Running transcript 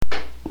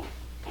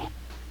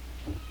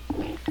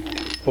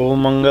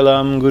Om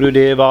Mangalam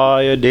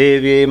Gurudevaya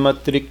Devye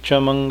Matriksha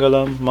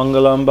Mangalam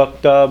Mangalam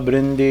Bhakta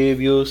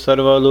Brindevyo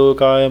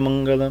Sarvalokaya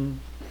Mangalam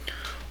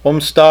Om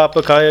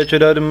Stapakaya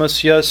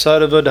Chadharmasya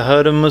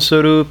Sarvadharma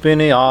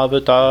Sarupini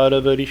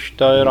Avatara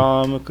Varishtaya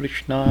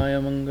Ramakrishnaya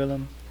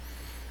Mangalam.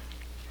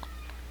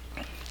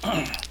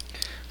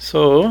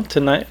 So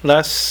tonight,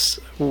 last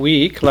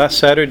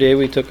Saturday,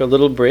 we took a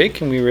little break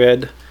and we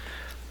read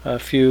a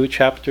few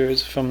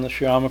chapters from the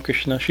Sri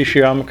Ramakrishna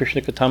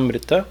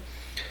Kathamrita.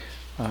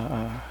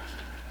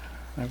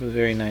 That was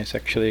very nice,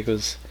 actually. It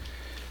was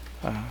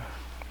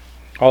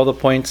all the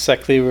points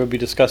actually we'll be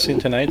discussing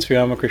tonight. Sri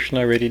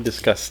Ramakrishna already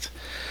discussed,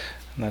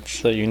 and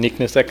that's the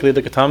uniqueness. Actually,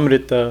 the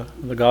Kathamrita,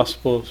 the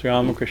Gospel of Sri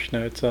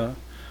Ramakrishna.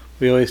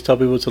 We always tell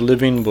people it's a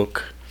living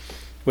book.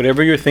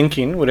 Whatever you're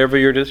thinking, whatever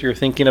you're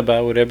thinking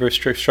about, whatever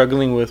you're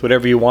struggling with,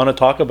 whatever you want to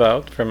talk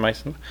about,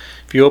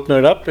 if you open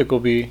it up, it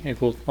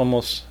will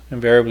almost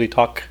invariably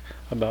talk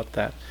about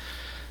that.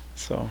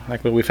 So,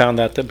 like we found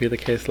that to be the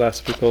case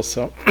last week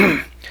also.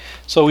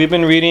 So we've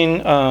been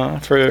reading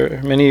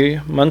for many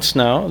months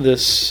now,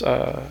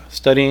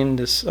 studying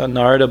this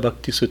Narada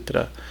Bhakti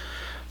Sutra.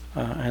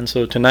 And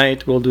so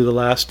tonight we'll do the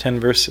last 10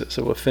 verses.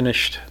 So we'll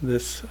finish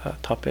this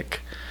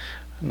topic,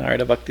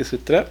 Narada Bhakti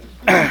Sutra.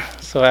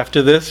 So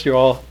after this, you're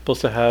all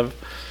supposed to have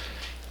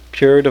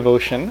pure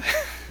devotion,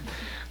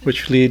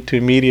 which lead to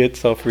immediate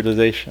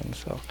self-realization.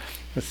 So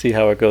let's see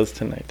how it goes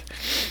tonight.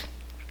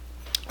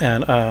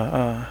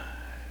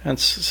 And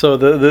so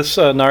this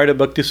Narada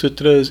Bhakti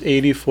Sutra is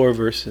 84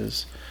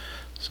 verses.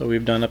 So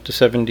we've done up to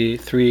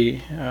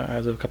 73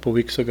 as of a couple of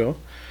weeks ago.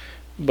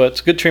 But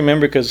it's good to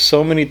remember because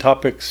so many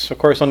topics, of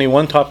course only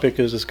one topic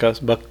is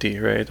discussed, bhakti,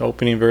 right?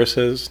 Opening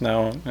verses,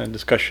 now a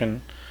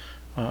discussion.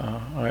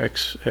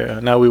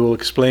 Now we will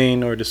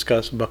explain or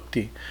discuss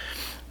bhakti.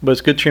 But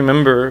it's good to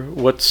remember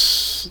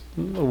what's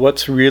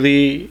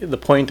really the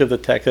point of the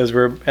text as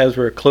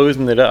we're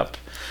closing it up,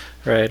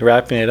 right?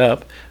 Wrapping it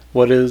up.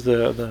 What is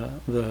the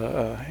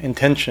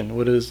intention?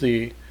 What is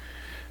the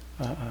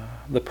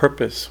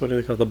purpose? What do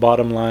they call the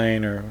bottom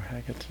line, or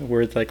I get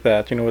words like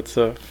that? What's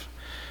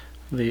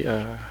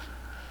the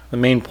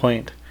main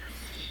point?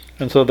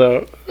 And so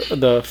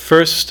the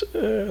first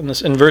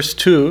in verse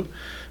 2,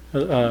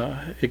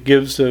 it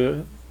gives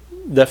a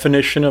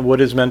definition of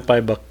what is meant by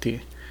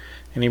bhakti.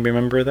 Anybody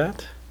remember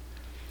that?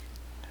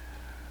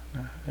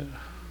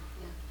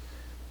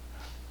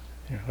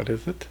 What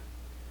is it?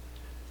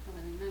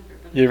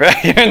 You're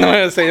right. You don't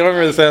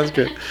remember the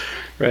Sanskrit,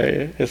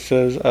 right? It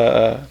says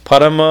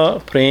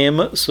Parama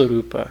Prema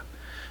Sarupa,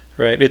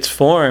 right? Its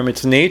form,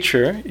 its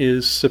nature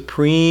is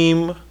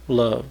supreme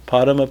love,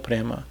 Parama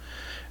Prema,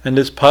 and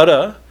this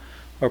Para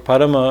or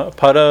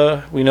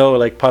Para, we know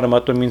like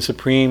Paramatma means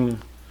supreme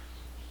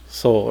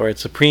soul, or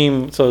it's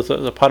supreme. So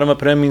the Parama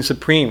Prema means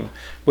supreme.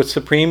 What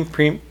supreme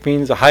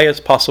means the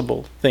highest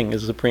possible thing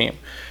is supreme.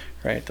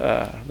 Right,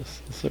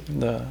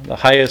 the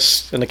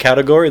highest in the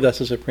category, that's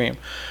the supreme.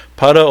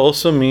 Para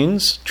also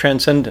means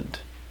transcendent,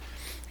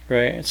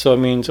 right? So it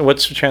means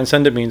what's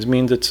transcendent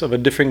means it's of a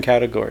different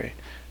category,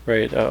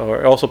 right?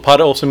 Or also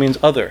para also means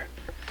other,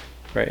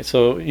 right?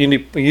 So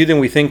usually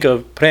we think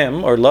of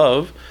prem or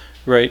love,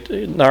 right?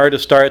 Narada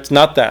starts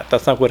not that.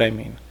 That's not what I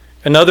mean.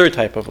 Another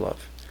type of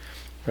love,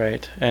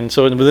 right? And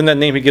so within that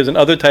name, he gives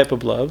another type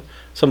of love,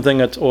 something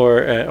that's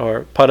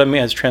or para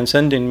as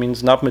transcendent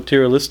means not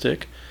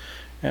materialistic.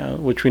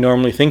 Which we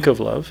normally think of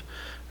love,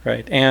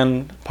 right?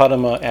 And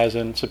Padama as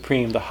in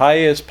supreme, the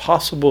highest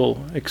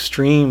possible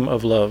extreme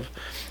of love,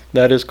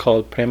 that is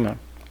called prema.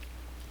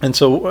 And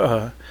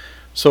so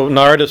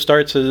Narada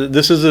starts as,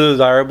 this is a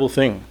desirable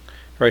thing,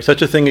 right?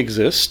 Such a thing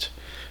exists,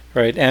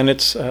 right? And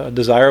it's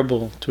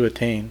desirable to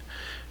attain.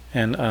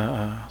 And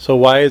so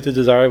why is it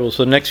desirable?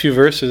 So the next few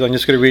verses, I'm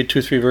just going to read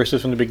 2-3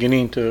 verses from the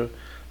beginning to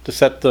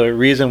set the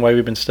reason why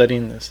we've been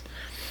studying this.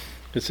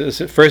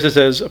 First it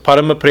says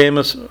Parama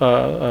Prema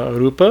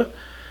Rupa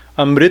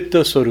Amrita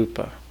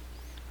Swarupa.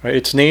 Right?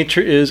 Its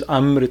nature is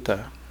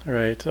Amrita.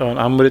 Right?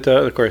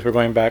 Amrita, of course, we're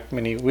going back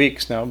many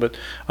weeks now, but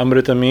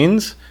Amrita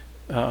means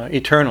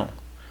eternal,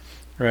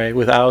 right?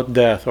 Without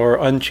death or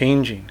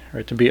unchanging.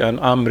 Right? To be an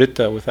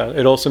Amrita without.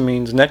 It also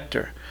means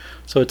nectar.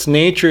 So its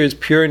nature is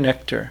pure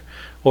nectar,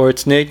 or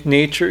its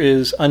nature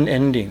is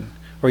unending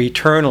or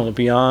eternal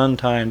beyond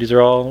time. These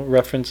are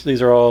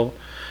all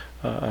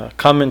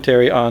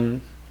commentary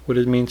on what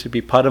it means to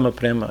be Parama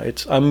Prema.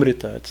 It's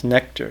Amrita, it's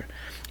nectar.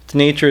 Its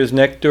nature is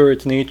nectar,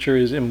 its nature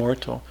is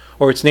immortal.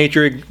 Or its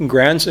nature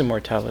grants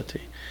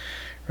immortality.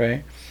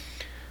 Right?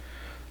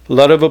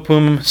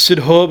 Laravapum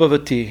Siddho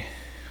Bhavati,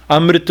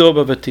 Amrito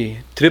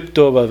Bhavati,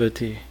 Tripto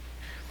Bhavati.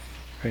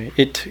 Right?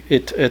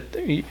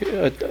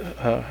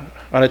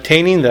 On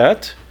attaining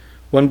that,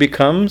 one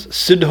becomes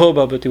Siddho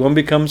Bhavati, one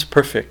becomes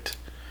perfect.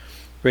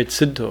 Right?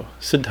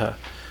 Siddha.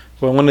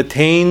 When one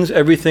attains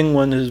everything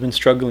one has been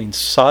struggling.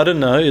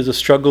 Sadhana is a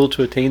struggle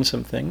to attain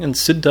something, and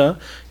siddha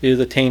is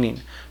attaining.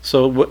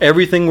 So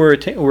everything we're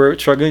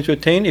struggling to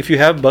attain, if you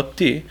have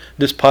bhakti,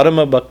 this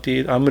parama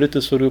bhakti, amrita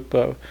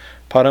swarupa,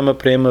 parama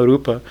prema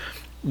rupa,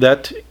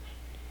 that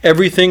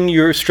everything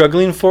you're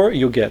struggling for,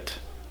 you'll get.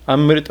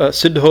 Amrita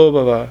siddho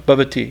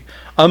bhavati.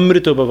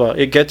 Amrito bhava.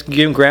 It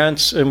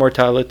grants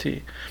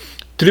immortality.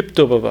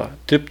 Tripto bhava.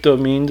 Tripto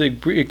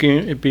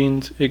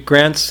means it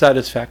grants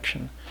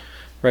satisfaction.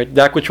 Right?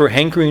 That which we're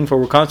hankering for,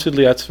 we're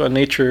constantly, that's a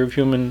nature of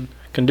human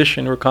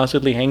condition, we're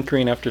constantly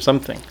hankering after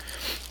something.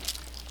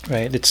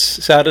 Right? It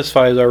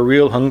satisfies our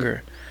real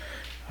hunger.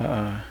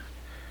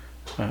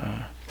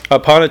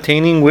 Upon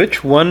attaining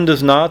which, one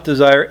does not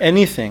desire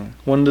anything,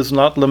 one does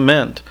not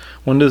lament,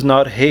 one does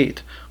not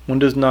hate, one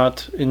does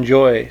not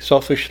enjoy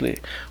selfishly,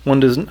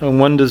 one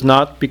does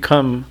not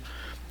become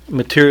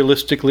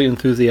materialistically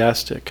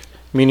enthusiastic.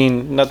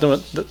 Meaning, not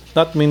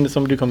meaning that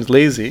somebody becomes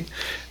lazy,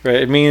 right?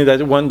 It means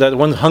that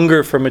one's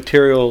hunger for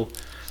material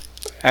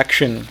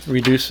action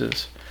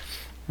reduces,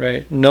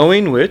 right?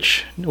 Knowing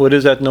which, what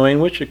is that knowing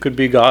which? It could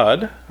be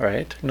God,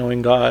 right?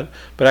 Knowing God,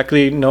 but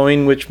actually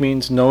knowing which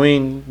means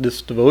knowing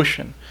this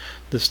devotion,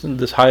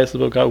 this highest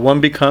level of God.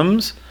 One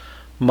becomes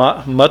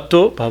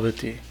matto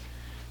bhavati,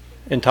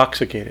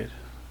 intoxicated,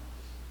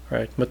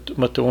 right?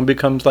 Matto, one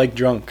becomes like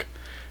drunk,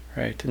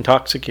 right?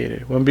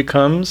 Intoxicated. One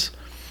becomes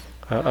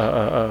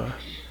stabdho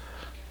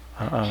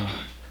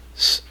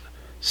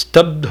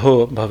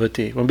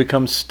bhavati. One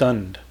becomes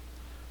stunned,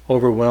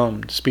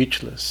 overwhelmed,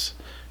 speechless,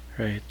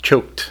 right?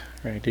 Choked,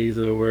 right? These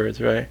are the words,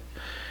 right?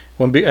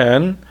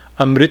 And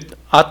amrit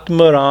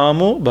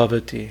atmaramo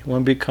bhavati.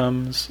 One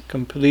becomes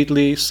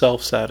completely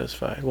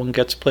self-satisfied. One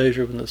gets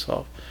pleasure from the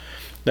self.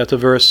 That's a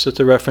verse. It's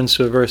a reference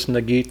to a verse in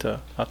the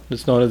Gita.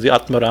 It's known as the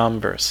Atmaram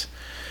verse,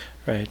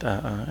 right?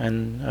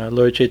 And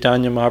Lord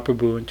Chaitanya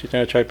Mahaprabhu and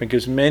Chaitanya Charitamrita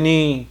gives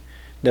many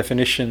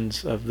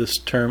definitions of this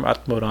term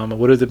Atmarama.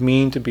 What does it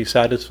mean to be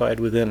satisfied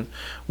within?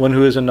 One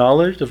who is in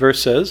knowledge, the verse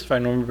says, if I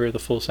remember the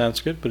full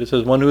Sanskrit, but it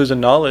says one who is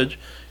in knowledge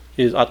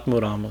is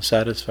Atmarama,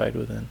 satisfied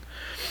within.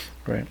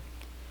 Right?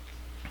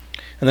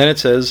 And then it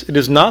says, it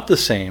is not the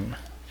same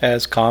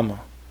as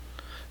kama.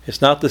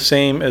 It's not the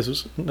same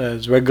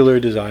as regular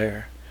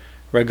desire,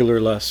 regular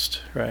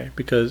lust, right?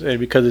 Because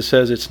it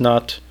says it's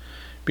not,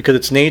 because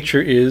its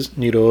nature is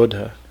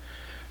nirodha.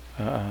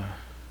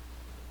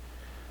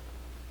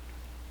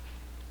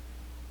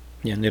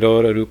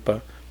 Nirodha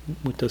rupa.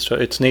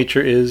 Its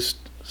nature is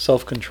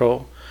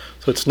self-control.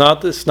 So it's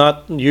not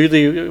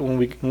usually when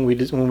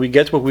we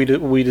get what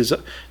we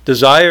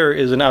desire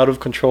is an out of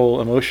control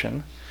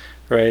emotion,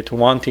 right?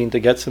 Wanting to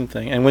get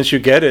something, and once you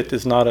get it,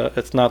 one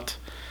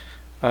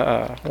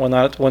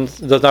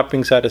does not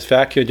bring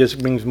satisfaction. It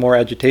just brings more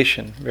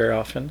agitation very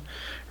often,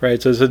 right?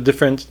 So there's a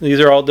difference. These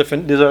are all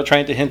different. These are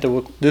trying to hint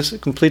at this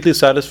is completely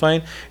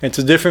satisfying. And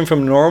it's different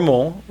from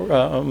normal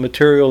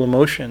material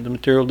emotion, the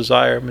material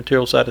desire,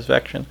 material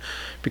satisfaction,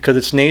 because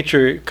its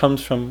nature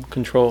comes from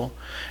control.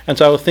 And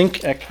so I would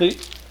think actually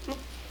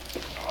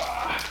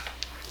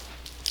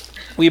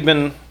we've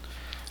been.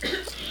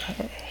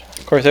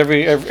 Of course,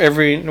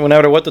 every no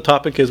matter what the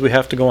topic is, we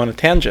have to go on a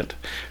tangent,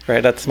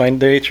 right? That's my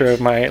nature of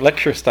my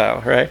lecture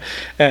style, right?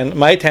 And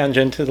my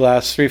tangent the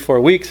last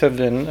 3-4 weeks have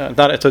been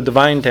it's a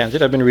divine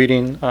tangent. I've been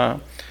reading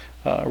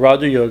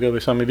Raja Yoga by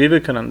Swami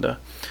Vivekananda,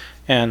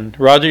 and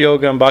Raja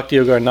Yoga and Bhakti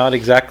Yoga are not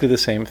exactly the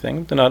same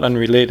thing. They're not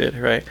unrelated,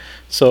 right?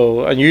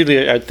 So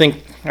usually I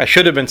think I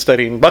should have been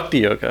studying Bhakti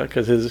Yoga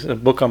because his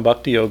book on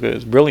Bhakti Yoga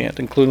is brilliant,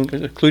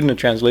 including the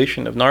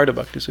translation of Narada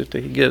Bhakti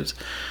Sutras he gives.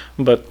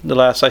 But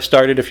I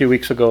started a few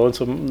weeks ago, and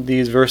so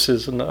these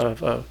verses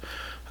of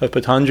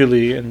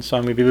Patanjali and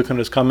Swami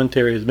Vivekananda's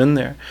commentary has been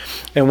there.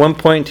 At one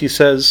point he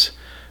says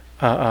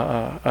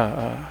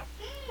that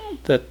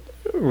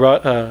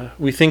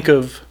we think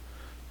of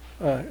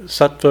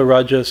sattva,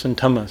 rajas, and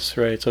tamas,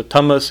 right? So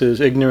tamas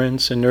is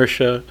ignorance,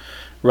 inertia,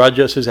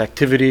 rajas is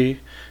activity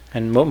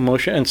and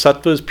motion, and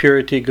sattva is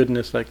purity,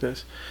 goodness, like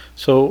this.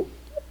 So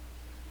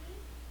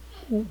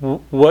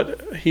what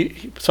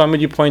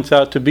Swamiji points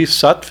out, to be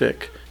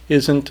sattvic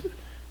isn't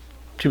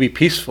to be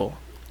peaceful,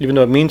 even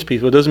though it means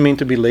peaceful. It doesn't mean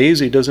to be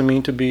lazy. It doesn't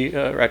mean to be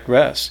at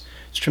rest.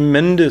 It's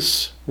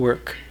tremendous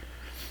work,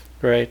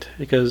 right?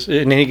 Because,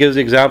 and he gives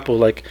the example,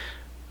 like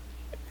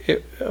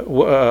if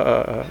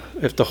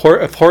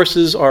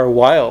horses are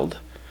wild,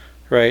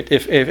 right?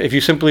 If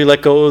you simply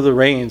let go of the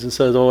reins and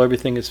says, "Oh,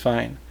 everything is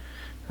fine,"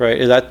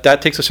 right?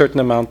 That takes a certain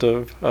amount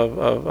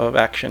of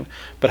action.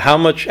 But how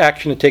much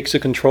action it takes to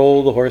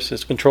control the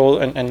horses, control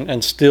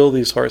and still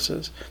these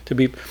horses, to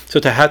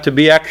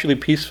be actually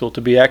peaceful,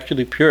 to be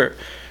actually pure,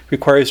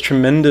 requires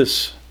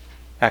tremendous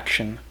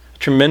action,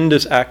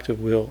 tremendous act of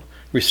will,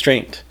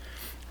 restraint,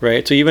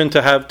 right? So even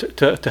to have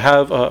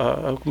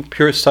a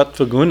pure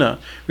sattva guna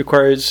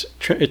requires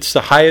it's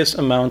the highest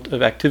amount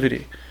of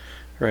activity,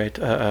 right?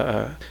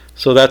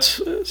 So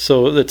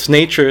its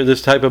nature,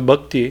 this type of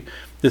bhakti,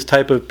 this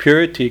type of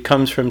purity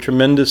comes from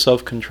tremendous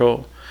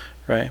self-control,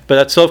 right? But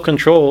that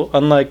self-control,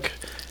 unlike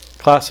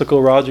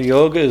classical Raja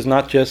Yoga, is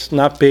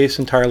not based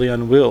entirely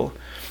on will,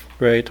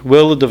 right?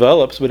 Will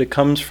develops, but it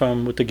comes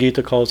from what the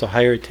Gita calls a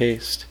higher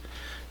taste,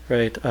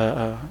 right?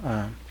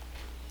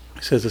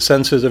 It says the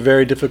senses are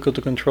very difficult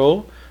to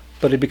control,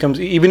 but it becomes,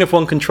 even if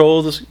one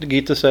controls, the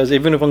Gita says,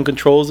 even if one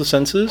controls the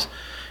senses,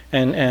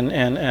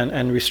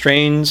 and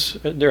restrains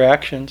their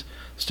actions,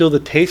 still the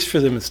taste for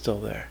them is still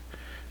there,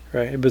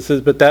 right?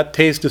 But that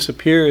taste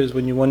disappears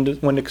when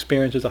one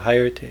experiences a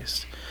higher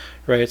taste,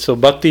 right? So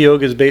bhakti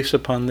yoga is based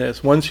upon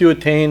this. Once you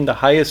attain the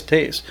highest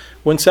taste,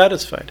 one's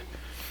satisfied,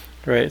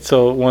 right?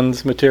 So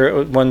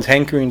one's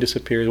hankering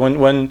disappears.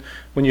 When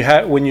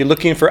you're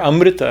looking for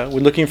amrita,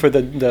 we're looking for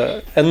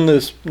the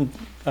endless,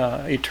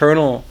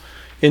 eternal,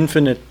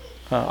 infinite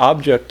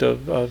object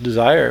of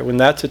desire. When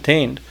that's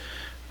attained,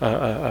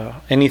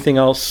 anything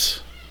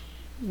else,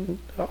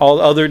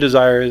 all other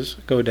desires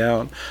go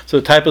down. So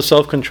the type of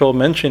self-control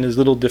mentioned is a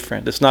little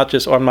different. It's not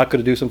just, I'm not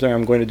going to do something,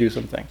 I'm going to do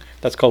something.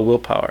 That's called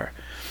willpower,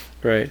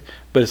 right?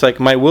 But it's like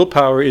my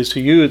willpower is to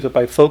use it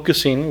by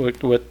focusing, which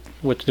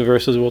the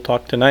verses we'll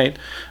talk tonight.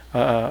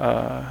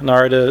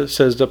 Narada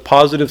says the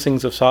positive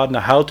things of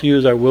sadhana, how to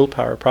use our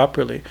willpower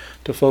properly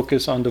to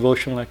focus on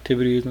devotional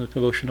activities and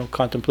devotional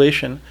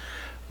contemplation.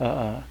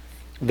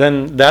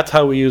 Then that's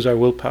how we use our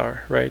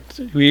willpower, right?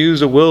 We use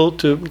the will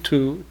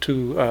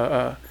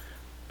to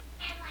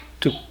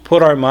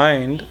put our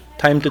mind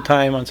time to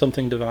time on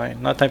something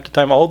divine, not time to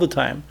time, all the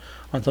time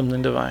on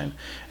something divine.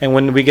 And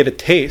when we get a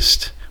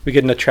taste, we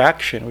get an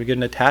attraction, we get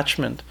an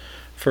attachment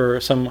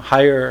for some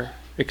higher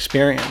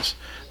experience,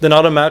 then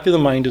automatically the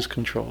mind is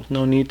controlled.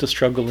 No need to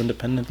struggle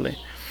independently.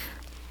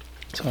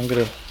 So I'm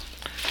going to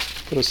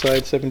put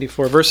aside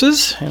 74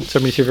 verses and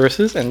 73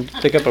 verses and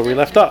pick up where we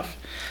left off.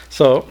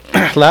 So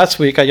last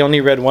week I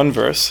only read one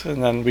verse,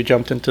 and then we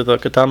jumped into the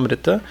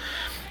Katamrita.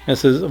 It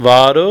says,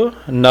 Vado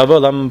Nava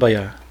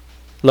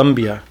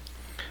Lambya.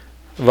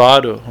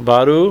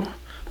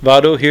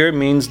 Vado here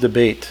means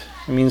debate.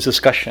 It means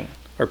discussion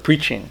or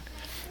preaching.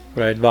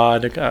 Right?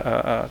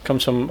 Vada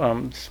comes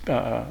from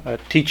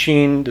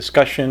teaching,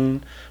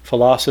 discussion,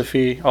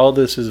 philosophy. All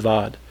this is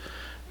Vad.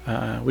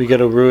 We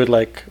get a word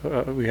like,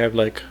 we have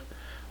like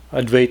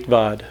Advait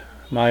Vad,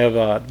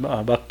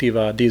 Mayavad, Bhakti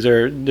Vad. These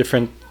are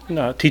different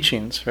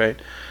teachings, right?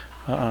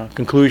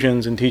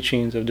 Conclusions and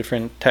teachings of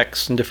different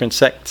texts and different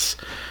sects.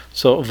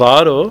 So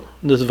Vado,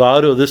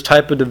 this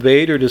type of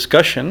debate or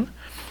discussion,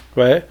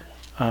 right?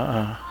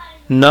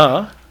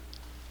 Not,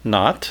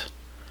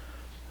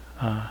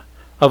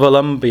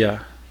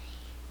 avalambya,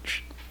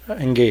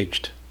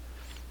 engaged,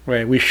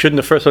 right? We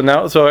shouldn't have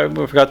so I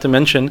forgot to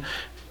mention,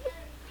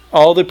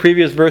 all the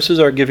previous verses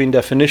are giving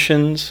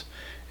definitions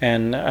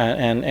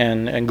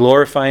and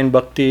glorifying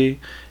bhakti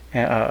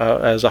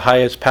as the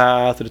highest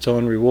path, its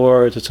own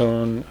rewards, its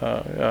own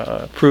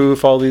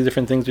proof, all these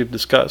different things we've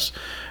discussed.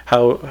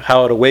 How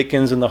it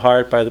awakens in the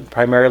heart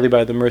primarily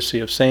by the mercy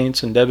of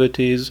saints and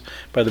devotees,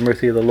 by the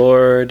mercy of the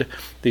Lord,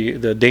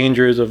 the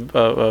dangers of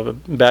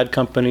bad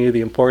company,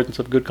 the importance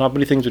of good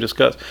company, things we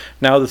discussed.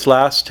 Now this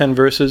last 10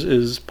 verses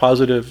is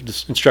positive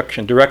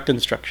instruction, direct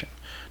instruction.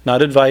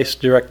 Not advice,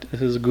 direct.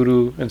 This is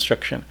guru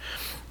instruction.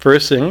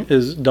 First thing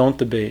is don't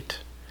debate.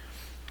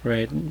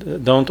 Right?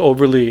 Don't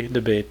overly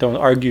debate. Don't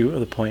argue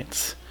the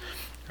points.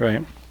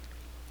 Right?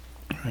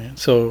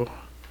 So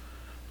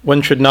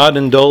one should not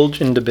indulge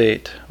in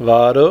debate.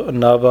 Vado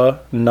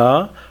nava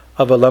na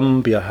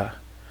avalambyaha.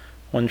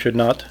 One should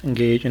not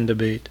engage in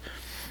debate.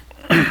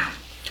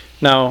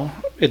 Now,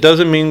 it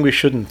doesn't mean we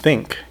shouldn't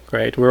think.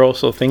 Right? We're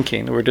also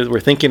thinking. We're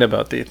thinking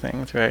about these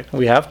things. Right?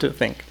 We have to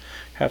think.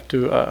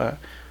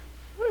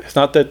 It's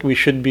not that we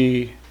should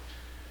be.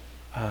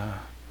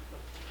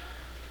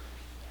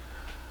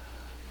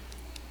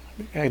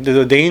 There's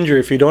a danger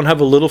if you don't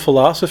have a little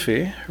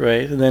philosophy,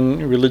 right? Then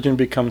religion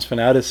becomes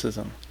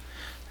fanaticism,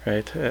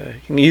 right?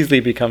 It can easily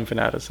become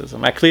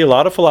fanaticism. Actually, a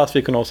lot of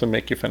philosophy can also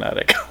make you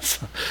fanatic,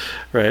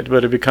 right?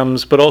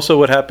 But also,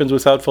 what happens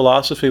without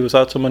philosophy,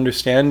 without some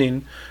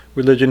understanding,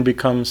 religion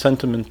becomes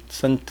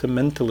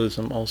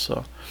sentimentalism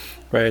also,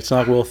 right? It's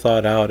not well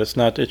thought out.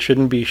 It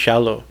shouldn't be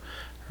shallow,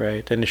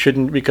 right? And it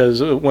shouldn't,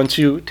 because once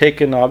you take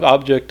an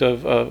object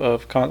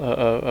of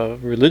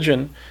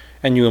religion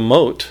and you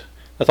emote.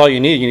 That's all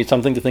you need. You need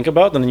something to think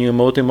about, and then you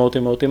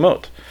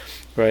emote,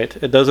 right?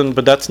 It doesn't,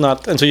 but that's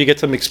not, and so you get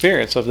some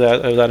experience of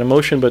that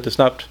emotion, but it's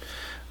not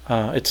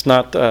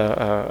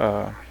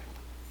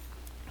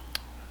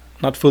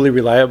fully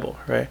reliable,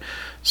 right?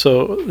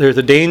 So there's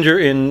a danger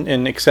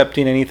in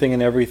accepting anything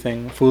and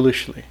everything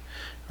foolishly,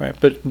 right?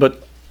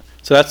 But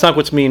so that's not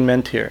what's being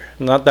meant here.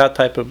 Not that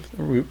type of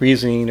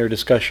reasoning or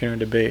discussion or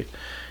debate.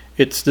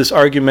 It's this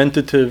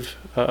argumentative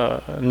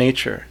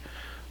nature.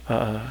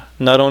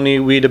 Not only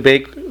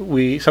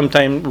we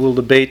sometimes will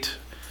debate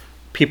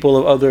people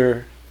of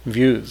other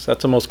views.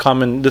 That's the most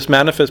common. This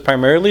manifests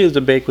primarily as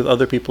debate with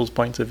other people's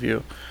points of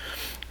view,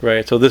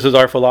 right? So this is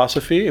our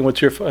philosophy, and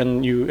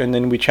and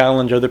then we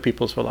challenge other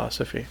people's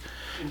philosophy,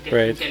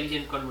 right?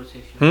 Intelligent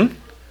conversation.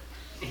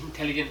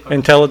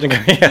 Intelligent.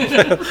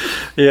 Yeah.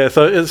 Yeah.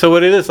 So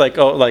what it is like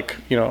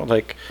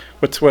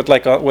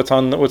what's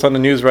on the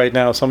news right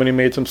now. Somebody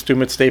made some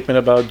stupid statement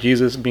about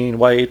Jesus being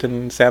white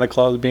and Santa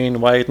Claus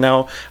being white.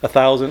 Now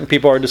 1,000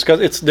 people are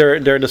discussing.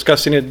 They're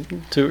discussing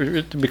it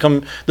to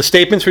become, the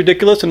statement's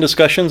ridiculous and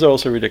discussions are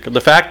also ridiculous.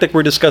 The fact that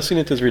we're discussing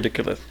it is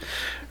ridiculous,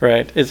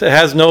 right? It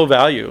has no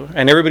value,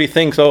 and everybody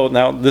thinks, oh,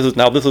 now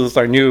this is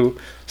our new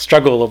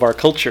struggle of our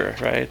culture,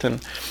 right?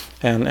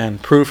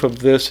 And proof of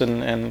this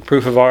and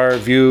proof of our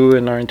view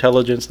and our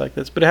intelligence like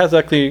this, but it has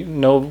actually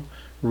no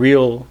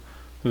real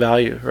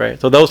value,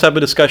 right? So those type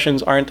of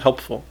discussions aren't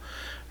helpful,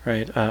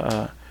 right?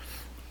 For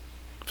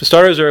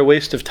starters, are a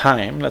waste of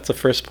time. That's the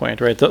first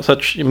point, right?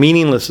 Such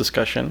meaningless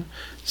discussion,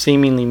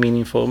 seemingly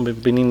meaningful,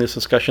 but meaningless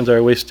discussions are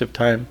a waste of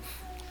time.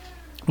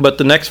 But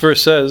the next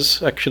verse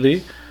says,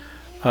 actually,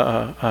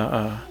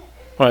 I'll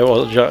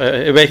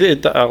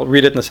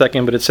read it in a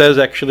second, but it says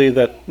actually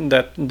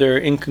that they're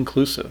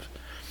inconclusive.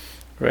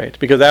 Right,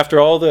 because after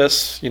all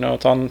this,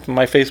 it's on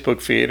my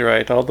Facebook feed,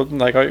 right?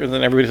 And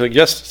everybody's like,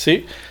 "Yes,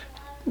 see,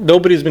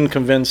 nobody's been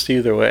convinced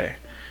either way,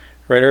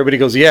 right?" Everybody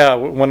goes, "Yeah,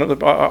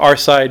 our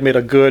side made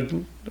a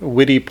good,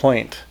 witty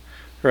point,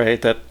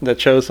 right? That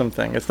shows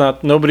something." It's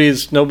not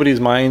nobody's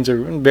minds,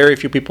 or very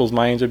few people's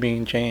minds are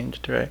being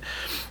changed, right?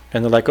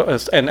 And they're like,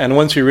 and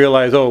once you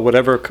realize, oh,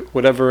 whatever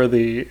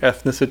the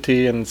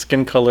ethnicity and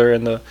skin color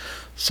and the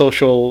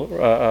social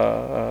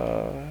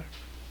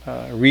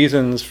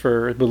reasons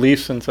for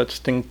beliefs in such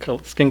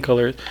skin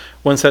colors,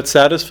 once that's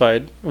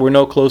satisfied, we're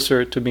no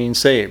closer to being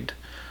saved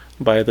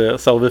by the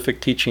salvific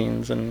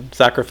teachings and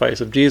sacrifice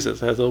of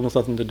Jesus. It has almost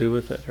nothing to do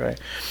with it, right?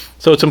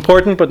 So it's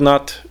important, but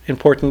not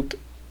important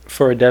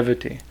for a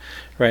devotee,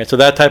 right? So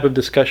that type of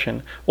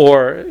discussion,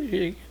 or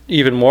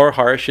even more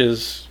harsh,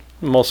 is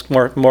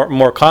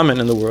more common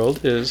in the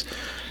world, is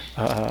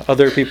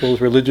other people's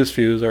religious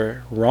views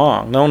are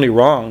wrong. Not only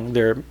wrong,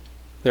 they're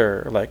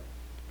like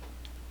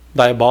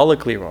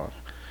diabolically wrong,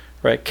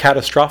 right?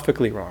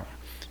 Catastrophically wrong.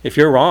 If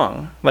you're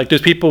wrong, like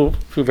there's people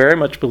who very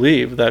much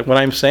believe that what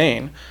I'm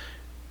saying,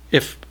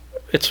 if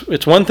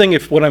it's one thing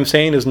if what I'm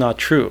saying is not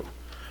true,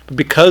 but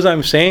because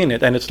I'm saying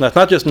it and it's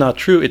not just not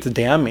true, it's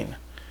damning,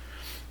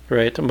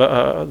 right?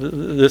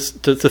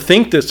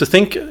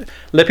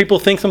 Let people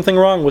think something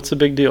wrong. What's the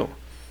big deal,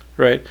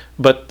 right?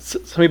 But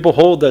some people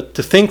hold that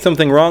to think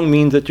something wrong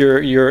means that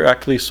your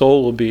actually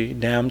soul will be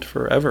damned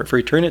forever, for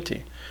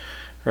eternity.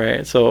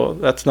 Right, so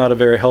that's not a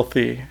very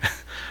healthy,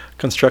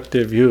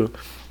 constructive view.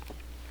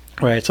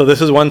 Right, so this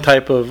is one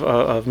type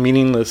of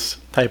meaningless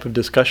type of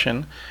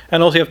discussion,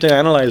 and also you have to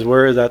analyze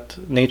where is that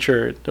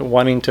nature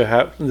wanting to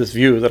have this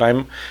view that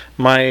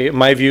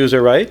my views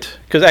are right.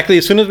 Because actually,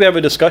 as soon as we have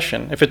a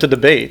discussion, if it's a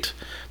debate,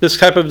 this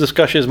type of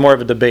discussion is more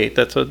of a debate.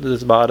 That's what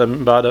this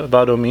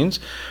bado means.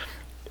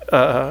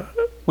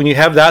 When you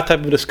have that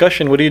type of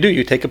discussion, what do?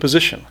 You take a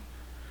position.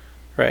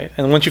 Right,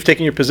 and once you've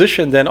taken your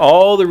position, then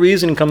all the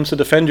reason comes to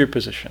defend your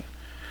position,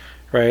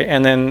 right?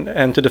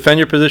 And to defend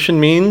your position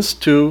means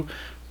to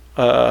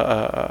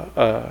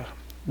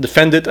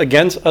defend it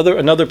against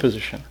another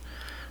position,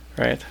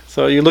 right?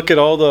 So you look at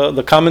all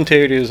the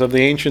commentators of the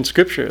ancient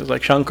scriptures,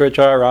 like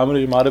Shankaracharya,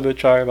 Ramanuja,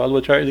 Madhvacharya,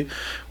 Vallabhacharya.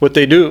 What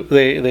they do,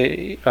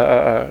 they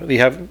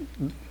have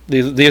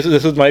this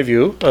is my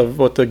view of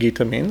what the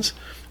Gita means,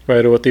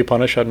 right, or what the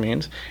Upanishad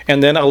means,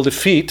 and then I'll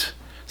defeat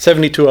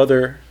 72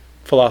 other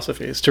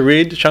philosophies. To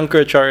read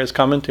Shankaracharya's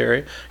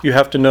commentary, you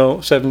have to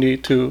know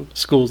 72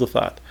 schools of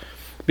thought,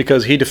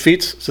 because he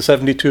defeats the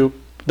 72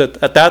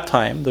 that at that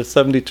time the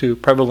 72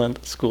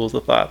 prevalent schools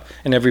of thought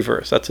in every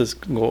verse. That's his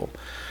goal,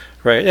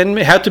 right? And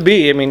it had to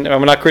be. I mean,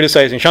 I'm not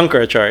criticizing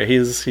Shankaracharya.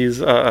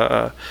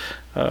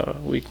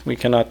 We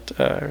cannot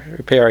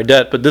repay our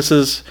debt, but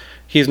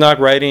he's not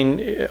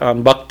writing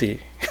on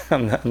bhakti,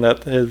 and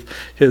that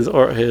his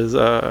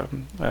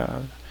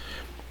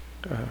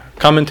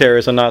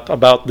commentaries are not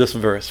about this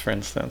verse, for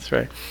instance,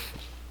 right?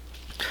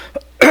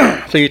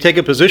 So you take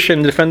a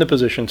position, defend the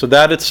position. So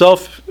that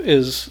itself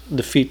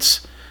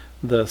defeats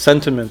the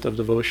sentiment of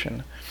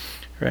devotion,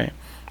 right?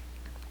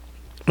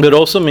 But it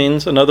also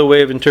means another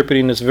way of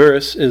interpreting this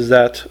verse is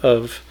that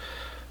of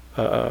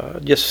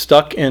just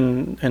stuck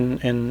in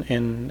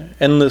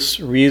endless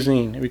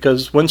reasoning,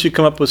 because once you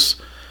come up with,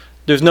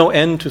 there's no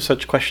end to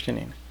such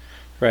questioning,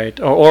 right?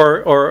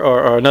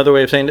 Or another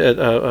way of saying it,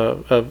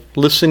 of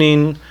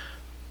listening,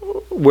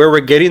 where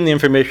we're getting the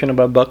information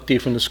about bhakti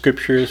from the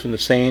scriptures, from the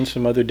saints,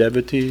 from other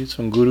devotees,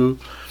 from guru,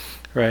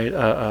 right?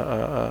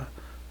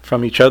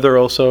 From each other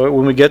also.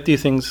 When we get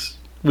these things,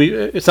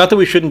 it's not that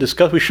we shouldn't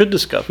discuss. We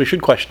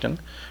should question,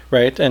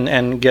 right?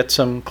 And get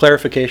some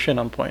clarification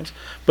on points.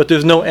 But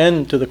there's no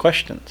end to the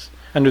questions,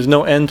 and there's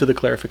no end to the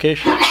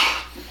clarification,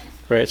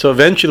 right? So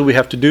eventually we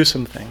have to do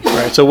something,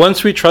 right? So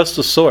once we trust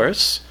the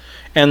source,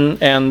 and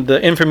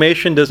the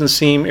information doesn't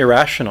seem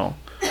irrational,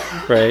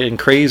 right, and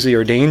crazy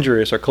or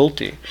dangerous or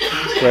culty,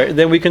 right,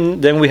 then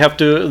we have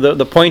to,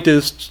 the point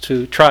is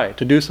to try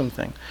to do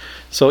something.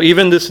 So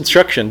even this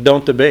instruction,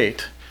 don't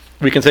debate,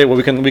 we can say, well,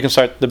 we can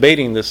start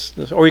debating this,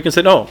 or we can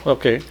say, no,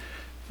 okay,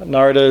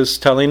 Narada is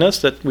telling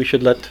us that we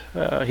should let,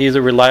 he's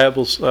a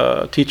reliable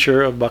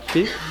teacher of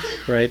bhakti,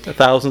 right?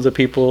 Thousands of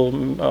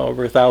people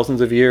over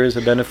thousands of years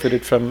have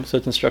benefited from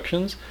such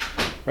instructions,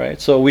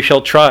 right? So we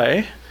shall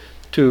try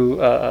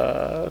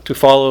to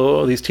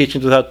follow these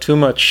teachings without too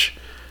much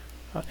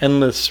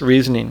endless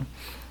reasoning.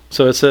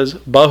 So it says,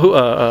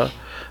 Bahulya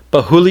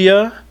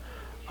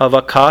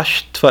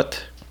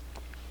avakashtvat.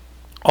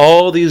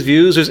 All these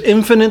views, there's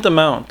infinite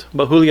amount.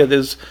 Bahulya,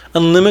 there's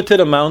unlimited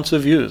amounts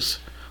of views.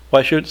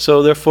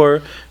 So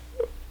therefore,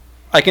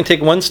 I can take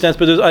one stance,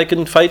 but I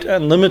can fight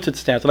unlimited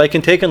stance, and I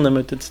can take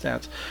unlimited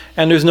stance.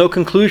 And there's no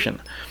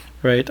conclusion,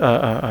 right?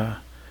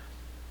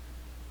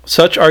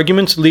 Such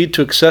arguments lead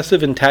to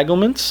excessive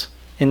entanglements,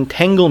 and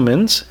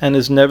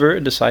is never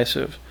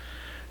decisive,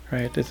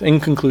 right? It's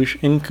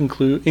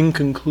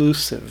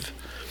inconclusive,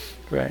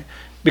 right?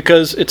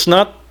 Because it's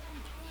not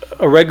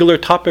a regular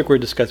topic we're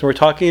discussing. We're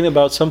talking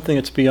about something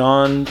that's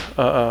beyond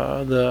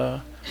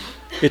our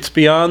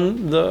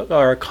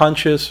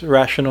conscious,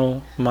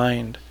 rational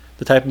mind,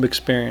 the type of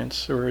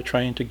experience that we're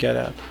trying to get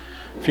at.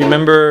 If you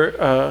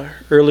remember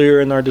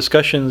earlier in our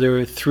discussions, there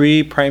were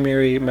 3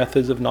 primary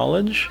methods of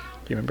knowledge.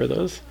 Do you remember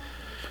those?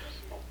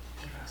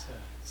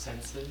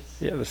 Senses.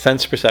 Yeah, the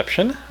sense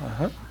perception. And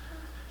then,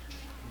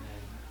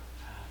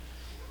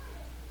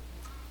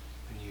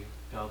 when you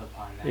build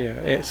upon that.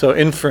 Yeah. So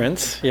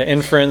inference. Yeah,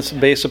 inference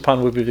based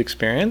upon what we've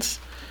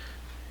experienced.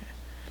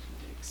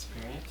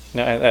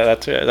 No,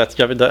 that's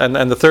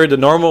and the third, the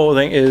normal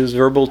thing is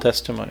verbal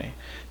testimony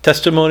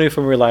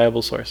from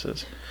reliable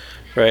sources,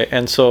 right?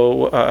 And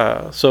so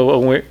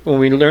when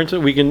we learn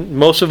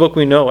most of what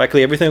we know,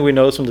 actually everything we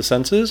know is from the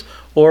senses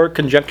or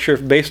conjecture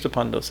based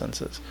upon those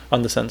senses,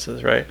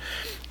 right?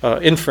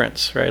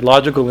 Inference, right?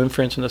 Logical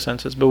inference in the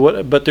senses.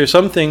 But there's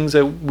some things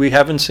that we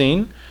haven't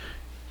seen,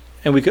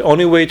 and the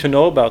only way to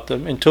know about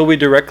them until we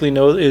directly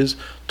know is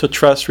to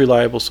trust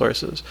reliable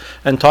sources.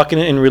 And talking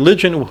in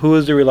religion, who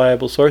is the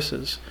reliable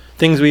sources?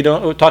 Things we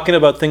don't. We're talking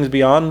about things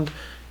beyond.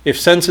 If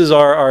senses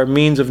are our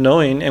means of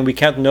knowing, and we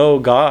can't know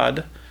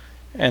God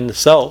and the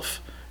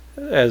self,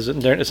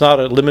 it's not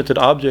a limited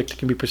object that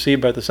can be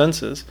perceived by the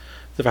senses.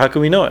 So how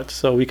can we know it?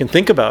 So we can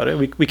think about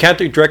it. We can't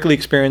directly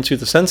experience through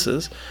the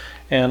senses,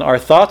 and our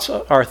thoughts,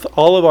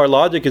 all of our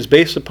logic is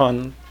based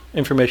upon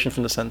information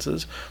from the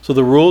senses. So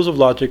the rules of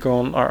logic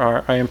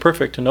are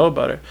imperfect to know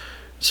about it.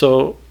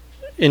 So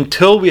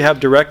until we have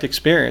direct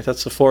experience,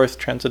 that's the fourth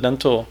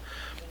transcendental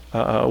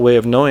way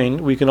of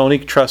knowing. We can only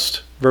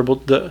trust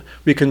trusted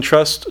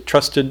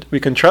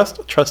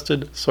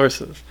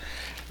sources,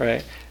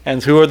 right?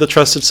 And who are the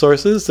trusted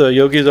sources? The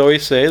yogis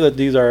always say that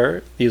these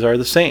are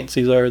the saints.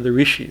 These are the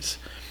rishis,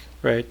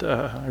 right?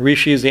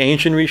 Rishis, the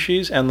ancient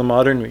rishis, and the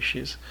modern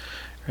rishis,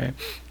 right?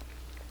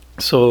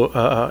 So,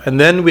 and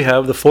then we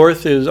have the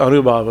fourth is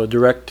anubhava,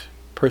 direct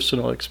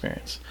personal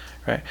experience,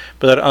 right?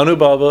 But that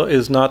anubhava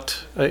is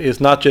not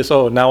just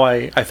now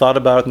I thought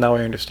about it, now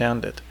I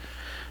understand it,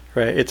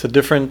 right? It's a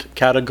different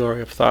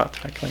category of thought.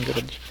 I'm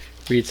going to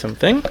read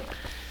something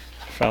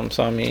from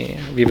Swami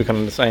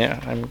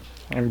Vivekananda.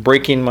 I'm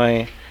breaking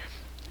my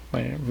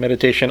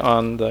meditation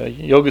on the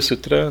Yoga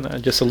Sutra.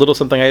 Just a little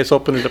something. I just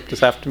opened it up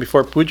this afternoon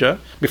before puja,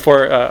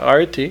 before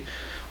arati.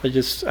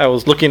 I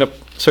was looking up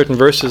certain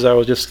verses I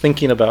was just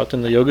thinking about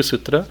in the Yoga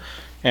Sutra,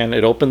 and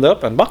it opened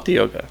up on Bhakti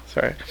Yoga.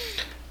 Sorry.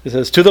 It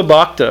says, to the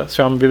Bhakta,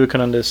 Swami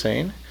Vivekananda is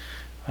saying,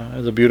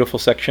 there's a beautiful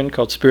section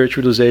called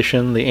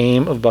Spiritualization, the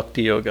Aim of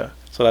Bhakti Yoga.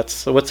 So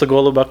what's the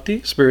goal of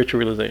Bhakti?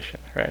 Spiritualization,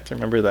 right? So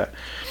remember that.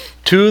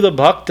 To the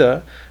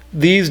Bhakta,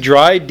 these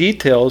dry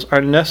details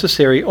are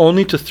necessary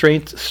only to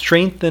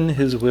strengthen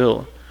his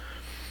will,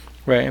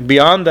 right?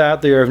 Beyond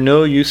that, they are of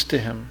no use to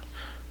him,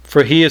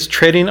 for he is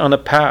treading on a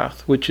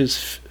path which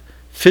is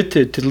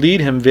fitted to lead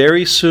him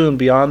very soon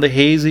beyond the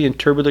hazy and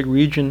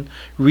turbulent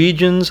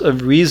regions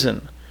of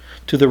reason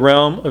to the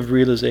realm of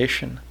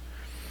realization.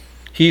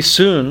 He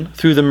soon,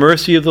 through the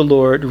mercy of the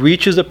Lord,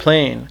 reaches a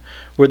plane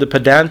where the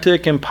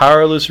pedantic and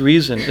powerless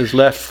reason is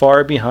left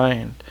far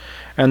behind,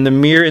 and the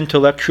mere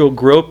intellectual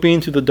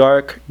groping through the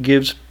dark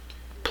gives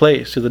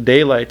place to the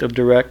daylight of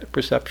direct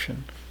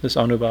perception, this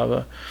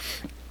anubhava.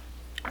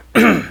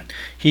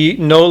 He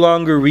no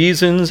longer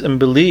reasons and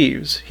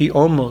believes, he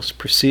almost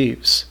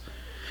perceives.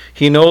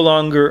 He no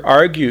longer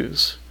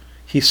argues,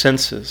 he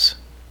senses.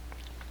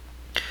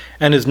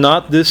 And is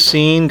not this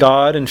seeing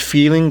God and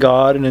feeling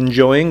God and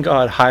enjoying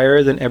God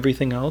higher than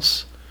everything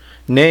else?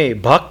 Nay,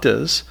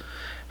 bhaktas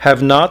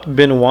have not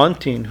been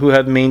wanting who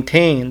have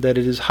maintained that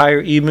it is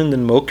higher even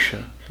than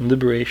moksha,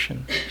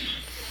 liberation.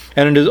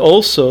 And it is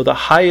also the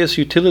highest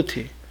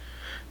utility.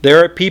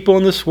 There are people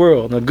in this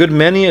world, and a good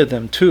many of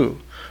them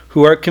too,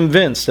 who are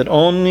convinced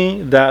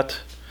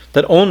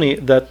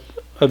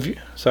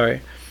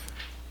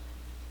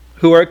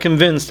who are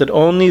convinced that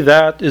only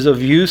that is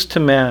of use to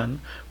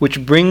man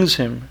which brings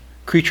him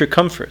creature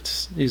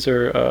comforts. These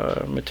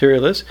are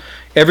materialists.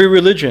 Every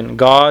religion,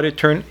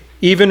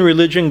 even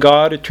religion,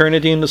 God,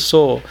 eternity, and the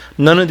soul,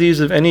 none of these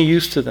of any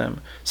use to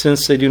them,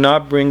 since they do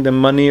not bring them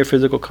money or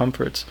physical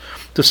comforts.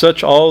 To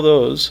such, all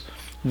those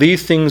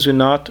these things do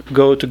not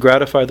go to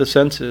gratify the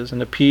senses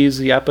and appease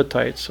the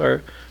appetites.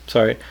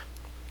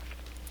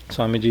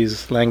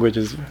 Swamiji's language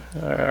is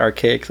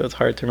archaic, so it's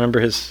hard to remember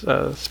his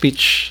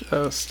speech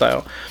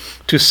style.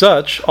 To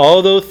such,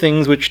 all those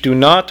things which do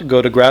not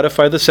go to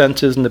gratify the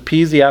senses and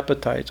appease the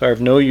appetites are of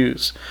no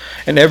use.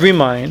 In every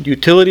mind,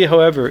 utility,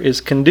 however,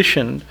 is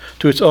conditioned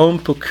to its own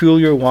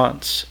peculiar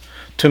wants.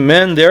 To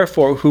men,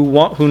 therefore,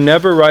 who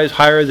never rise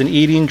higher than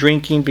eating,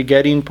 drinking,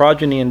 begetting,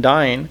 progeny, and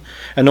dying,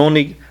 and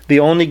the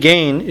only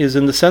gain is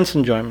in the sense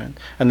enjoyment,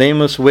 and they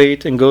must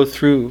wait and go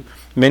through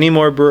many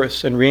more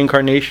births and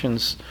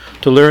reincarnations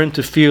to learn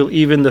to feel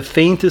even the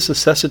faintest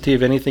necessity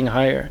of anything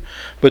higher.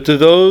 But to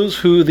those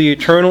who the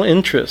eternal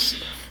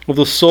interests of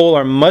the soul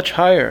are much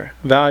higher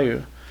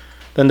value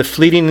than the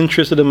fleeting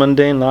interests of the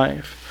mundane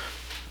life,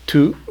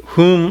 to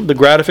whom the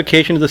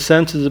gratification of the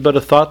senses is but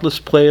a thoughtless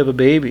play of a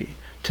baby,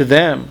 to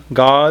them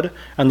God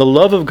and the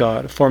love of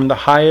God form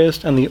the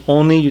highest and the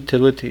only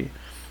utility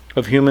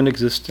of human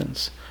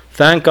existence.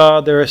 Thank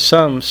God there are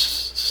some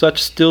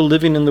such still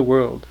living in the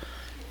world,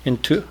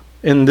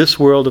 in this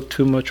world of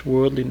too much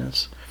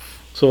worldliness.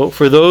 So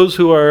for those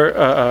who are,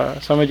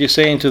 Swamiji is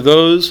saying, to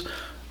those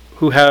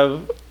who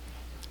have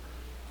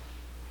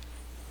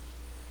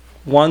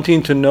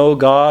wanting to know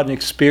God and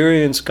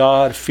experience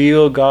God,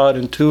 feel God,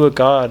 intuit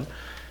God,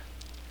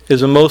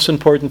 is the most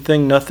important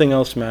thing. Nothing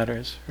else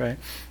matters, right?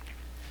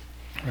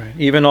 Right.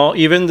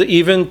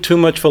 Even too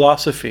much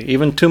philosophy,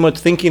 even too much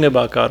thinking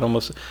about God,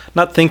 almost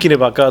not thinking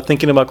about God,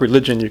 thinking about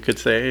religion, you could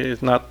say,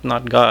 is not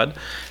God,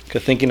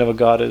 because thinking of a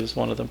God is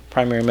one of the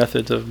primary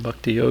methods of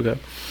bhakti yoga.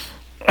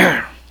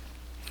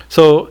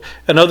 So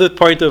another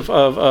point of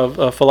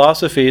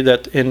philosophy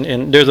that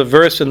there's a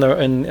verse in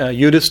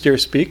Yudhisthira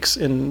speaks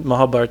in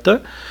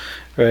Mahabharata,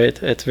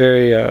 right? It's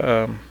very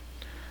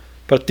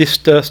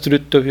pratishta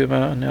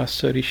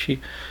strutavimana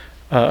rishi.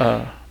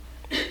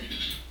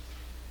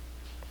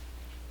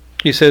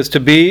 He says to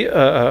be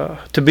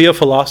a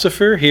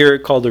philosopher, here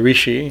called a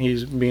rishi,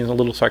 he's being a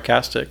little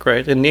sarcastic,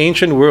 right? In the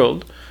ancient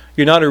world,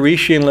 you're not a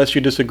rishi unless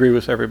you disagree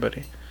with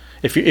everybody.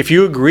 If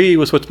you agree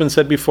with what's been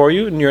said before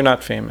you, you're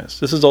not famous.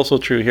 This is also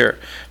true here.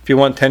 If you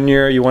want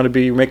tenure, you want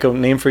to make a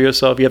name for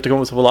yourself, you have to come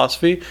up with a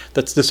philosophy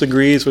that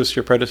disagrees with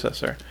your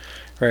predecessor,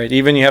 right?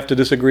 Even you have to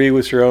disagree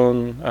with your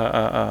own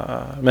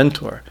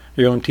mentor,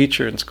 your own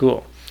teacher in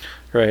school,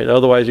 right?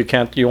 Otherwise,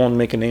 you won't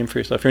make a name for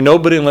yourself. You're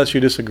nobody unless you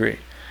disagree.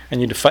 And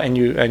you define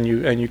and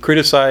you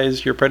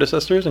criticize your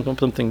predecessors and come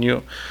up with something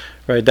new,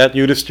 right? That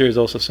Yudhisthira is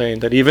also saying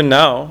that even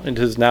now, and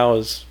his now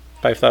is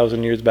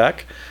 5,000 years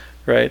back,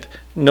 right?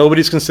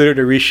 Nobody's considered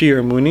a rishi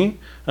or muni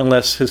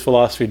unless his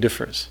philosophy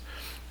differs,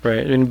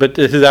 right? But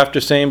this is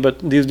after saying, but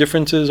these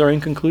differences are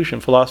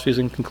inconclusive. Philosophy is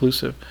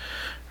inconclusive,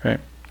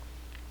 right?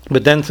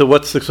 But then, so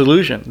what's the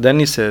solution? Then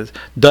he says,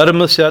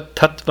 dharmasya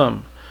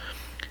tattvam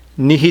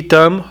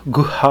nihitam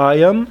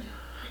guhayam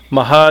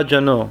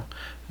mahajano.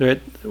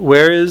 Right?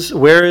 Where is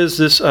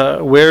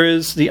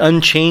the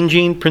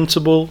unchanging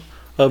principle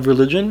of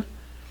religion?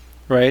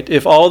 Right?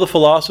 If all the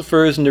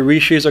philosophers and the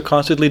rishis are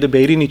constantly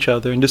debating each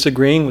other and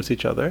disagreeing with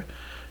each other,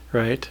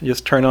 right?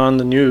 Just turn on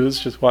the news,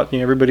 just watching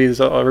everybody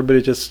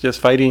just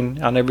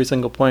fighting on every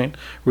single point,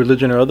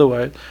 religion or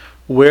otherwise.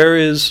 Where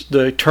is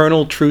the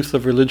eternal truth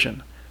of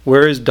religion?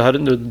 Where is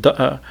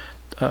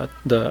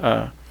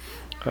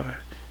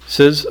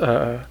says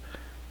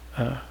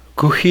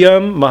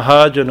Guhyam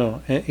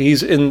Mahajano.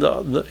 He's in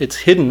it's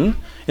hidden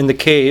in the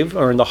cave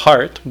or in the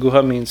heart.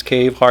 Guha means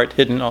cave, heart,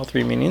 hidden, all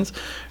three meanings,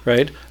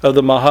 right? Of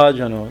the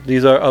Mahajano.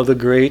 These are of the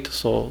great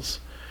souls,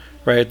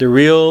 right?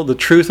 The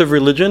truth of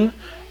religion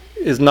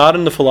is not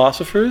in the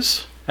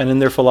philosophers and in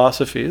their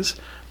philosophies,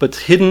 but it's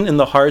hidden in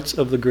the hearts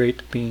of the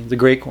great beings, the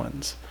great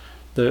ones,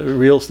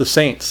 the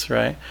saints,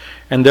 right?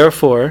 And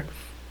therefore,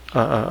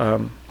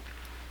 it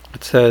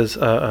says,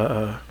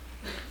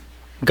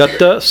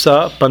 Gata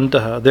sa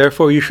pantaha.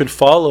 Therefore, you should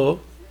follow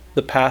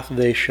the path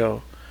they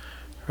show,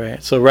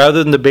 right? So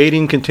rather than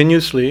debating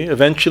continuously,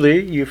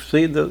 eventually you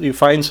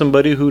find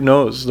somebody who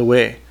knows the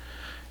way,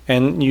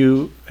 and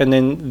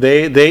then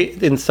they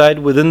inside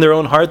within their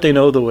own heart they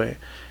know the way,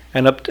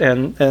 and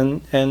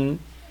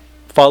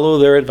follow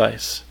their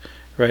advice,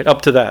 right?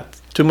 Up to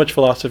that, too much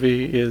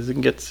philosophy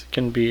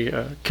can be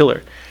a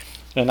killer,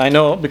 and I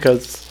know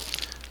because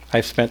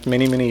I've spent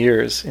many, many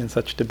years in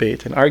such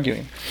debate and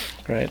arguing,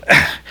 right?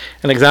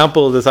 An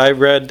example of this,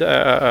 I've read,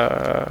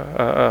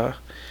 out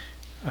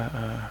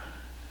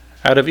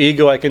of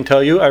ego, I can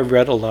tell you, I've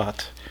read a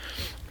lot,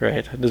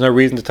 right? There's no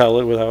reason to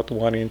tell it without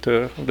wanting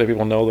to let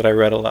people know that I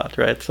read a lot,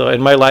 right? So in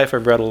my life,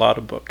 I've read a lot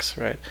of books,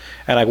 right?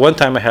 And at one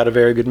time, I had a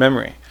very good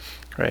memory,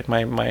 right?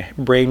 My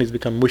brain has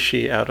become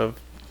mushy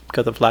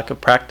because of lack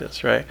of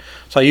practice, right?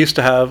 So I used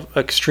to have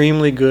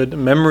extremely good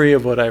memory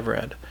of what I've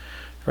read.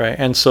 Right,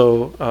 and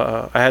so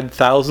I had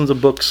thousands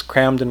of books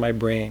crammed in my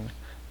brain.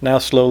 Now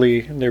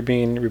slowly they're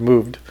being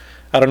removed.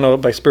 I don't know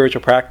by spiritual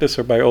practice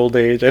or by old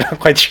age. I'm not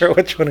quite sure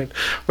which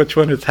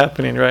one is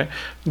happening. Right,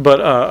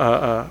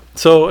 but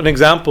so an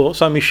example: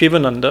 Swami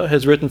Shivananda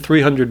has written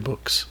 300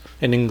 books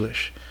in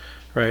English.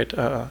 Right,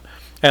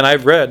 And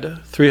I've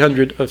read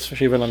 300 of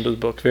Shivananda's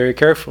books very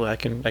carefully. I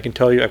can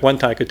tell you, at one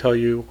time I could tell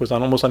you, it was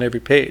almost on every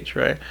page,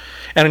 right?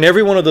 And in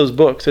every one of those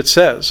books it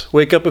says,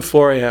 wake up at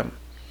 4 a.m.,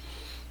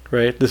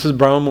 right? This is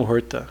Brahma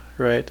Muhurta,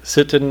 right?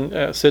 Sit in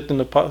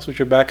the pots with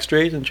your back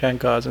straight and chant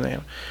God's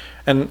name.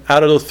 And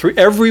out of those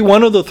every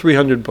one of the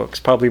 300 books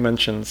probably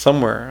mentions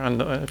somewhere,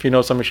 if you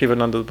know some of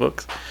Shivananda's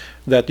books,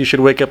 that you should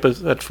wake up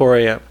at 4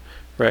 a.m.,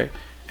 right?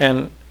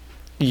 And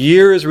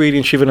years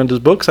reading Shivananda's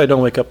books, I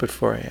don't wake up at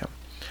 4 a.m.,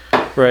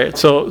 right?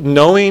 So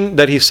knowing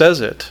that he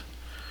says it,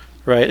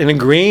 right, and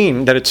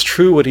agreeing that it's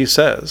true what he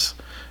says,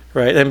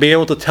 right, and being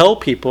able to tell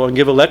people and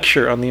give a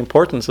lecture on the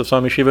importance of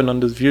Swami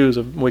Shivananda's views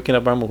of waking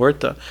up Brahma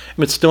Muhurta,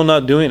 it's still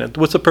not doing it.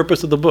 What's the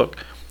purpose of the book?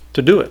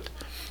 To do it,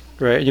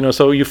 right?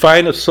 So you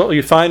find a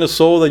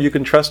soul that you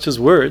can trust his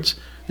words,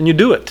 and you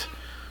do it.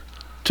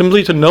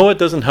 Simply to know it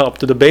doesn't help.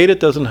 To debate it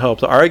doesn't help.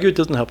 To argue it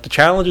doesn't help. To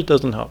challenge it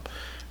doesn't help,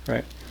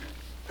 right?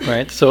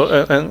 Right.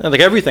 So and like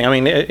everything,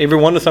 every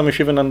one of Swami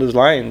Shivananda's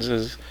lines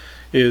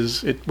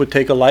is it would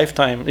take a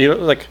lifetime.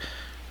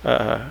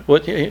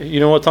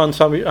 What's on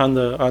Swami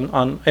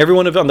on every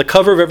one of on the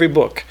cover of every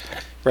book,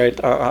 right?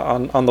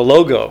 On the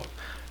logo,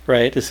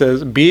 right? It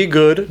says, "Be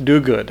good, do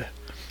good."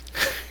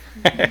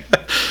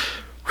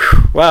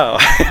 Wow,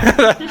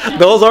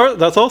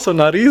 that's also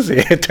not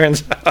easy. It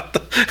turns out.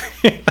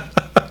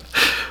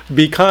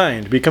 Be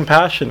kind, be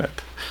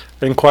compassionate.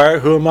 Inquire,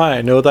 who am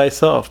I? Know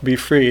thyself, be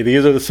free.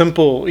 These are the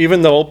simple,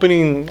 even the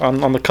opening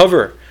on the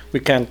cover, we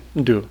can't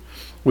do.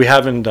 We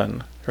haven't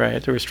done,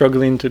 right? We're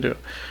struggling to do,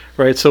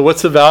 right? So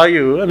what's the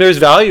value? And there's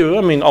value.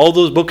 All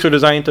those books are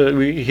designed to,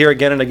 we hear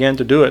again and again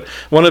to do it.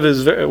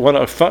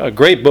 A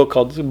great book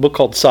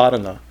called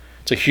Sadhana.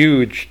 It's a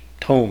huge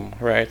tome,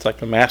 right? It's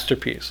like a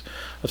masterpiece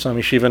of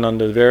Swami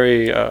Shivananda,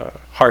 very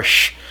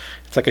harsh.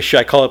 It's like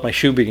I call it my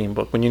shoe beating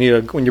book. When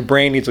your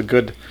brain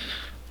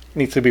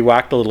needs to be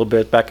whacked a little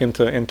bit back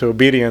into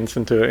obedience,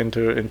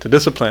 into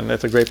discipline.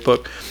 That's a great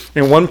book.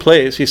 In one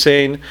place, he's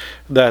saying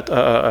that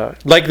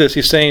like this.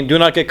 He's saying, do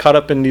not get caught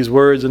up in these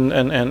words and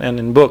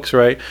in books.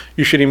 Right?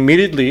 You should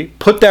immediately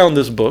put down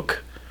this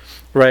book,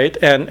 right,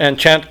 and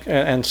chant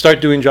and start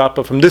doing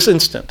japa from this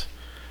instant,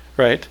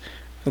 right.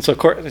 And so, of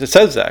course, it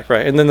says that,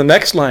 right. And then the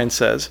next line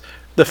says,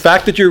 the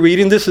fact that you're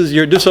reading this is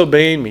you're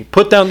disobeying me.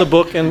 Put down the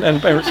book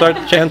and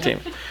start chanting.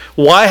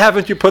 Why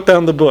haven't you put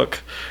down the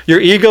book? Your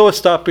ego is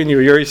stopping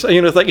you.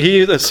 It's like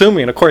he's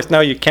assuming. Of course,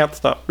 now you can't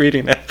stop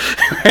reading it.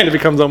 Right? It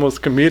becomes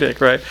almost comedic,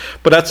 right?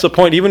 But that's the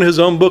point. Even his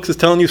own books is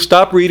telling you,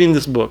 stop reading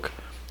this book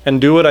and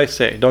do what I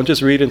say. Don't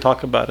just read and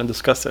talk about it and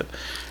discuss it.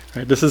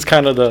 Right? This is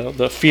kind of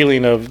the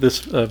feeling of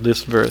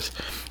this verse.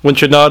 One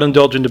should not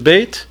indulge in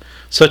debate.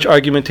 Such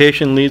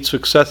argumentation leads to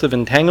excessive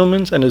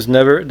entanglements and is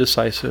never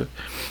decisive.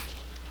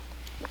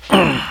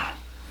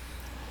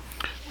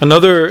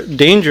 Another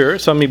danger,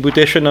 Swami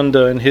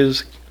Bhuteshananda in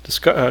his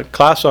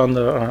class on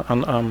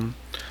one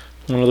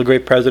of the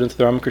great presidents of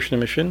the Ramakrishna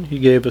Mission, he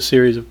gave a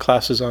series of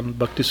classes on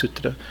Bhakti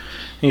Sutra.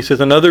 And he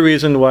says another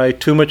reason why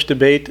too much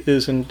debate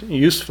isn't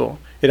useful,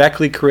 it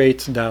actually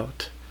creates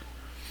doubt.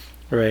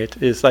 Right?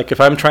 It's like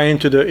if I'm trying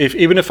to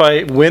even if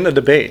I win a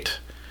debate,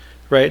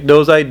 right,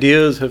 those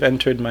ideas have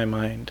entered my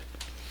mind.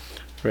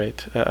 Right?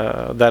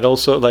 That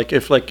also, let's say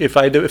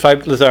I'm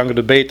going to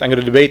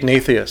debate an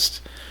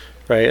atheist.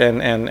 Right, and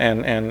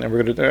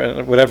we're going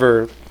to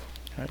whatever,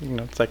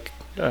 it's like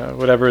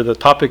whatever the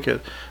topic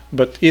is.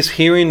 But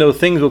hearing those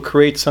things will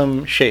create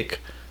some shake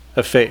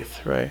of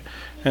faith, right?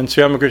 And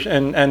Sri Ramakrishna,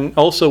 and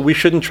also we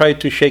shouldn't try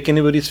to shake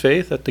anybody's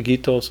faith, that the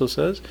Gita also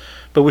says,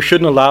 but we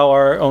shouldn't allow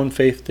our own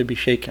faith to be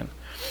shaken,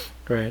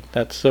 right?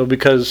 That's so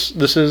because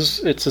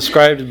it's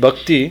described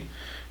bhakti,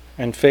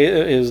 and faith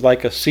is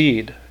like a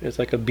seed. It's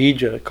like a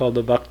bija called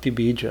the bhakti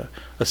bija.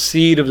 A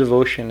seed of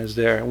devotion is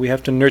there, and we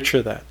have to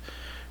nurture that,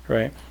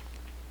 right?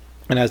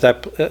 And as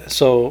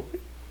so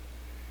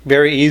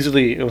very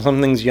easily, when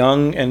something's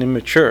young and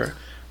immature,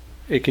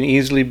 it can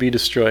easily be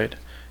destroyed.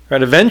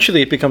 Right?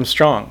 Eventually, it becomes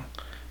strong.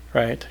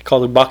 Right?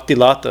 Called a bhakti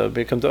lata, it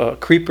becomes a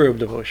creeper of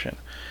devotion,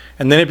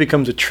 and then it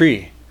becomes a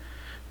tree.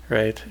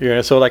 Right?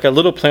 Yeah. So, like a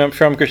little plant,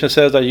 Sri Ramakrishna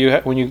says that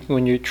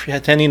when you're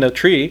tending a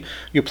tree,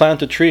 you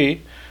plant a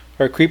tree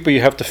or a creeper,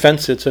 you have to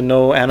fence it so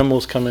no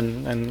animals come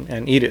in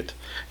and eat it.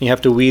 You have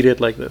to weed it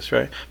like this,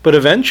 right? But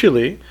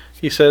eventually,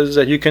 he says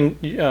that you can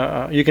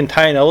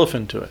tie an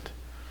elephant to it,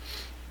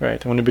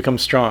 right? When it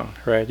becomes strong,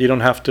 right? You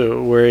don't have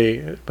to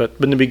worry. But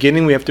in the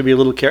beginning, we have to be a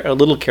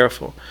little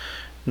careful.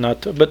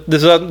 But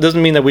this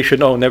doesn't mean that we should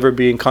never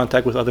be in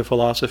contact with other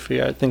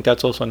philosophy. I think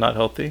that's also not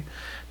healthy.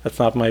 That's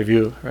not my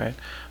view, right?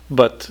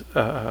 But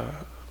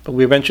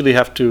we eventually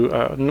have to.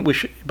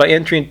 By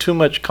entering too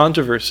much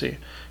controversy,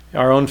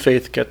 our own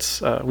faith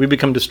we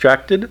become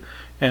distracted,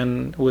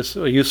 and with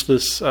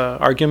useless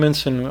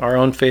arguments, and our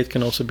own faith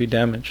can also be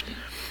damaged.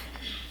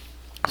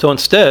 So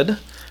instead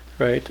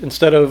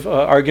of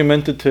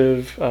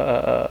argumentative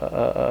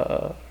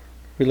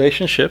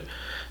relationship,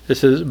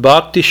 this is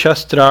Bhakti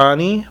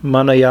Shastrani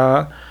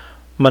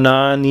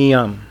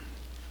Maniyani.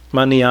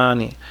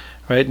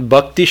 Right?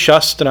 Bhakti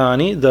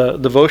Shastrani, the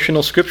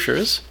devotional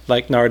scriptures,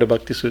 like Narada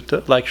Bhakti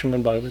Sutras, like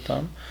Srimad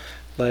Bhagavatam,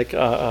 like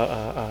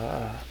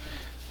the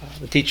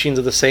teachings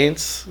of the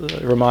saints,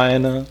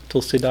 Ramayana,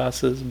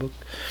 Tulsidasa's book,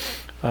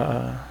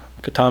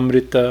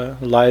 Katamrita,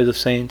 Lives of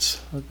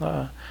Saints.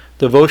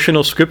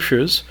 Devotional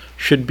scriptures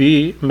should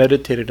be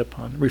meditated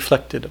upon,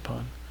 reflected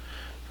upon.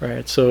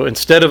 Right. So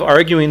instead of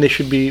arguing, we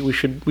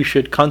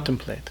should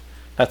contemplate.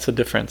 That's the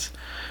difference.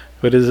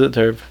 What is it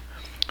there?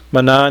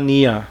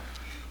 Mananiya,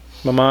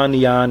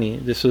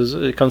 Mamaniyani.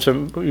 It comes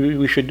from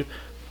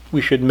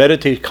we should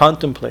meditate,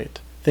 contemplate,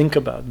 think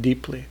about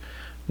deeply,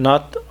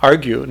 not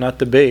argue, not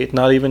debate,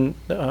 not even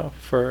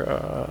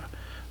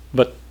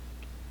but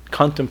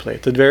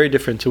contemplate. It's very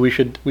different. So we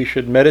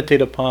should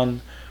meditate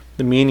upon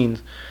the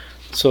meanings.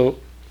 So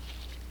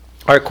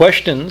our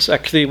questions,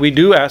 actually, we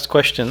do ask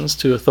questions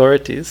to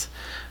authorities,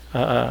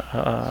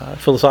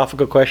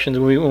 philosophical questions.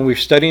 When we're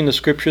studying the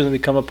scriptures and we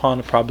come upon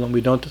a problem,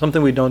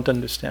 something we don't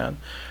understand,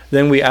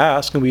 then we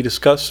ask and we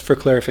discuss for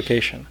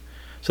clarification,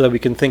 so that we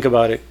can think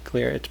about it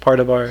clear. It's part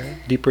of our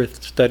deeper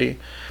study.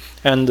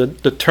 And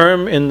the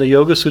term in the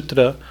Yoga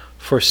Sutra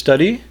for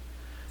study,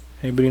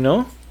 anybody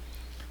know?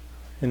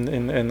 In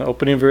the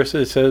opening verse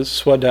it says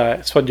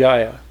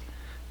swadhyaya,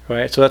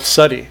 right? So that's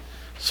study.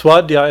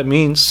 Swadhyaya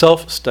means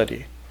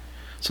self-study.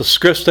 So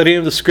studying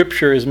of the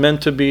scripture is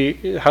meant to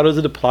be, how does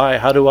it apply?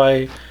 How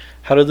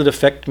does it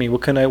affect me?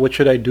 What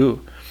should I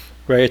do?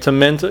 Right?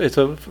 It's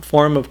a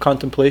form of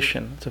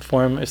contemplation.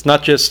 It's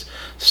not just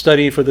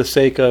study for the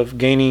sake of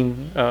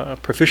gaining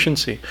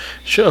proficiency.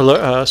 Sri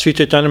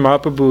Chaitanya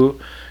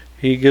Mahaprabhu,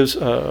 he gives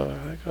a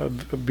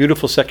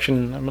beautiful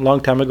section. A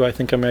long time ago, I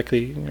think I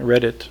actually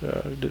read it,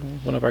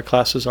 one of our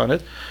classes on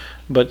it,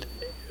 but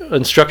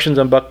instructions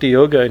on Bhakti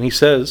Yoga, and he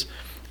says,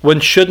 one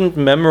shouldn't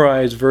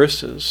memorize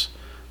verses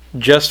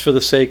just for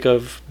the sake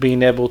of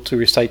being able to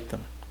recite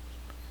them,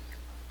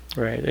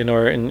 right?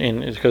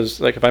 Because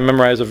like if I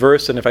memorize a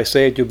verse and if I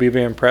say it, you'll be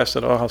very impressed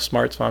at how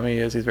smart Swami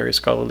is. He's very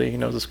scholarly. He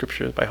knows the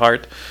scriptures by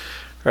heart,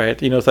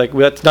 right? It's like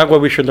that's not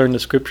what we should learn the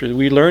scriptures.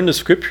 We learn the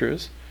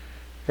scriptures,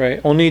 right?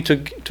 Only to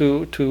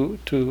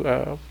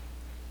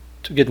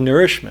get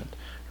nourishment,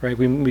 right?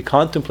 We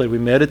contemplate, we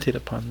meditate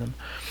upon them.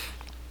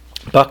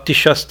 Bhakti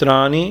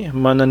Shastrani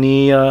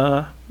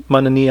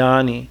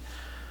Mananiyani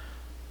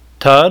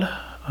Tad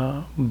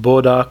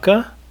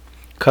Bodhaka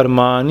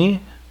Karmani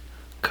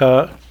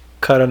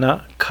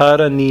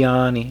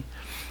Karaniyani.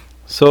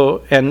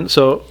 So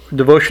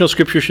devotional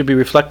scripture should be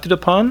reflected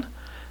upon,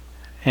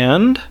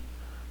 and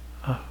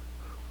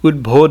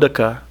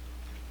Udbodhaka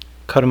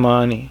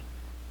Karmani.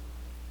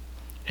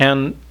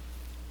 And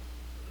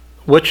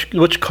which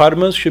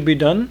karmas should be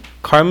done?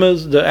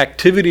 Karmas, the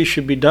activities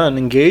should be done,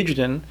 engaged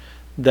in,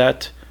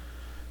 that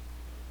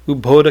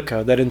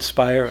Ubodhaka, that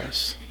inspire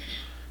us.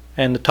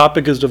 And the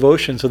topic is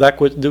devotion, so that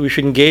we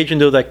should engage in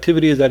those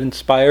activities that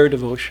inspire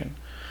devotion.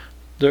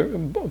 The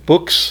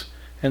books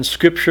and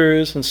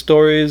scriptures and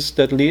stories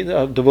that lead,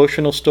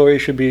 devotional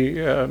stories should be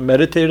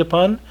meditated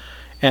upon,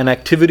 and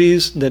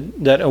activities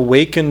that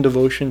awaken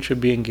devotion should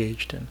be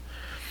engaged in.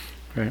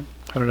 Right?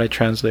 How did I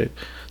translate?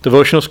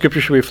 Devotional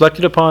scripture should be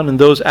reflected upon, and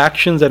those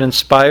actions that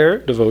inspire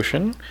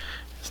devotion,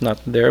 it's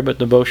not there, but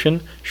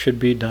devotion should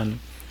be done.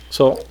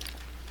 So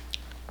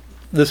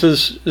this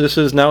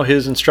is now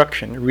his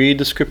instruction. Read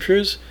the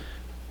scriptures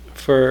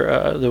for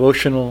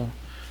devotional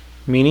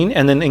meaning,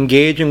 and then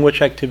engage in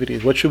which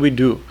activities. What should we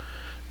do?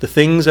 The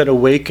things that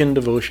awaken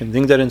devotion,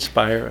 things that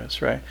inspire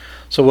us, right?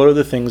 So what are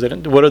the things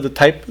what are the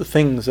type of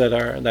things that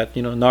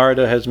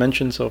Narada has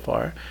mentioned so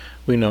far?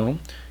 We know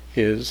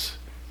is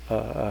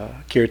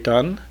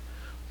kirtan,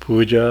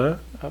 puja,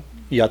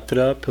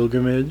 yatra,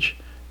 pilgrimage,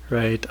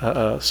 right?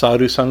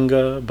 Sadhu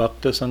Sangha,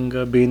 Bhakta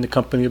Sangha, being in the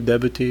company of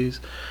devotees,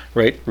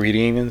 right?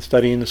 Reading and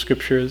studying the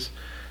scriptures,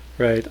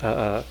 right?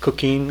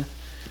 Cooking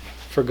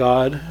for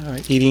God,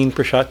 eating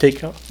prasad,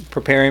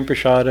 preparing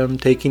prasadam,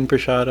 taking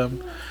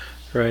prasadam,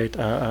 right?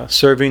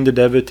 Serving the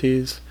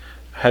devotees,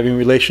 having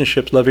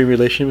relationships, loving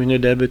relationships with your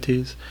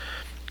devotees,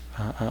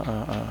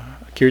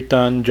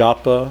 kirtan,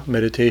 japa,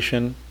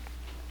 meditation.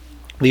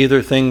 These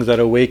are things that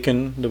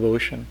awaken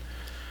devotion,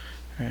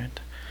 right?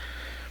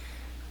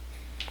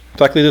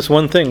 Exactly this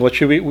one thing. What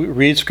should we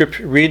read?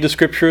 Read the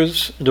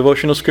scriptures,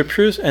 devotional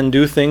scriptures, and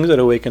do things that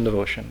awaken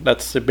devotion.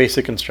 That's the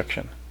basic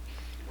instruction,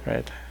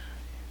 right?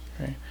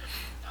 Right.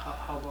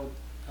 How about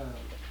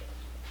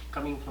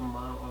coming from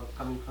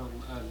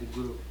the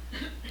guru?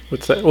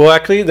 What's that? Well,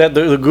 actually, that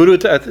the guru.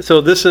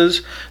 So this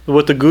is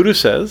what the guru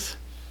says,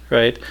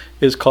 right?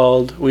 Is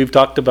called. We've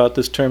talked about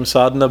this term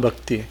sadhana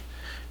bhakti,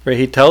 right?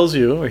 He tells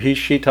you, or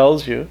she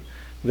tells you,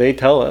 they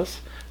tell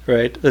us,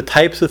 right? The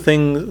types of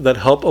things that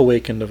help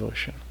awaken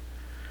devotion.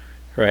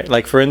 Right,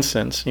 like for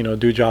instance, do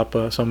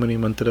japa, so many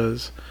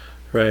mantras,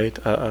 right?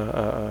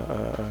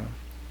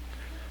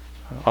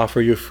 Offer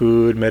your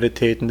food,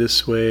 meditate in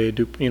this way,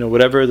 do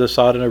whatever the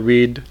sadhana,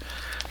 read,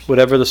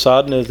 whatever the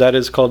sadhana is, that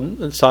is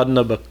called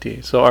sadhana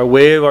bhakti. So our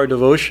way of our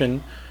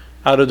devotion,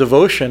 out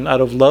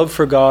of love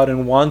for God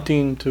and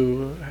wanting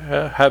to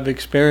have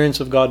experience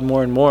of God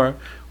more and more,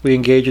 we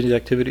engage in these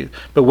activities.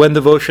 But when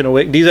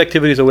devotion these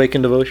activities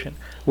awaken devotion.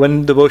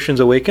 When devotion is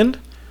awakened,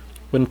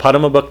 When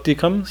Parama Bhakti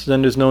comes,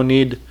 then there's no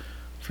need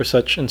for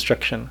such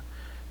instruction.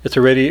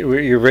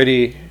 You're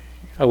already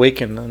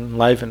awakened and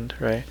enlivened,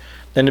 right?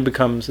 Then it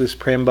becomes this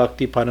Prem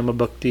Bhakti, Parama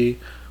Bhakti,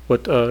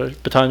 what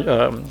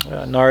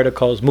Narada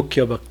calls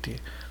Mukhya Bhakti,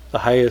 the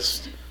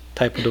highest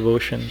type of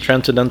devotion,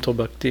 transcendental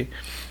Bhakti.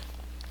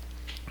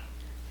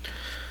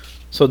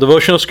 So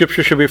devotional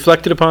scripture should be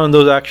reflected upon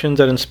those actions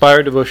that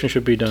inspire devotion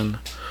should be done.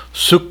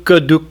 Sukha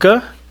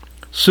dukkha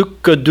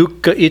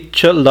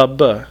iccha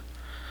labha.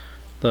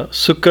 The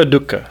Sukha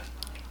dukkha.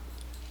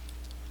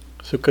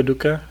 Sukha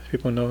dukkha,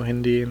 people know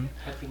Hindi. And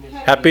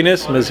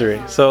happiness, misery.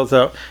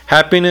 So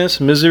happiness,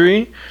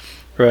 misery,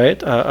 right?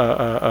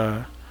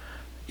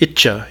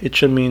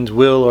 Iccha means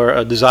will or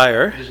a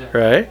desire,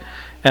 right?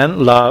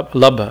 And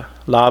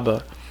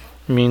labha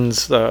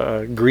means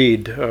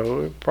greed,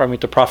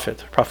 to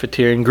profit,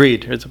 profiteering,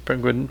 greed. It's a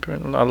good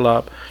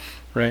labh,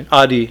 right?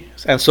 Adi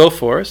and so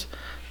forth.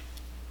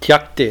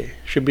 Tyakte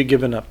should be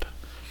given up,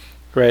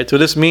 right? So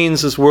this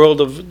means the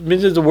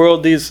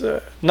world. These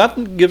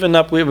not given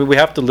up. We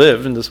have to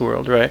live in this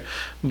world, right?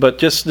 But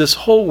just this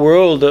whole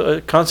world,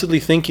 constantly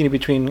thinking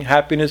between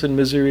happiness and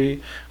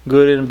misery,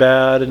 good and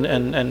bad,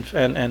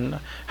 and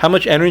how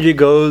much energy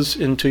goes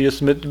into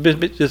just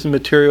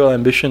material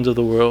ambitions of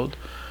the world.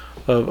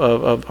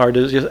 Of our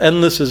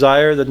endless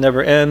desire that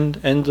never end,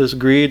 endless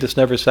greed that's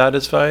never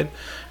satisfied,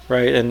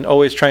 right? And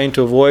always trying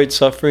to avoid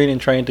suffering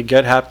and trying to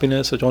get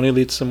happiness, which only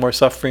leads to more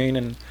suffering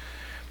and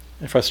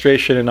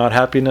frustration and not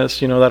happiness.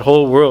 That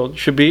whole world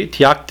should be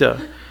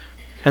tyakta.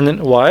 And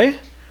then why?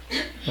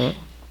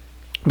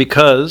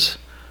 Because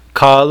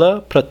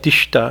kala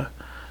pratishta,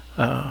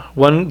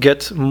 one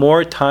gets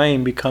more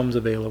time becomes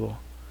available.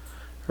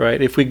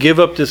 Right? If we give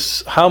up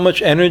this, how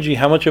much energy,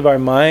 how much of our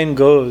mind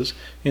goes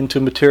into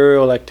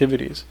material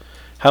activities,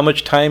 how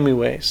much time we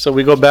waste. So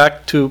we go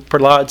back to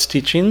Prahlad's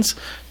teachings,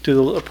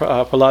 to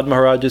Prahlad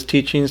Maharaj's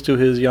teachings to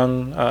his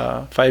young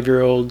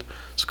 5-year-old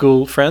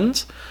school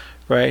friends.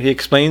 Right? He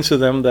explains to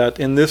them that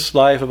in this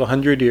life of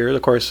 100 years,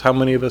 of course, how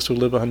many of us will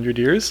live 100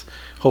 years?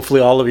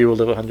 Hopefully all of you will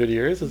live 100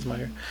 years. It's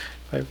my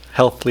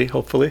healthy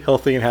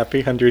and happy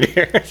 100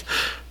 years.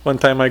 One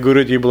time my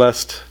Guruji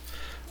blessed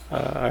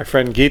our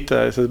friend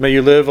Gita. He says, "May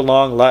you live a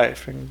long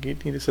life." And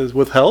Gita says,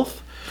 "With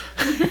health?"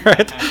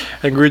 Right?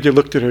 And Guruji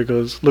looked at her and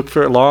goes, "Look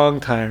for a long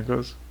time."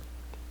 Goes,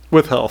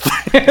 "With health."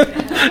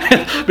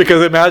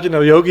 Because imagine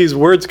a yogi's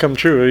words come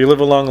true. You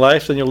live a long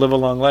life, then you'll live a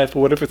long life.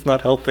 But what if it's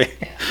not healthy?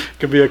 It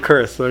could be a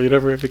curse. So you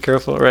never be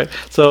careful, right?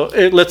 So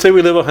let's say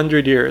we live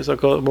 100 years.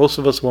 Okay, most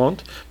of us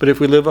won't. But if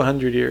we live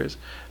 100 years,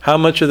 how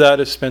much of that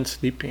is spent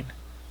sleeping?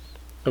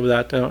 Of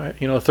that,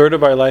 a third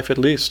of our life at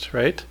least,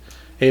 right?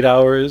 8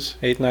 hours,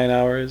 9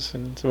 hours,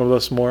 and some of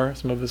us more,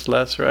 some of us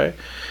less, right?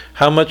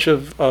 How much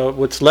of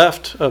what's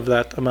left of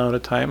that amount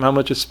of time, how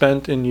much is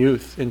spent in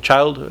youth, in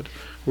childhood?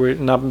 We're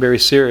not very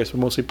serious, we're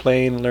mostly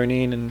playing,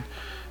 learning,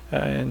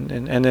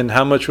 and then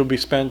how much will be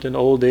spent in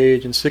old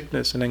age and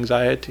sickness and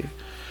anxiety,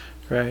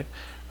 right?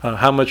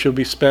 How much will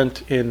be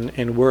spent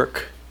in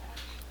work,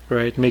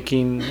 right?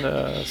 Making,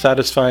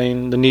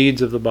 satisfying the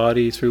needs of the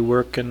body through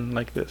work and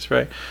like this,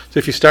 right? So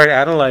if you start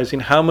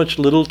analyzing how much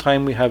little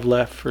time we have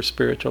left for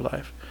spiritual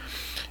life.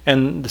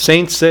 And the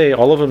saints say,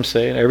 all of them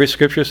say, and every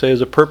scripture says,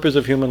 the purpose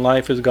of human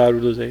life is God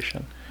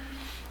realization,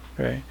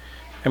 right?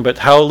 But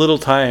how little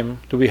time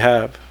do we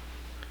have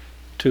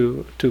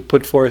to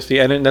put forth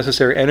the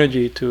necessary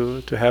energy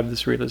to have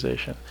this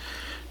realization,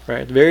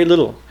 right? Very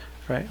little.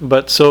 Right,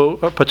 but so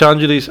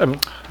Patanjali's.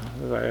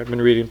 I've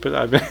been reading,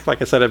 but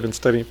like I said, I've been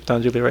studying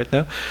Patanjali right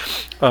now.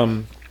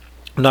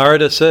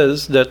 Narada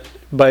says that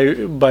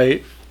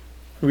by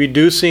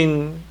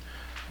reducing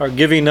or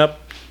giving up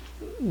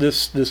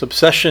this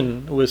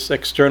obsession with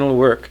external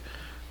work,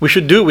 we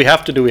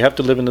have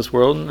to live in this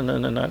world in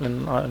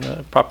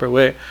a proper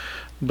way.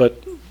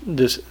 But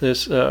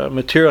this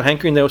material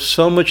hankering, there was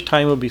so much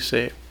time will be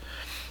saved.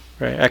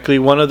 Right. Actually,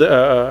 one of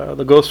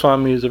the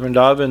Goswamis of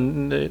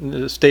Vrindavan,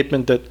 the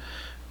statement that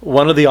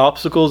one of the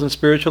obstacles in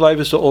spiritual life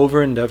is to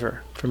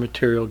over-endeavor for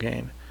material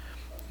gain.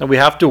 And we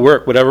have to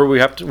work, whatever we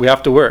have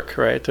to work,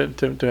 right,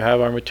 to have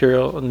our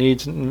material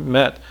needs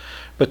met.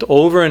 But to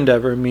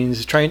over-endeavor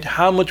means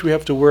how much we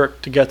have to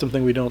work to get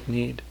something we don't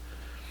need.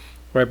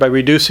 Right, by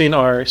reducing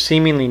our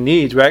seemingly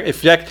needs.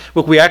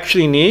 What we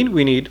actually need,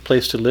 we need a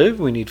place to live,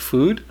 we need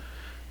food.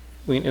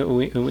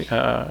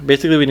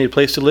 Basically, we need a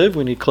place to live,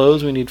 we need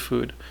clothes, we need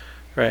food.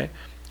 Right,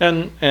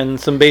 and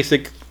some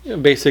basic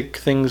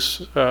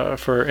things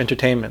for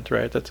entertainment,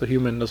 right? That's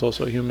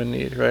also a human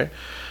need, right?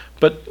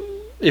 But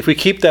if we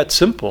keep that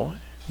simple,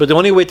 but the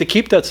only way to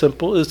keep that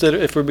simple is that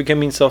if we're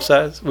becoming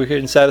we're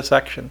in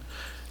satisfaction.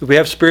 If we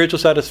have spiritual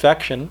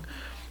satisfaction,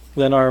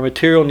 then our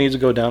material needs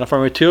go down. If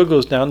our material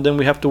goes down, then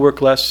we have to work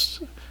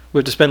less. We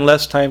have to spend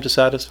less time to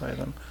satisfy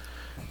them.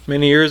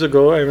 Many years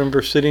ago, I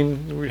remember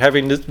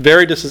having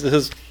this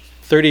is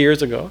 30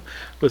 years ago,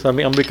 with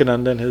Swami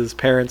Ambikananda in his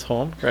parents'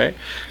 home, right?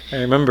 I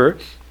remember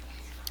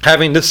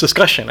having this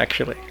discussion,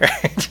 actually,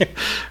 right?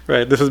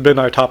 Right, this has been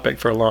our topic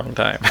for a long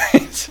time.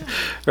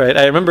 right?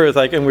 I remember it's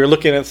like, and we were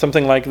looking at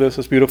something like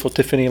this beautiful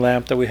Tiffany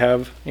lamp that we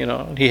have.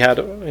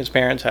 His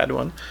parents had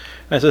one.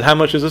 And I said, how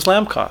much does this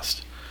lamp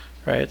cost?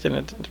 Right,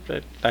 and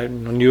I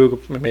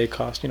knew it may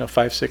cost $500,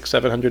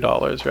 $600,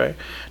 $700, right?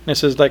 And it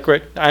says like,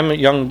 right, I'm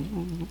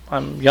young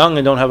and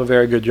don't have a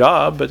very good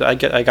job, but I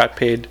got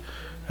paid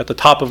at the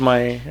top of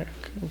my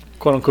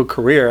quote unquote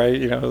career.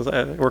 I was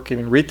working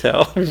in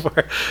retail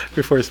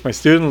before my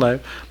student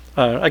life.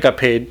 I got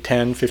paid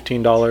 $10,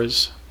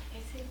 $15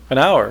 an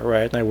hour,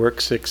 right? And I work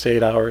 6 to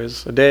 8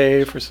 hours a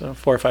day for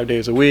 4 or 5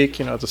 days a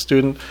week, as a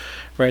student,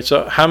 right?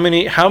 So how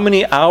many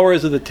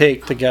hours did it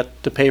take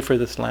to pay for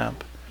this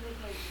lamp?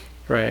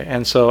 Right,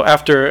 and so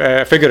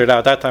after I figured it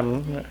out that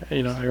time, I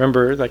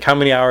remember like how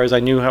many hours I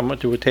knew how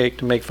much it would take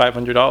to make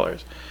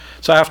 $500.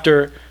 So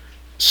after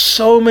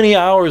so many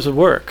hours of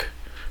work,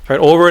 right,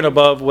 over and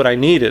above what I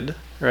needed,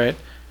 right,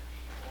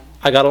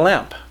 I got a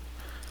lamp.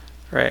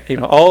 Right,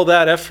 all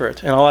that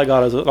effort, and all I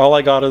got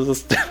is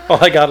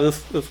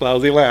this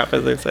lousy lamp,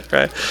 as they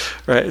say,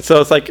 right.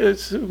 So it's like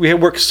we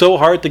have worked so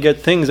hard to get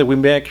things that we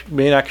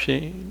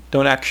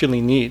don't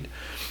actually need.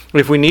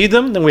 If we need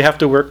them, then we have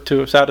to work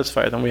to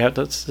satisfy them. We have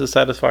to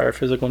satisfy our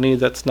physical needs.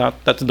 That's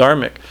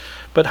dharmic.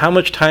 But how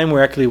much time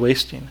we're actually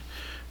wasting,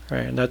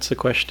 right? And that's the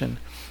question,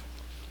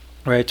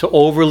 right? To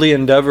overly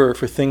endeavor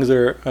for things that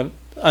are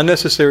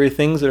unnecessary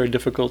things that are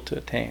difficult to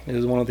attain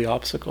is one of the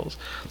obstacles.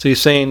 So he's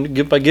saying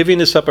by giving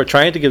this up or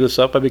trying to give this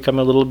up, by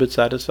becoming a little bit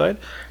satisfied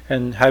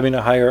and having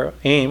a higher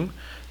aim,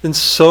 then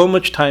so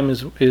much time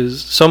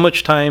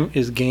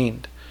is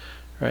gained,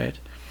 right?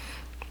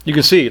 You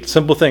can see it's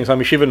simple things.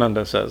 Swami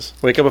Shivananda says,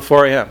 wake up at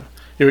 4 a.m.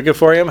 You wake up at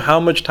 4 a.m., how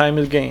much time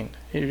is gained?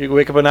 You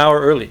wake up an hour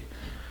early,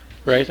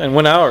 right? And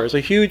 1 hour is a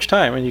huge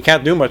time, and you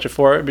can't do much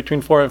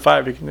between 4 and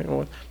 5. You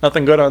can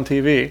nothing good on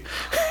TV.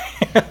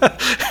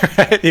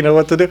 Right? You know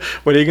what to do.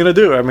 What are you going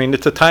to do? I mean,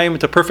 it's a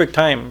perfect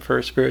time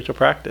for spiritual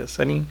practice.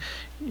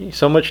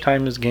 So much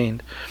time is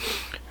gained.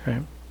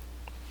 Right?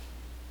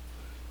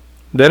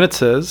 Then it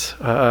says,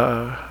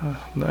 the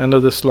end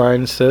of this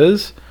line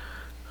says,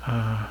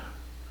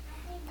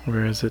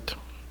 where is it?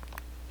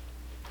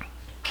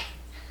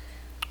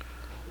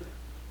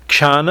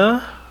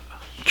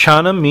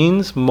 Kshana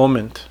means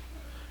moment,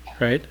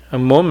 right? A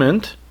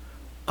moment.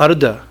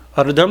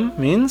 Ardham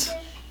means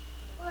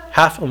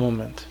half a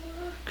moment.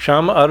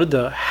 Kshama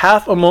ardha,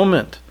 half a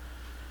moment,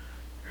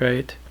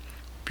 right?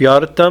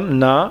 Vyartam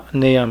na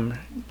nayam,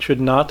 should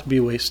not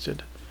be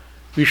wasted.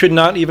 We should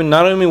not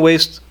only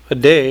waste a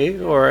day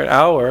or an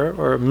hour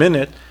or a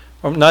minute,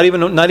 or not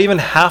even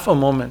half a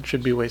moment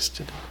should be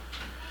wasted.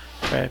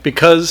 Right?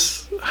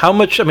 Because how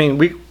much? I mean,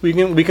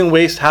 we can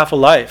waste half a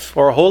life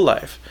or a whole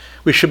life.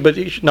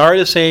 But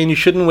Narada is saying you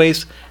shouldn't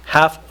waste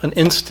half an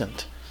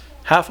instant,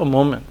 half a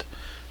moment,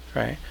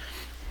 right?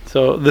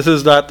 So this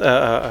is not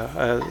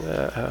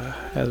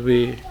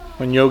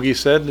when Yogi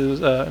said,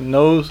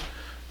 no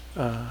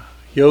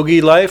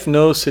yogi life,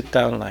 no sit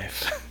down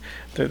life.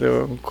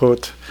 the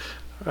quote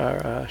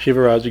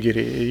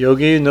Shivarajagiri,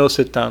 yogi, no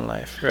sit down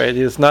life, right?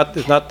 It's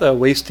not a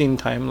wasting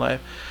time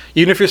life.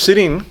 Even if you're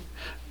sitting,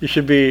 you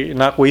should be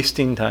not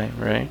wasting time,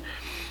 right?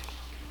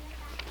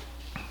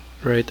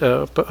 Right.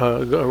 The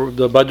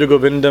Bhaja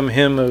Govindam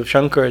hymn of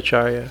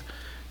Shankaracharya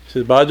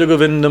says, Bhaja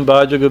Govindam,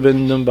 Bhaja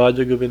Govindam,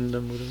 Bhaja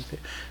Govindam.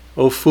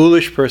 O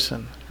foolish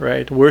person,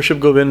 right? Worship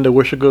Govinda,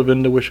 worship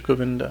Govinda, worship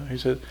Govinda. He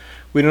says,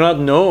 we do not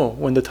know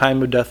when the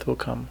time of death will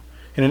come.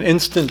 In an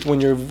instant, when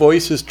your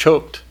voice is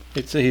choked,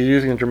 he's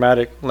using a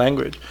dramatic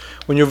language.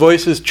 When your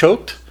voice is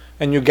choked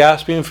and you're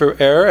gasping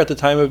for air at the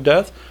time of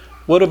death,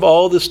 what of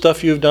all the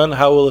stuff you've done,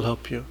 how will it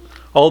help you?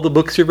 All the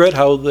books you've read,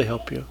 how will they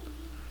help you?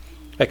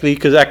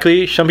 Because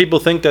some people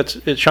think that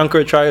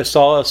Shankaracharya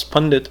saw a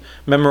Pandit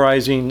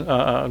memorizing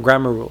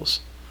grammar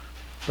rules,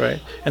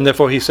 right? And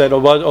therefore he said,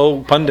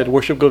 oh Pandit,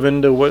 worship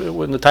Govinda,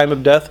 in the time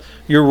of death,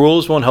 your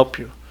rules won't help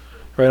you,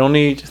 right?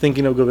 Only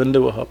thinking of Govinda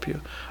will help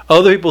you.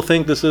 Other people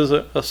think this is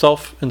a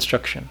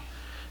self-instruction,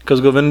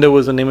 because Govinda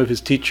was the name of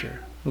his teacher,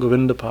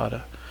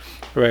 Govindapada.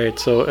 Right,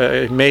 so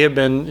it may have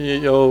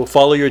been,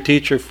 follow your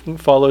teacher,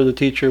 follow the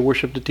teacher,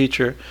 worship the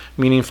teacher,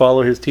 meaning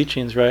follow his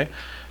teachings, right?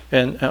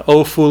 And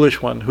oh,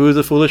 foolish one. Who is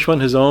the foolish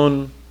one? His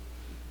own.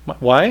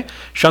 Why?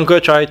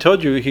 Shankaracharya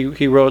told you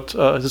he wrote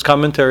his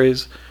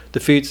commentaries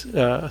defeats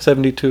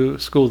 72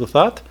 schools of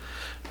thought,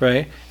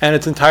 right? And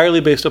it's entirely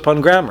based upon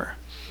grammar.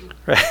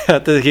 Right?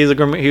 He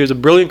was a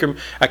brilliant.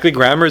 Actually,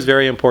 grammar is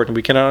very important.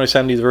 We cannot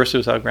understand these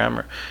verses without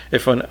grammar.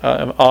 If an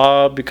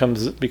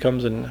becomes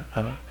an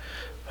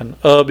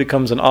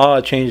becomes an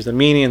it changes the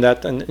meaning,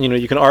 and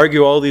you can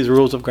argue all these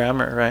rules of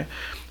grammar, right?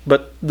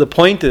 But the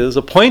point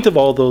of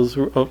all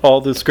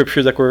the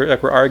scriptures that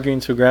we're arguing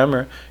through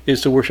grammar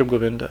is to worship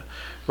Govinda,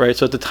 right?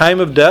 So at the time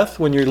of death,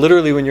 when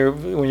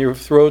your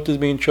throat is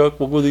being choked,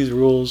 what will these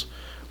rules?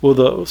 Will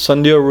the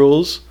Sandhya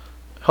rules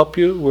help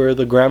you? Will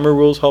the grammar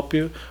rules help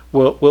you?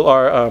 Will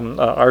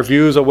our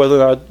views of whether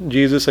or not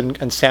Jesus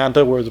and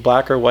Santa was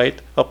black or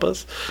white help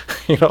us?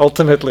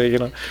 Ultimately,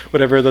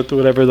 whatever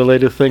the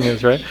latest thing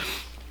is, right?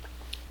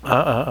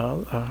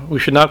 We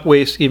should not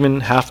waste even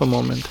half a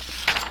moment.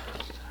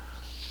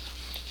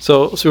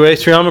 So Sri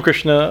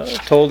Ramakrishna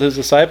told his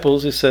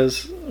disciples, he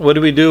says, what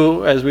do we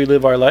do as we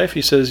live our life?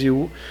 He says,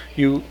 you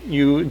do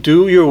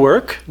your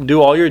work, do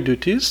all your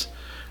duties,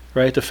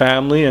 right? The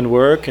family and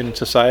work and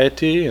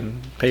society, and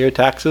pay your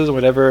taxes,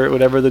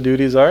 whatever the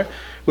duties are,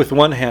 with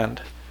one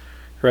hand,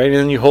 right? And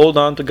then you hold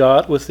on to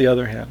God with the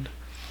other hand,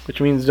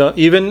 which means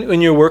even when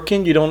you're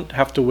working, you don't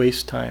have to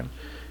waste time.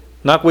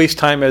 Not waste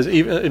time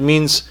it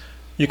means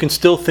you can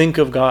still think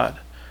of God.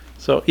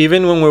 So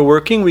even when we're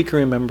working, we can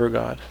remember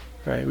God.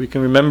 Right, we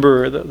can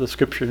remember the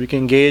scriptures. We can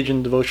engage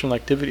in devotional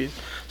activities.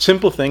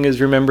 Simple thing is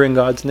remembering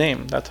God's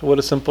name. That's what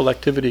a simple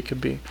activity could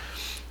be,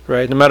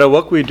 right? No matter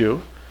what we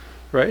do,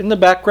 right? In the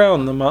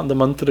background, the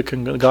mantra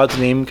God's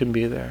name can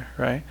be there,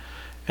 right?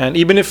 And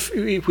even if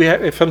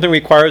something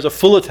requires a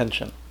full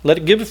attention,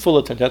 give it full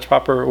attention. That's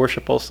proper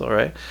worship also,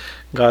 right?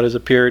 God has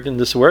appeared in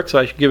this work, so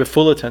I should give it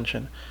full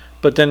attention.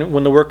 But then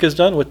when the work is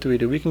done, what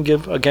do? We can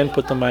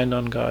put the mind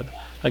on God.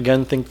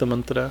 Again, think the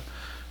mantra.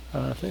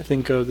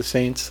 Think of the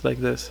saints like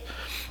this.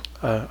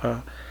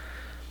 But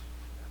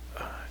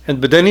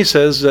then he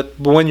says that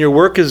when your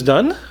work is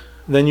done,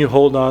 then you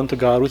hold on to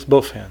God with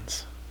both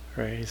hands.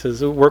 Right? He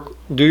says, do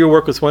your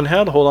work with one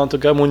hand, hold on to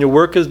God. When your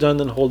work is done,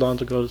 then hold on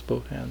to God with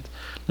both hands.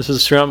 This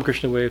is Sri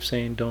Ramakrishna way of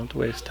saying don't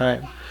waste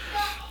time.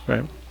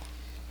 Right?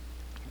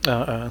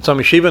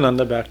 Swami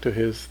Shivananda, back to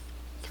his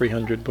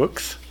 300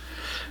 books,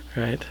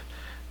 right?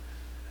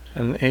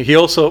 And he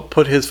also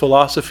put his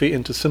philosophy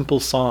into simple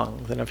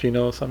songs. And if you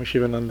know Swami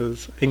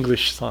Shivananda's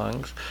English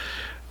songs,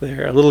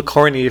 they're a little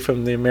corny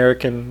from the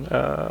American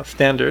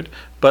standard,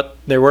 but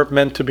they weren't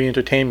meant to be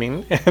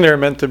entertaining, and they're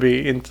meant to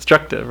be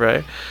instructive,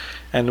 right?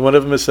 And one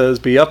of them says,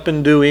 be up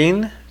and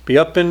doing in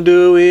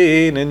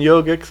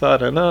yogic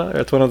sadhana.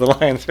 That's one of the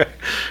lines,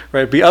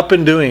 right? Be up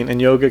and doing in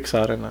yogic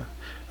sadhana.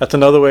 That's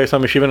another way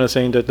Swami Shivananda is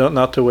saying that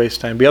not to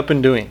waste time. Be up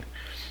and doing,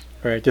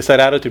 right? Just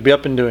that attitude, be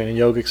up and doing in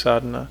yogic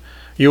sadhana.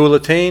 You will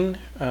attain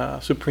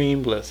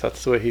supreme bliss.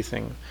 That's the way he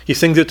sings. He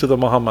sings it to the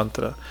Maha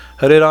Mantra.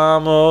 Hare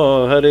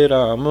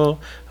Ramo,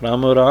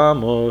 Ramo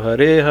Ramo,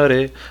 Hare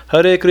Hare,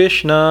 Hare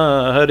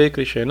Krishna,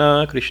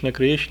 Krishna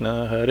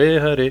Krishna, Hare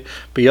Hare.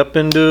 Be up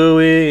and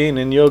doing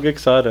in yogic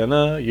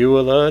sadhana, you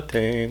will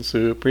attain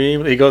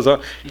supreme. He goes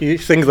on. He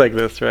sings like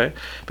this, right?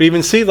 But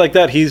even see like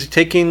that, he's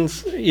taking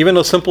even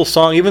a simple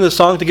song, even the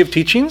song to give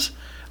teachings.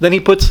 Then he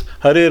puts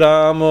Hare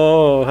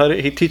Ramo,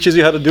 Hare. He teaches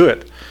you how to do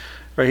it.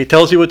 Right, he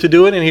tells you what to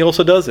do it, and he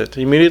also does it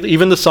immediately.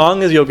 Even the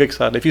song is yogic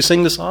sadhana. If you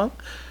sing the song,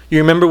 you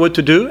remember what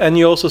to do, and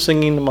you're also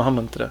singing the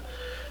Mahamantra.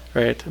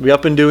 Right, be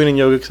up and doing in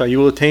yogic sadhana. You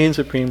will attain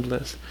supreme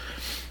bliss.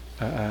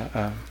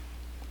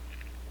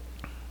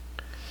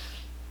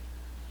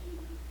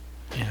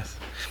 Yes,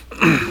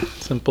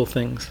 simple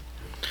things.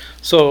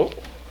 So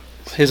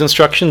his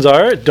instructions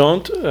are: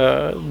 don't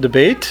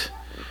debate,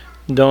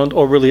 don't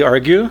overly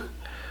argue,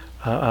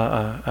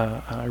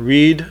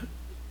 read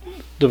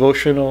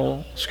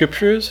devotional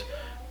scriptures,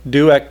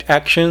 do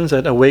actions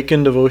that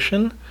awaken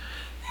devotion,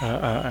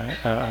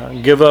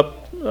 give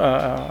up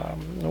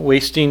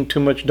wasting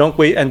too much, don't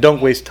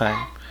waste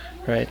time,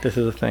 right? This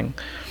is the thing,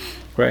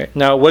 right?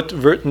 Now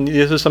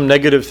these are some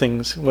negative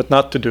things, what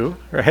not to do,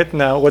 right?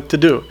 Now what to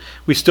do?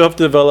 We still have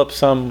to develop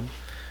some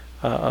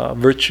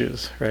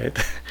virtues, right?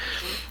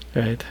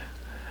 Right?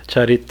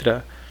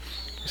 Charitra.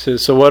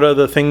 So what are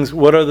the things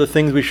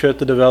we should have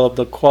to develop,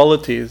 the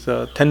qualities,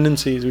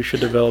 tendencies we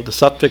should develop, the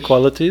sattvic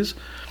qualities?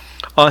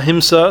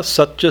 Ahimsa,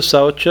 satya,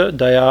 saucha,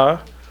 daya,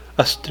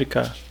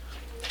 astrika.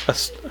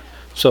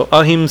 So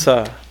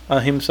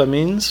ahimsa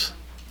means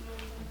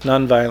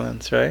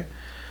non-violence, right?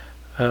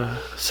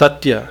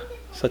 Satya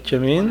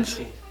means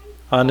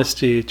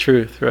honesty,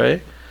 truth,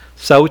 right?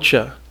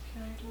 Saucha,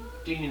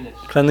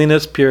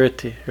 cleanliness,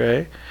 purity,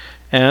 right?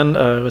 And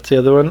what's the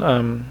other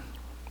one?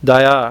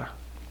 Daya,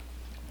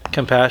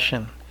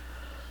 compassion.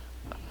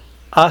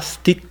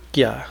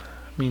 Astikya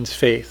means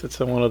faith. It's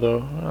one of the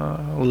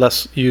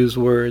less used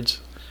words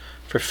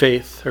for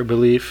faith or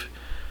belief.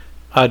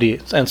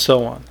 Adi, and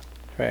so on.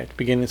 Right?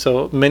 Beginning.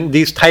 So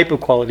these type of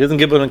qualities. It doesn't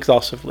give an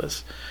exhaustive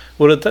list.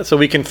 So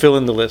we can fill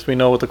in the list. We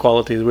know what the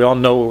qualities. We all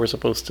know what we're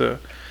supposed to,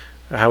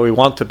 how we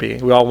want to be.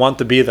 We all want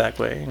to be that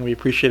way, and we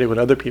appreciate it when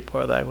other people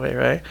are that way,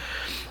 right?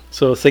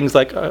 So things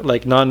like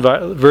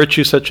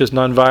virtues such as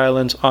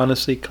nonviolence,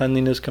 honesty,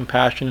 cleanliness,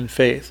 compassion, and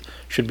faith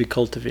should be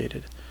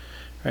cultivated.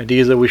 Right?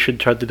 These are we should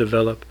try to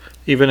develop.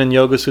 Even in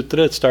Yoga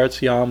Sutra, it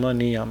starts yama,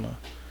 niyama,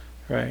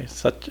 right?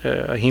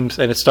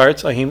 Ahimsa, and it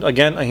starts ahimsa.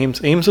 Again,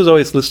 ahimsa. Ahimsa is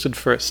always listed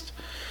first,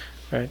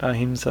 right?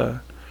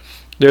 Ahimsa.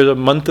 There's a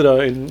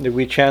mantra that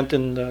we chant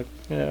in the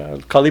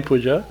Kali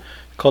Puja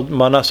called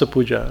Manasa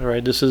Puja,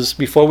 right? This is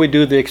before we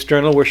do the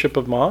external worship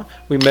of Ma.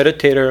 We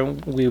meditate her,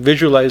 we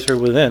visualize her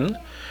within,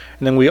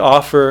 and then we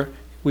offer.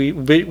 We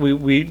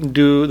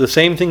do the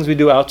same things we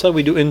do outside.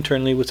 We do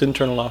internally with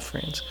internal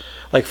offerings.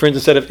 Like for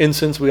instance, instead of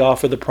incense, we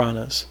offer the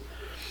pranas,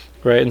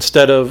 right?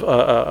 Instead of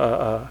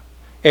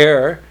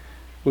air,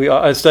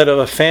 instead of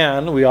a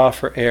fan, we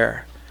offer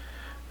air,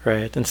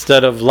 right?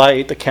 Instead of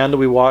light, a candle,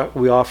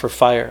 we offer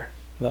fire,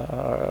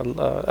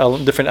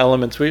 different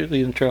elements,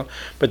 the internal.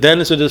 But then,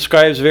 as it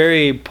describes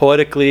very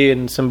poetically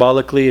and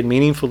symbolically and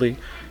meaningfully,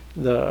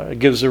 it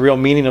gives the real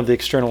meaning of the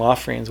external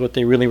offerings, what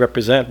they really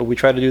represent. But we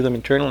try to do them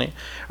internally.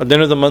 At the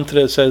end of the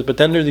mantra, it says, but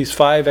then there are these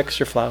 5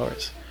 extra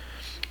flowers.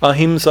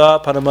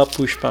 Ahimsa Parama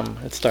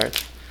Pushpam. It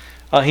starts.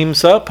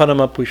 Ahimsa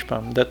Parama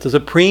Pushpam. That's the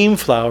supreme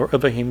flower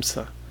of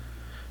ahimsa.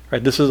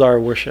 Right. This is our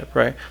worship.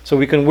 Right. So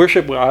we can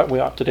worship.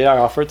 Today I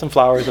offered some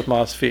flowers at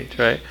Ma's feet.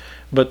 Right.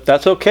 But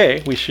that's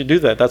okay. We should do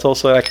that. That's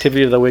also an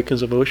activity that awakens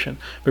devotion.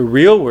 But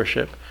real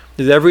worship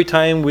is every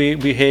time we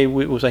behave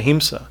with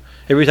ahimsa.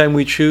 Every time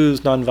we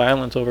choose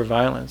nonviolence over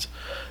violence.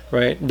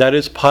 Right. That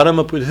is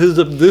Parama.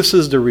 This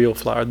is the real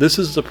flower. This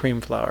is the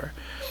supreme flower.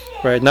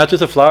 Right. Not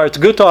just a flower. It's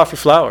good to offer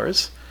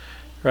flowers.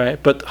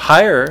 Right, but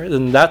higher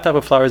than that type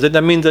of flowers,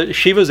 that means that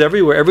Shiva is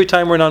everywhere. Every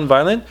time we're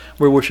non-violent,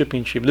 we're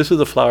worshiping Shiva. This is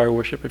the flower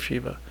worship of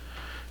Shiva.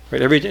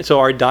 Right, so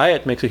our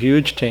diet makes a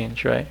huge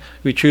change. Right,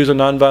 we choose a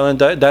non-violent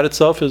diet. That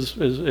itself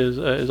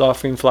is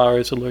offering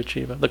flowers to Lord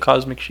Shiva, the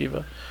cosmic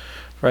Shiva.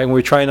 Right, and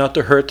we try not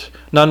to hurt.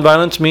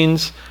 Non-violence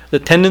means the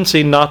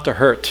tendency not to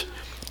hurt.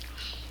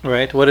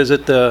 Right, what is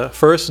it? The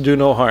first, do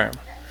no harm.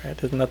 Right,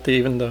 isn't that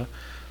even the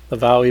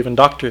vow even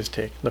doctors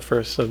take, the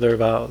first of their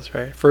vows,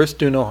 right? First,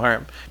 do no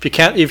harm. If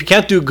you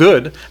can't do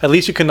good, at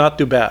least you cannot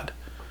do bad,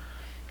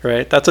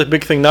 right? That's a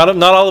big thing. Not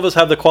all of us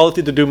have the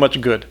quality to do much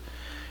good,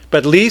 but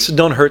at least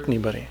don't hurt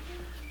anybody.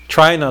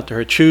 Try not to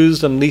hurt. Choose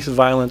the least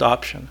violent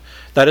option.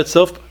 That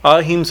itself,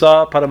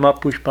 ahimsa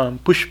parama pushpam,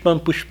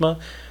 pushpa,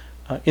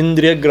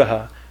 indriya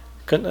graha,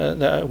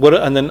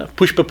 and then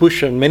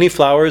pushpa, many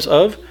flowers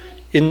of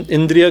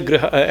indriya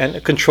graha,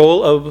 and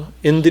control of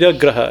indriya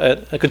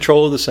graha,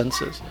 control of the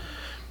senses.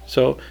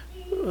 So,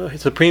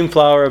 supreme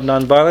flower of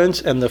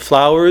nonviolence, and the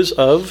flowers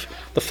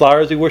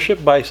we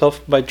worship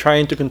by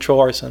trying to control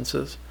our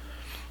senses,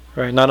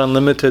 right? Not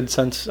unlimited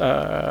sense,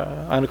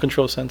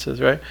 uncontrolled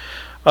senses, right?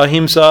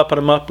 Ahimsa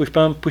parama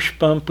pushpam,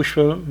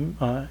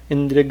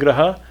 indriya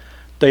graha,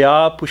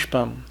 daya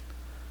pushpam,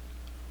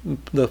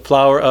 the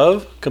flower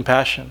of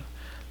compassion.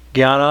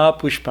 Jnana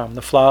pushpam,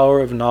 the flower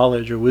of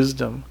knowledge or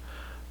wisdom.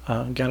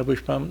 Jnana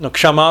pushpam, no,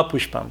 kshama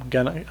pushpam,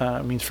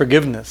 jnana means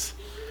forgiveness.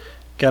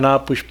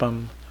 Jnana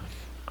pushpam.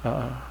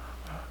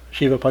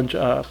 Shiva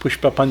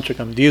Pushpa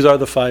Panchakam. These are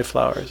the 5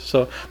 flowers.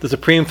 So the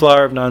supreme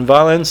flower of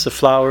nonviolence, the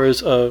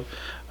flowers of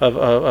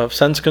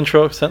sense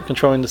control,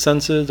 controlling the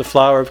senses, the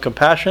flower of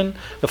compassion,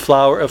 the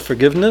flower of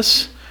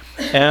forgiveness,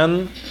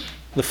 and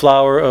the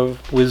flower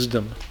of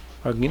wisdom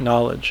or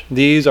knowledge.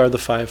 These are the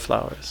 5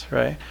 flowers,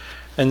 right?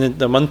 And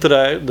the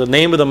mantra, the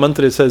name of the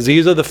mantra, it says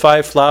these are the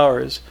 5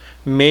 flowers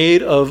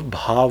made of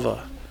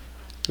bhava,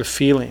 the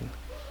feeling.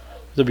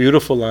 It's a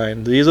beautiful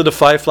line. These are the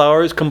 5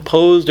 flowers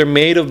composed, they're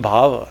made of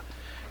bhava,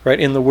 right,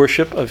 in the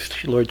worship of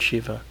Lord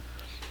Shiva.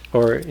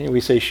 Or we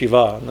say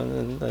Shiva,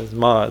 as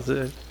Ma,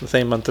 the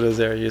same mantra is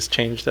there, you just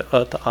change the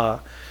A to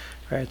A.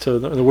 Right? So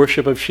the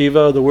worship of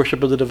Shiva, the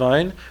worship of the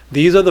divine,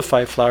 these are the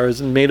 5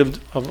 flowers made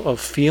of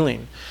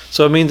feeling.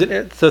 So it means,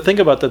 so think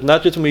about that,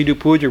 not just when we do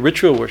puja,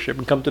 ritual worship,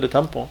 and come to the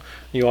temple,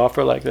 you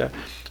offer like that,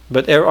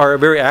 but our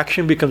very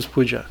action becomes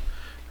puja.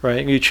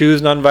 Right? You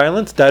choose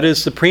nonviolence, that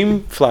is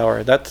supreme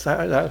flower.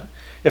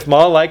 If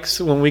Ma likes,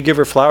 when we give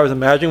her flowers,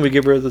 imagine we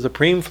give her the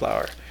supreme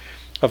flower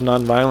of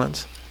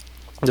nonviolence,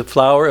 the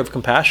flower of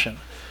compassion,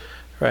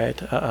 right?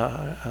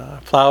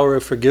 Flower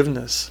of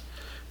forgiveness.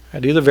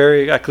 These are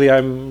very, actually,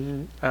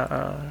 I'm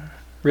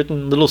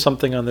written a little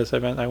something on this.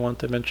 I want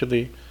to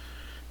eventually.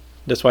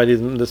 That's why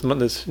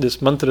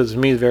this mantra to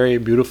me is very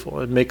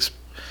beautiful. It makes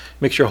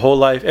your whole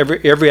life,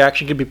 every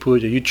action can be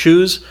puja. You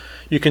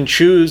can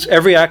choose.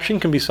 Every action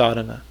can be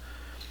sadhana,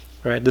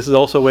 right? This is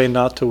also a way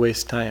not to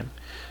waste time.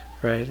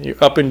 Right,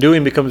 your up and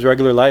doing becomes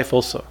regular life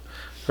also,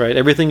 right?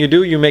 Everything you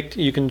do, you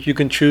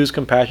can choose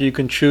compassion, you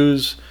can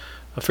choose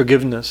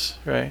forgiveness,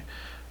 right?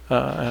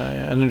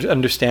 And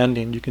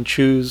understanding. You can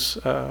choose.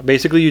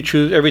 Basically, you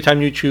choose every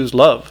time you choose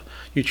love.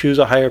 You choose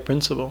a higher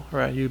principle,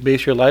 right? You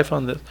base your life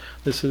on this.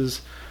 This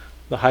is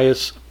the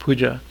highest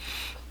puja.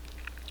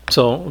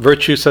 So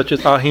virtues such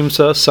as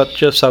ahimsa,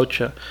 satya,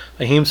 saucha.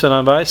 Ahimsa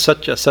nonviolence,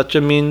 satya. Satya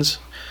means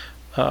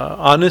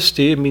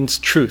honesty. It means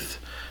truth.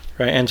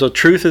 Right? And so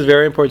truth is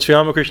very important. Sri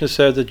Ramakrishna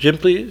says that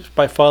simply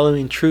by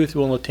following truth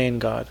we will attain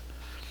God.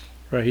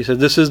 Right? He said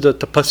this is the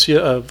tapasya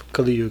of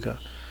Kali Yuga.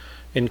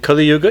 In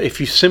Kali Yuga, if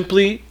you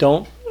simply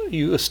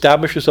you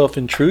establish yourself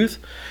in truth,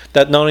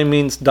 that not only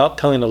means not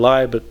telling a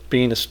lie, but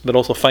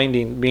also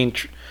being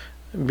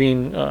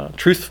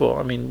truthful.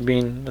 I mean,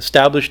 being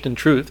established in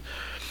truth,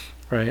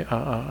 right?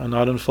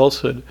 Not in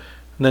falsehood.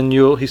 And then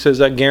he says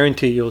that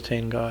guarantee you'll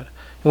attain God.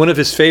 One of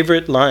his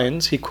favorite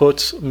lines, he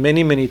quotes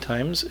many, many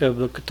times, of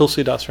the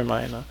Tulsidas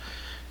Ramayana.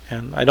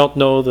 And I don't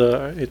know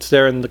it's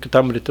there in the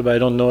Katamrita, but I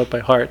don't know it by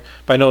heart.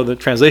 But I know the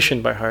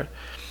translation by heart.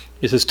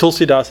 He says,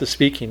 Tulsidas is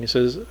speaking. He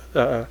says,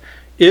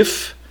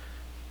 if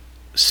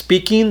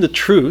speaking the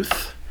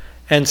truth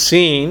and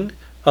seeing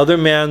other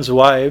man's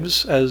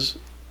wives as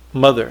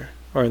mother,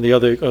 or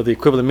the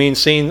equivalent means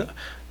seeing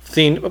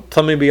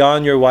something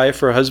beyond your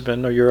wife or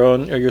husband or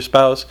your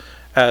spouse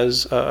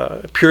as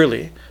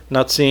purely,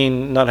 not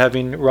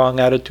having wrong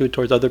attitude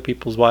towards other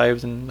people's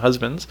wives and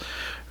husbands,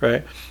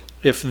 right?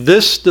 If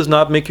this does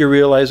not make you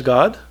realize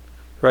God,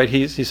 right?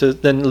 He says,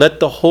 then let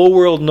the whole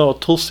world know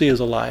Tulsi is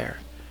a liar.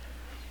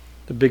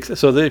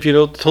 If you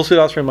know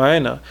Tulsidas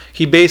Ramayana,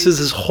 he bases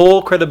his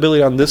whole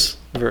credibility on this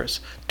verse.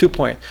 2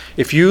 points.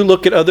 If you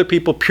look at other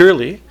people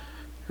purely,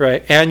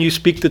 right, and you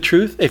speak the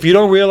truth, if you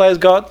don't realize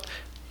God,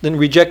 then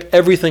reject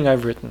everything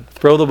I've written.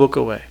 Throw the book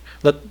away.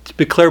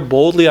 Declare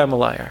boldly I'm a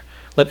liar.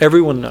 Let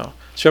everyone know.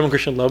 Sri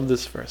Ramakrishna loved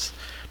this verse.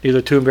 These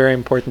are 2 very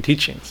important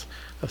teachings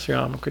of Sri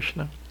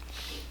Ramakrishna.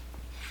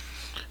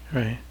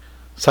 Right.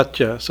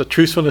 Satya. So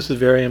truthfulness is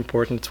very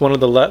important. It's one of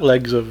the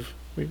legs of,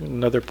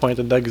 another point,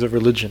 the legs of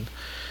religion.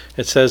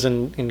 It says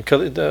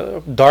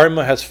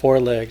Dharma has 4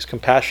 legs.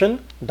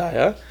 Compassion,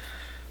 daya.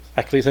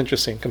 Actually, it's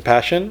interesting.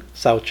 Compassion,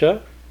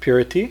 saucha,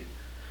 purity.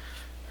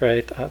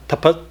 Right.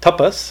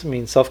 Tapas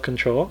means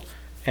self-control.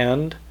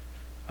 And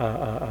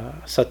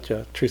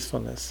satya,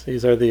 truthfulness.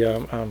 These are the,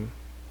 did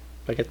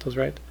I get those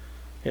right?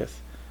 Yes.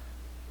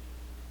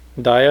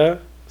 Daya,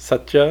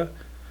 satya,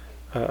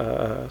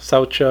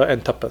 saucha,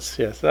 and tapas.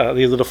 Yes,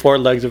 these are the 4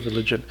 legs of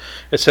religion.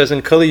 It says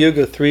in Kali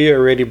Yuga, 3 are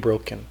already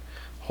broken.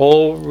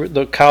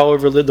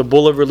 The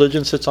bull of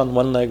religion sits on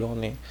 1 leg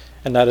only,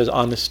 and that is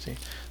honesty.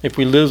 If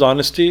we lose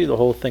honesty, the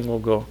whole thing will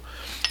go.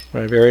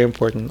 Right, very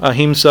important.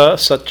 Ahimsa,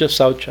 satya,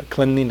 saucha,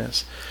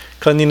 cleanliness.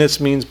 Cleanliness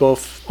means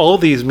both. All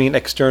these mean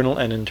external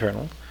and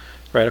internal.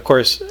 Right. Of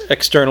course,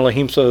 external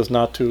ahimsa is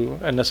not to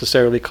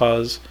necessarily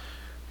cause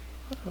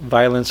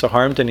violence or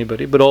harm to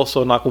anybody, but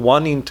also not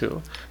wanting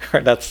to.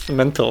 Right, that's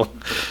mental.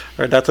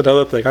 Right, that's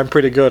another thing. I'm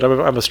pretty good.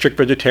 I'm a strict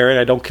vegetarian.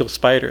 I don't kill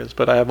spiders,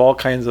 but I have all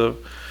kinds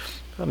of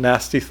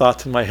nasty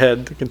thoughts in my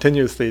head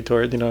continuously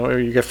toward,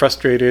 you get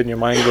frustrated and your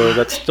mind goes.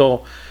 That's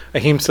still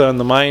ahimsa, and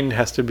the mind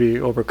has to be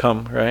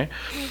overcome. Right.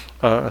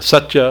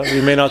 Satya,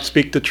 we may not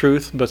speak the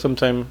truth, but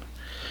sometimes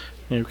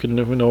you can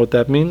know what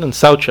that means. And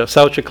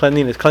saucha,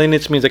 cleanliness.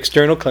 Cleanliness means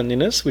external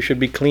cleanliness. We should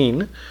be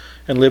clean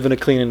and live in a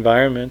clean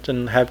environment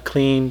and have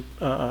clean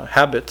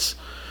habits,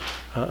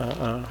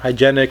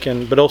 hygienic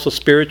but also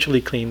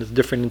spiritually clean. It's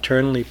different,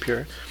 internally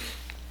pure.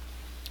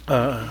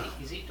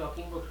 Is he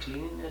talking about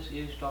cleanliness? Is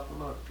he talking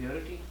about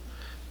purity?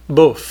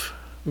 Both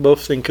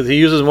things, because he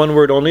uses one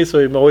word only, so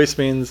it always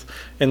means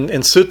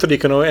in sutra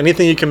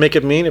anything you can make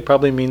it mean, it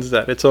probably means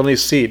that it's only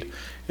seed,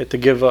 to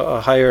give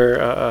a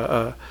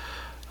higher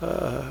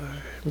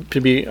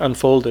to be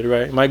unfolded.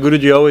 Right. My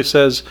Guruji always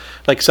says,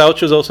 like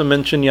saucha is also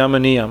mentioned yama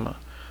niyama,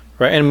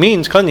 right, and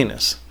means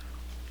cleanliness.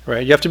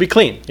 Right, you have to be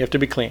clean.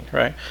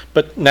 Right,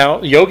 but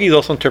now yogis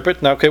also interpret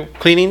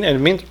cleaning, and it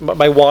means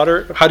by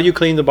water. How do you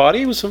clean the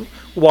body? With some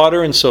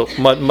water and soap.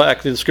 Mud.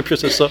 Actually, the scripture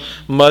says so,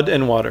 mud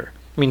and water.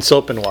 Means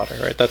soap and water.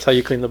 Right, that's how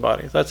you clean the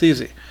body. That's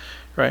easy.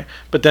 Right,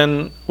 but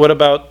then what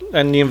about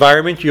and the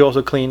environment? You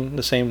also clean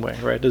the same way.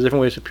 Right, there's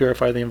different ways to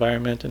purify the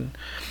environment and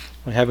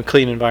have a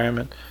clean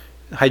environment,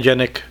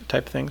 hygienic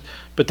type things.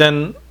 But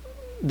then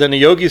the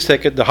yogis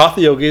take it. The hatha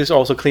yogis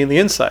also clean the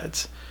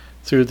insides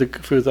through the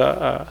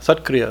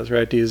satkriyas,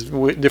 right? These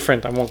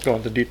different, I won't go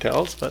into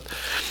details, but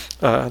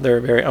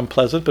they're very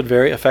unpleasant but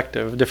very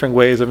effective. Different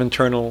ways of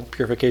internal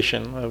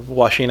purification, of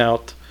washing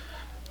out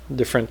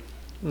different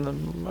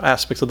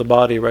aspects of the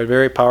body, right?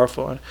 Very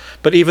powerful.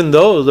 But even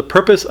though the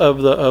purpose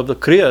of the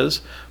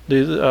kriyas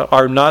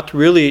are not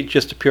really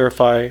just to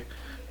purify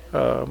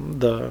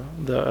the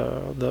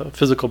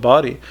physical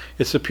body,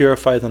 it's to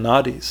purify the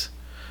nadis.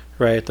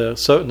 Right,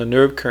 the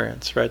nerve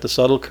currents, right, the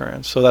subtle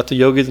currents. So that the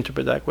yogis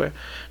interpret that way.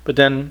 But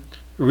then,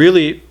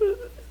 really,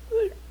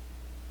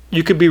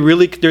 you could be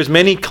really. There's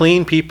many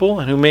clean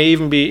people, and who may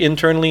even be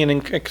internally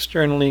and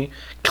externally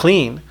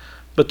clean,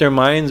 but their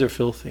minds are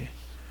filthy.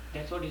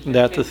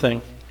 That's the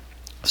thing.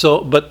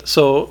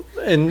 So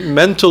in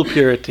mental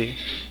purity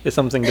is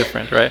something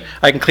different, right?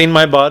 I can clean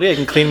my body, I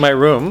can clean my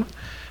room,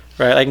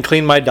 right? I can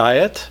clean my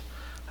diet,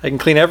 I can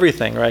clean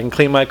everything, right? I can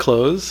clean my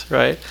clothes,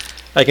 right?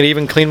 I can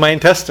even clean my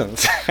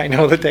intestines. I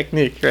know the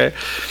technique, right?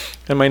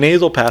 And my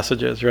nasal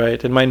passages,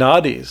 right? And my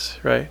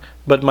nadis, right?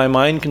 But my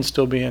mind can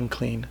still be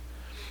unclean,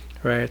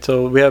 right?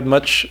 So we have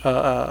much,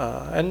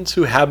 and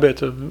through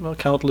habit of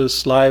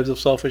countless lives of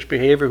selfish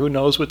behavior, who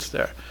knows what's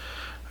there?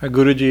 Our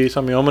Guruji,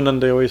 Swami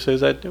Omananda always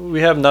says that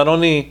we have not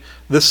only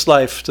this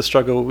life to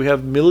struggle, we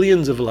have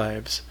millions of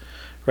lives,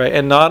 right?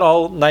 And not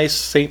all nice,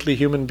 saintly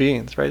human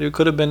beings, right? We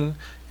could have been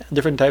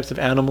different types of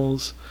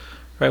animals.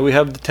 Right, we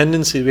have the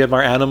tendencies, we have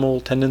our animal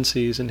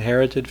tendencies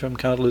inherited from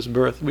countless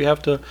birth. We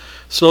have to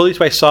slowly,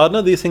 by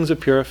sadhana, these things are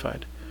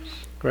purified.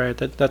 Right,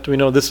 that we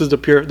know this is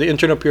the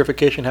internal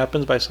purification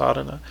happens by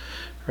sadhana.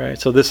 Right,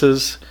 so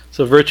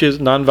virtues,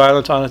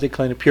 non-violence, honesty,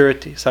 cleanliness,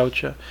 purity,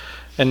 saucha.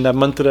 And the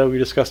mantra we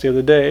discussed the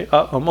other day,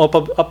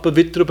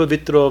 apavitra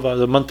pavitrova,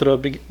 the mantra,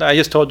 I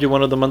just told you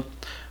one of the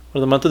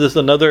mantras, this is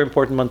another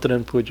important mantra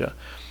in puja.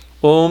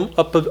 Om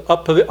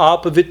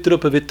apavitra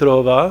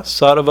pavitrova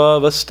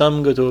sarva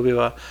vastam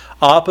gatoviva.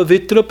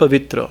 Apavitra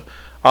pavitro.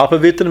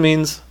 Apavitra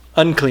means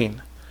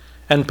unclean,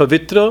 and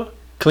pavitra,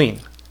 clean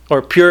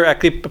or pure.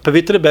 Actually,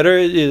 pavitra,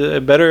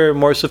 better,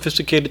 more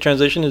sophisticated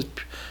translation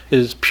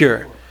is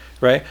pure,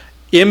 right?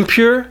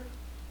 impure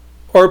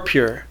or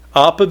pure,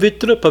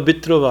 apavitra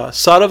pavitrava,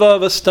 sarva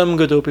vastam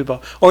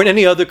gadopiva, or in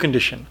any other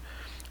condition.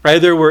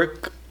 Either we're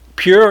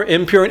pure or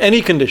impure in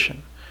any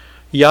condition.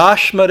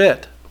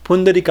 Yashmaret,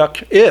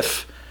 pundarikaksham,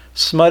 if,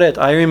 smaret,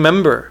 I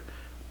remember,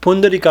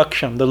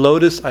 pundarikaksham, the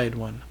lotus-eyed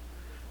one,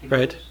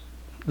 right?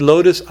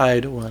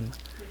 Lotus-eyed one.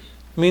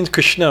 It means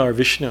Krishna or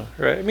Vishnu,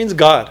 right? It means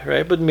God,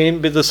 right? But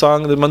maybe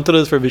the mantra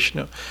is for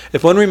Vishnu.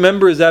 If one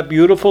remembers that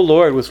beautiful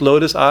Lord with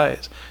lotus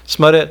eyes,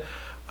 smaret,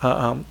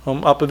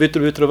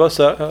 apavitra vitrava,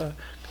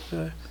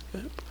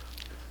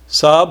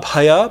 sa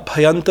bhaya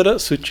bhayantara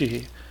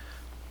suchihi.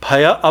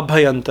 Bhaya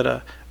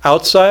abhayantara.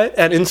 Outside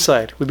and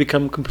inside, we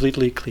become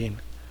completely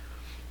clean.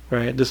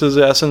 Right? This is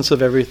the essence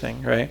of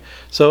everything, right?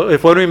 So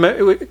if one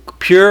remember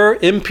pure,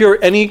 impure,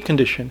 any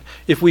condition,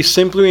 if we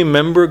simply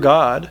remember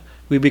God,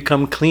 we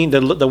become clean.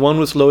 The one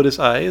with lotus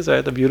eyes, right?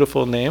 The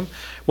beautiful name.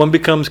 One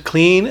becomes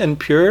clean and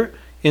pure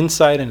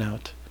inside and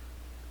out.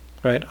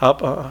 Right?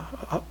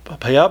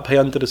 Bhaya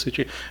bhayantara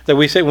suchi. That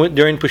we say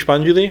during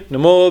Pushpanjali,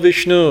 Namo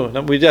Vishnu.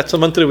 That's the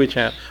mantra we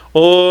chant.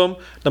 Om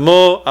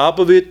Namo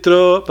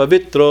Apavitro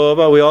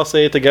Pavitro. We all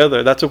say it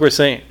together. That's what we're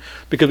saying.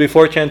 Because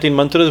before chanting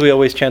mantras, we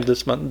always chant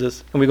this. And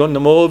we go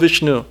Namo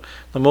Vishnu.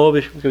 Namo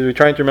Vishnu. Because we're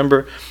trying to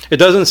remember. It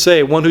doesn't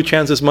say one who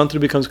chants this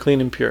mantra becomes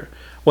clean and pure.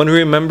 One who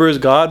remembers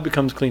God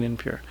becomes clean and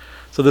pure.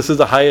 So this is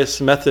the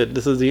highest method.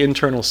 This is the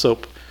internal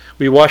soap.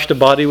 We wash the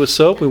body with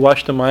soap. We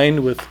wash the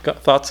mind with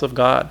thoughts of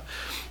God.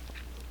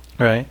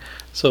 Right,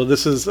 so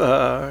this is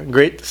a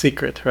great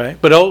secret, right?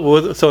 But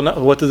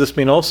what does this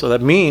mean? Also,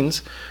 that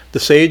means the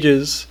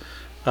sages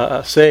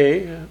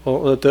say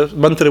the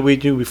mantra we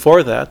do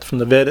before that from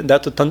the Veda.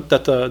 That's a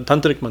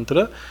tantric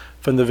mantra.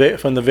 From the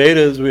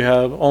Vedas we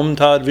have Om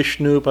Tad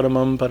Vishnu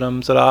Paramam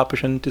Param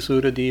Sarapashanti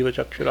Sura Deva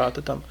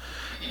Chakshuratatam.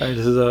 Right,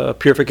 this is a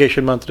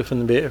purification mantra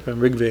from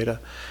Rig Veda,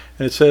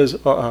 and it says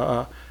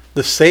the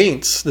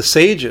saints, the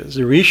sages,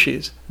 the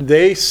rishis,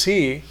 they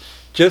see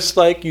just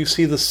like you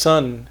see the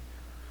sun.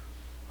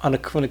 On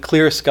a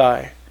clear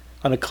sky,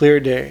 on a clear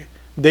day,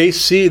 they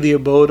see the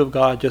abode of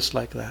God just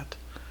like that.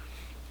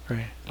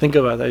 Right? Think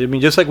about that. I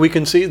mean, just like we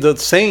can see the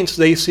saints,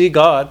 they see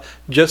God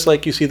just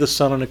like you see the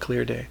sun on a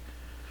clear day.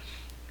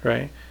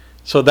 Right?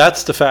 So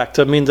that's the fact.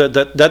 I mean,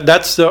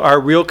 that's our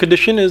real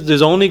condition is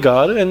there's only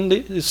God, and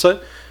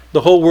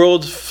the whole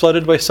world's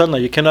flooded by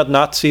sunlight. You cannot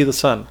not see the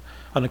sun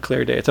on a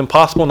clear day. It's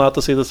impossible not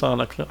to see the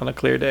sun on a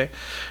clear day,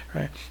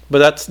 right?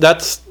 But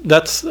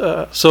that's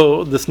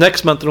so this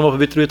next mantra of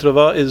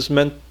Vitritrava is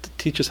meant to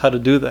teach us how to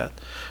do that,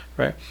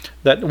 right?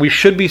 That we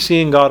should be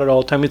seeing God at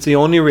all time. It's the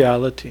only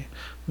reality.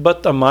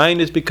 But the mind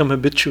has become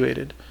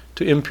habituated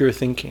to impure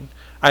thinking,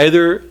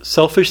 either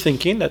selfish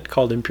thinking, that's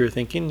called impure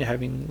thinking,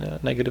 having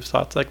negative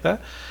thoughts like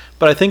that.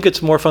 But I think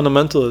it's more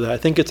fundamental than that. I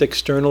think it's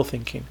external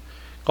thinking.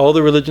 All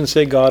the religions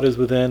say God is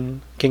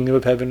within, kingdom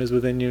of heaven is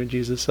within you,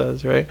 Jesus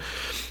says, right?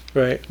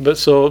 Right, but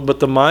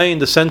the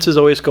mind, the senses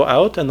always go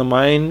out, and the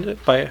mind,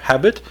 by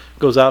habit,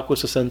 goes out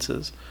with the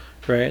senses,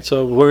 right?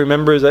 So what we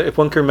remember is that if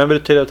one can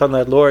meditate upon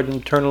that Lord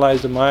and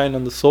internalize the mind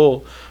and the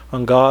soul,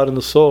 on God and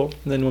the soul,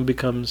 then one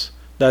becomes,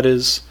 that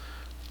is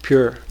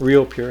pure,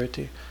 real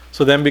purity.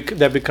 So then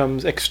that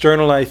becomes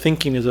externalized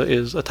thinking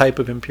is a type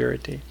of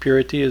impurity.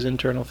 Purity is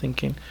internal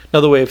thinking.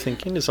 Another way of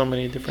thinking. There's so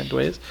many different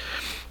ways.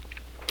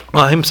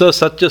 Ahimsa,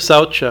 satya,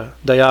 saucha,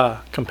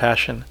 daya,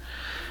 compassion.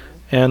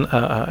 And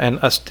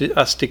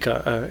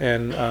astika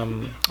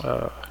and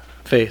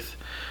faith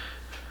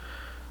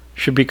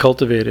should be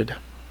cultivated.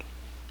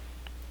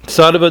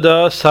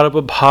 Sarvada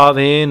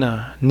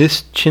sarvabhavena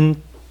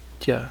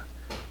nischintya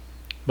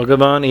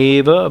Bhagavan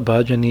eva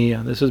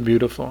bhajaniya. This is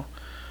beautiful.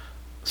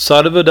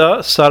 Sarvada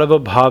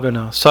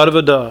sarvabhavena.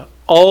 Sarvada,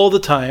 all the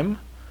time.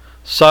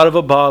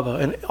 Sarvabhava,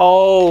 in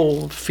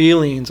all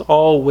feelings,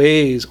 all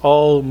ways,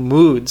 all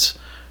moods,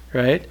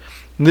 right?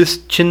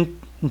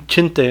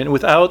 Nischintya,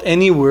 without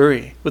any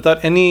worry,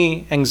 without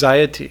any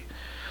anxiety.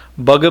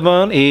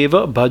 Bhagavan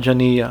eva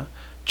bhajaniya.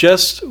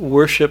 Just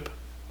worship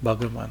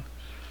Bhagavan.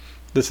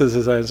 This is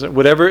his answer.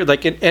 Whatever,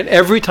 like in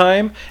every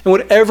time, and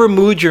whatever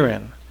mood you're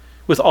in,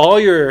 with all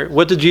your,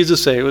 what did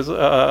Jesus say? It was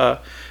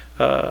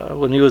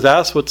when he was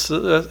asked what's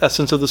the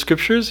essence of the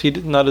scriptures, he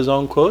did not his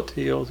own quote.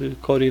 He also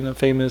quoting a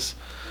famous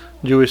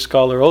Jewish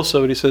scholar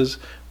also, but he says,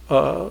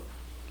 love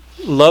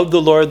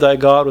the Lord thy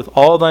God with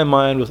all thy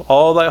mind, with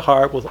all thy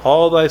heart, with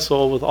all thy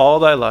soul, with all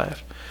thy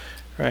life.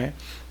 Right?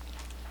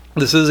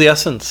 This is the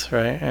essence,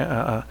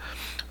 right?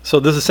 So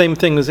this is the same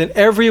thing. Is in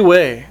every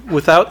way,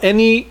 without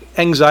any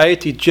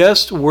anxiety,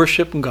 just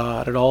worship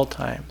God at all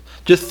times.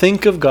 Just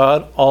think of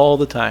God all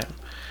the time.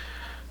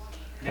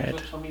 Right?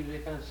 That's what Swami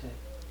Vivekananda said.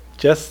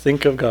 Just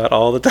think of God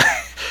all the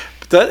time.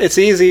 But it's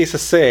easy to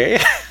say.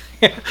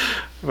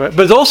 Right. But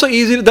it's also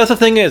easy. That's the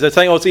thing is, it's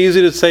saying, it's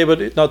easy to say,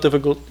 but it's not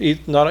difficult,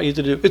 not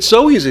easy to do. It's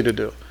so easy to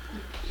do,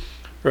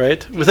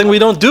 right? We think we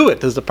don't do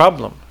it is the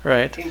problem,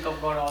 right? Think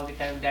of God all the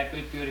time. That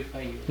will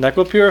purify you. That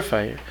will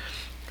purify you,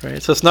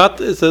 right? So it's not.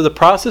 The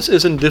process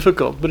isn't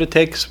difficult, but it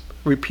takes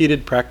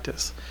repeated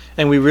practice.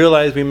 and we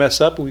realize we mess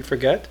up and we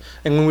forget.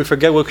 And when we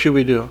forget, what should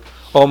we do?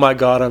 Oh my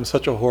God, I'm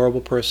such a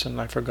horrible person.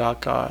 I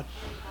forgot God.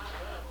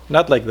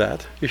 Not like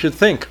that. You should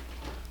think,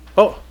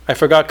 oh, I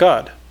forgot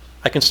God.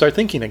 I can start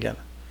thinking again.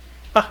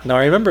 Now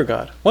I remember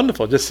God.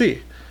 Wonderful. Just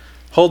see.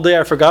 Whole day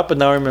I forgot, but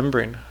now I'm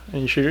remembering.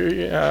 And you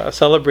should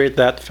celebrate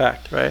that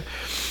fact, right?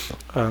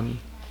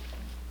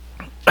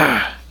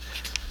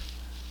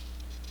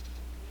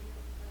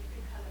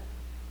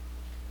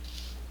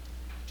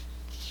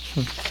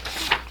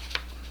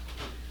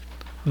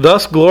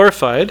 Thus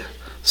glorified,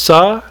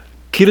 sa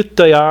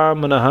kirtaya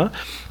manaha.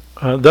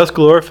 Thus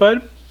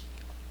glorified,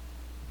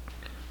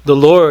 the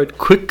Lord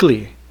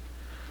quickly,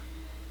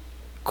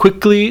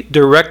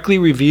 directly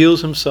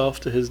reveals himself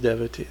to his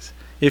devotees.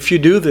 If you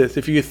do this,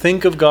 if you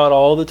think of God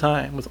all the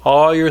time, with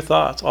all your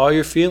thoughts, all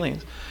your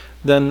feelings,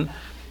 then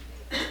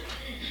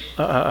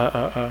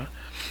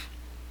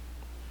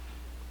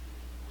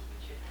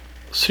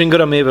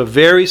Sringarameva,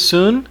 very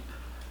soon,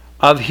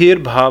 avhir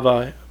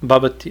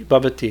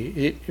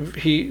bhavati,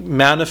 he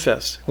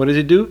manifests. What does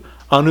he do?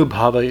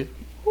 Bhavayati.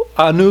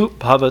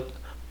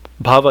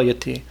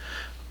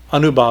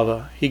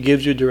 Anubhava. He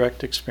gives you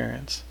direct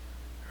experience.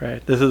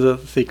 Right? This is a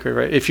secret,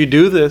 right? If you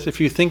do this, if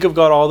you think of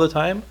God all the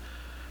time,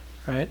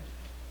 right?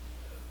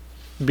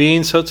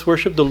 Being such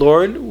worship, the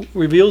Lord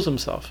reveals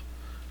himself,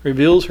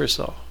 reveals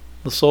herself.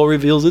 The soul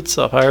reveals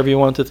itself, however you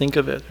want to think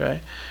of it,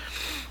 right?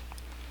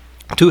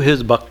 To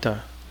his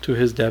bhakta, to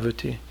his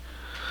devotee.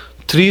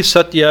 Tri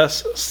satyasya.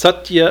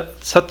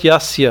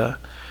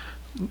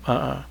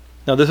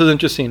 Now this is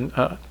interesting.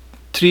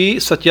 Tri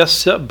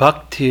satyasya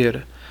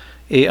bhaktir.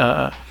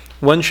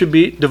 One should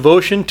be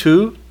devotion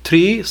to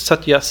tri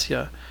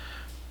satyasya,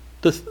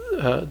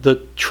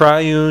 the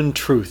triune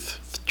truth.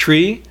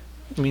 Tri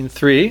means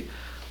three,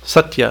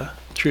 satya,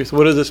 truth.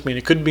 What does this mean?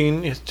 It could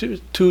mean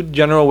two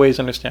general ways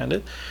to understand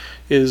it.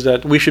 Is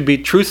that we should be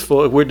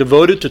truthful. If we're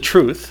devoted to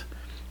truth,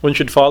 one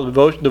should follow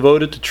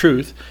devoted to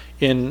truth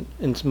in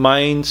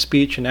mind,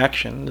 speech, and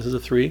action. This is the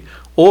three.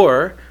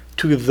 Or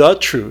to the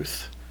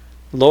truth,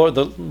 Lord,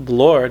 the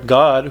Lord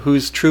God,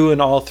 who's true in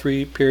all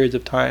three periods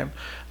of time.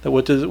 That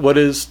what is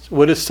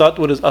sat,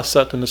 what is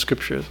asat in the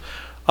scriptures.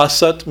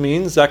 Asat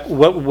means that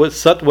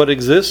what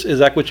exists is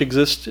that which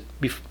exists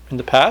in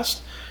the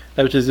past,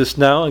 that which exists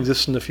now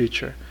exists in the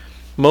future.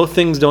 Most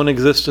things don't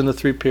exist in the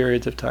three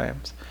periods of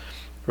times,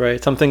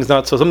 right? Something's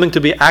not so. Something to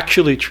be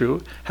actually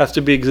true has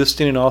to be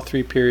existing in all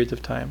three periods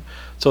of time.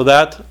 So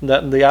that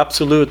the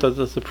absolute,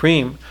 the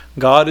supreme,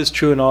 God is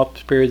true in all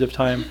periods of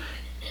time.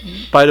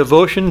 By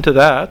devotion to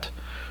that,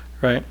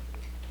 right?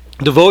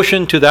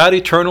 Devotion to that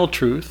eternal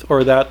truth,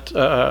 or that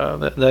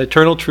the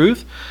eternal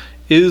truth,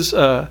 is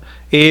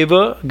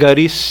eva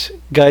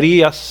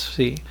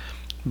gariyasi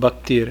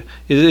bhaktir.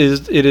 It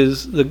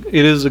is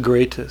the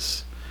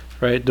greatest,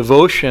 right?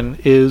 Devotion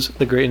is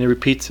the great, and it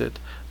repeats it.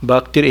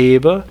 Bhaktir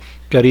eva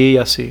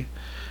gariyasi.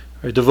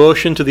 Right?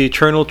 Devotion to the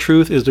eternal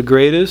truth is the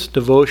greatest.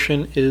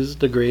 Devotion is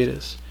the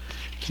greatest.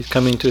 He's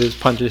coming to his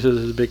punch. This is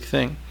his big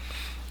thing.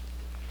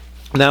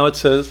 Now it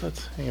says,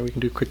 we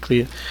can do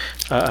quickly.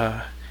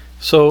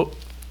 So,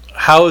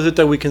 how is it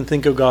that we can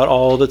think of God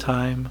all the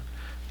time,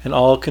 in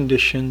all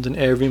conditions, in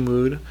every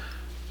mood?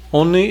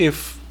 Only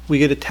if we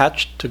get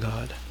attached to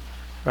God,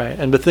 right?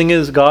 And the thing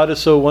is, God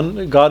is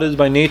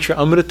by nature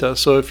Amrita.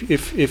 So if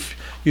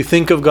you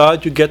think of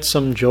God, you get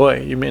some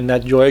joy. And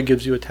that joy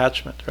gives you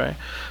attachment, right?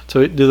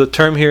 So there's a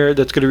term here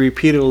that's going to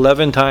repeat it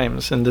 11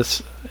 times in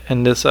this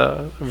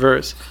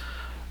verse.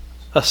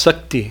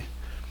 Asakti.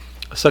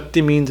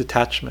 Asakti means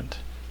attachment,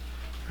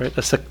 right?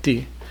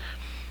 Asakti.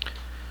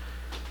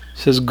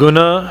 It says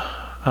guna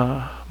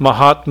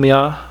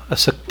mahatmya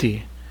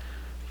asakti.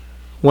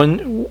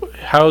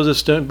 How is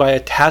this done? By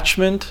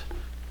attachment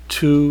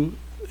to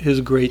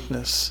his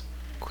greatness,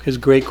 his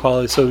great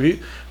qualities. So if you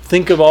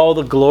think of all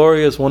the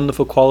glorious,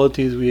 wonderful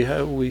qualities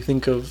we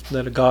think of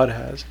that God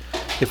has.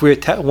 If we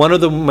one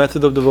of the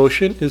methods of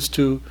devotion is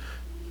to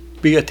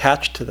be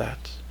attached to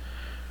that,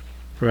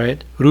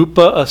 right?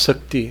 Rupa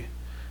asakti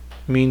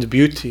means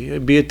beauty.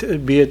 Be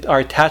it our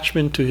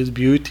attachment to his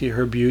beauty,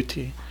 her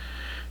beauty,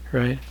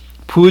 right?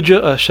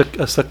 Puja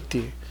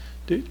asakti,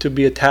 to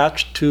be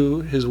attached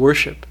to his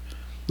worship.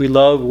 We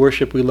love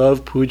worship. We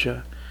love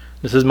puja.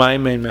 This is my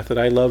main method.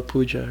 I love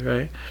puja,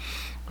 right?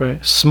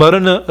 Right.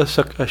 Smarana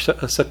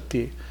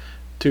asakti,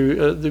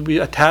 to be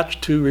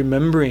attached to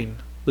remembering,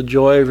 the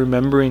joy of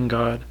remembering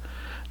God.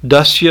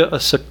 Dasya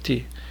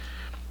asakti,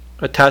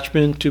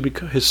 attachment to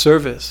his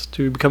service,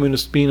 to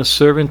being a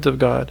servant of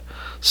God.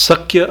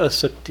 Sakya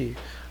asakti,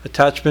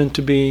 attachment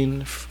to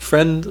being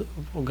friend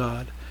of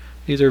God.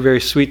 These are very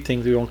sweet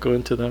things. We won't go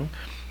into them.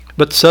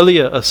 But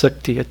Salya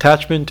asakti,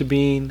 attachment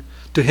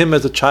to him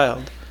as a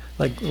child,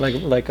 like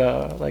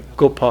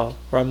Gopal,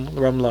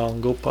 Ramlal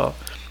and Gopal.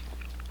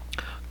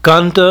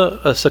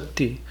 Kanta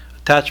asakti,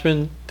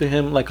 attachment to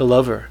him like a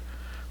lover,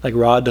 like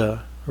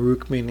Radha, or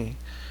Rukmini,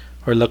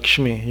 or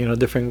Lakshmi.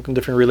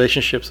 Different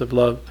relationships of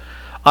love.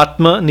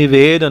 Atma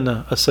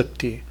nivedana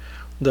asakti,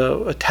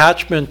 the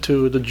attachment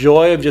to the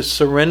joy of just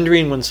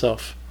surrendering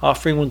oneself,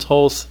 offering one's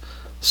whole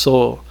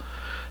soul.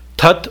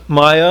 Tat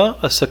maya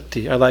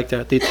asakti. I like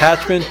that. The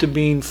attachment to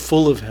being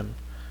full of him.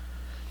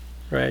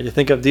 Right? You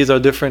think of these are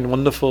different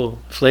wonderful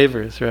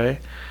flavors,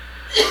 right?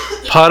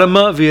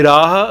 Parama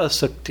viraha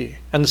asakti.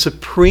 And the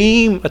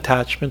supreme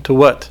attachment to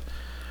what?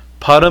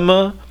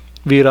 Parama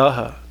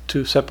viraha,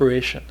 to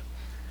separation.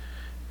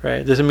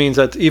 Right? This means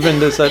that even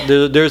this,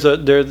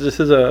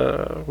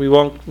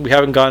 we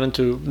haven't gone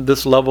into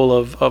this level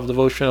of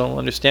devotional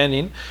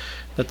understanding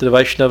that the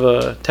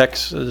Vaishnava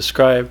texts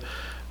describe.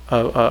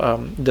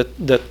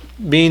 That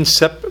being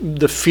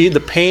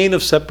the pain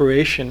of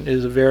separation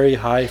is a very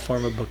high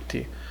form of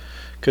bhakti,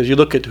 because you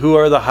look at who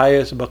are the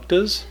highest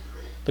bhaktas,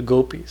 the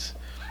gopis,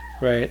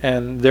 right?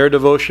 And their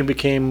devotion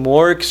became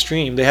more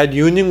extreme. They had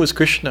union with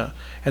Krishna,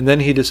 and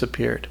then he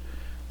disappeared,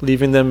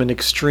 leaving them in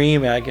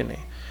extreme agony.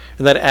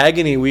 And that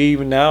agony, we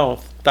even now,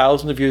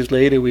 thousands of years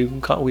later, we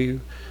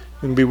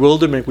in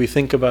bewilderment we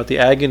think about the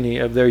agony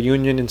of their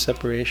union and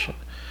separation.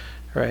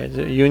 Right,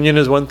 union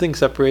is one thing,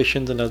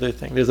 separation is another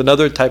thing. There's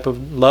another type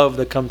of love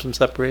that comes from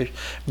separation,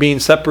 being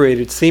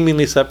separated,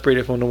 seemingly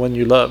separated from the one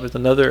you love is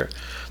another.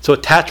 So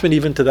attachment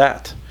even to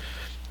that,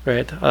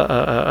 right?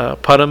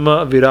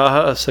 Parama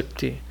viraha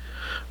asakti,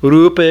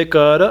 rupa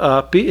ekada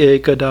api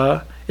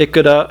ekada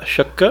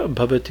shakka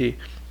bhavati.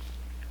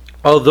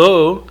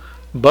 Although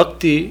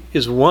bhakti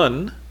is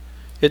one,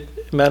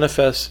 it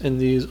manifests in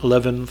these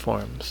 11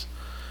 forms.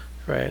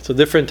 Right, so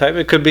different type.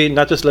 It could be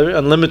not just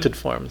unlimited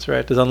forms.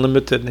 Right, there's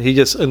unlimited. He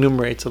just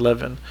enumerates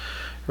 11.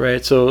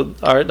 Right, so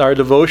our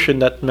devotion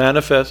that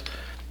manifests,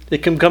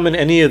 it can come in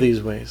any of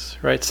these ways.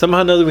 Right, somehow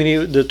or another we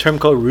need the term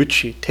called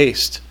ruchi,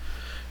 taste.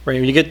 Right,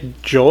 when you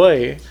get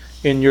joy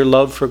in your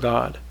love for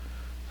God,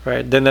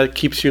 right, then that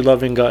keeps you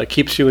loving God. It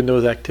keeps you in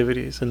those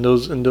activities, in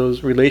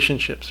those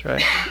relationships.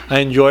 Right, I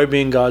enjoy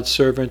being God's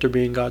servant, or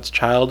being God's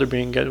child, or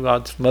being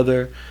God's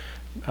mother.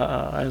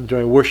 I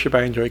enjoy worship,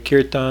 I enjoy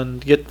kirtan.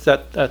 Get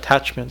that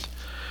attachment,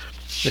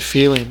 the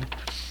feeling.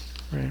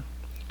 Right.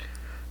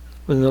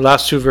 In the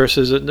last two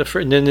verses, then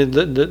it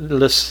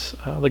lists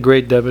the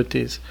great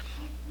devotees.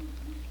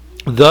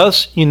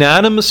 Thus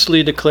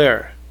unanimously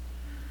declare,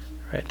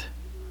 right?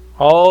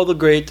 All the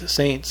great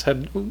saints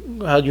have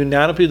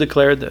unanimously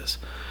declared this.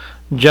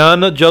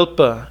 Jana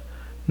Jalpa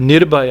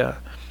Nirbhaya.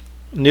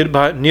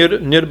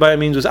 Nirbhaya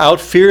means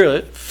without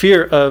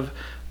fear of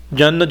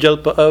Janna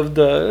Jalpa, of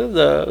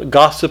the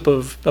gossip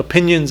of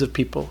opinions of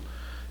people,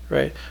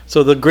 right?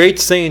 So the great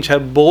saints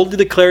have boldly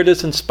declared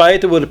this in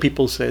spite of what the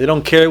people say. They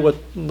don't care what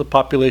the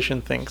population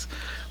thinks,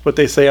 what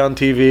they say on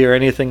TV or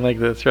anything like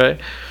this,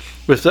 right?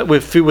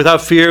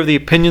 Without fear of the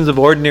opinions of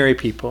ordinary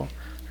people,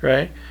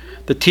 right?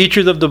 The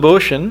teachers of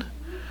devotion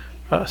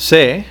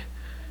say,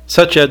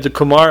 such as the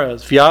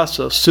Kumaras,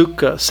 Vyasa,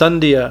 Sukha,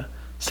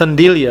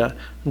 Sandilya,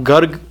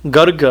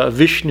 Garga,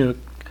 Vishnu,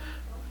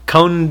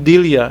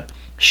 Kaundilya,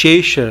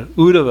 Shesha,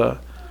 Uddhava,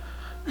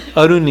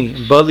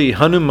 Aruni, Bali,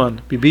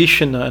 Hanuman,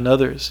 Bibhishana, and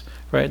others.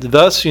 Right?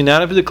 Thus,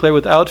 unanimously declare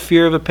without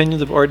fear of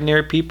opinions of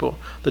ordinary people,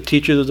 the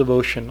teachers of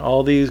devotion.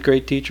 All these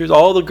great teachers,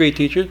 all the great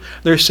teachers,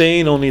 they're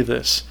saying only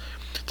this.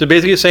 So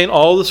basically saying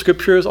all the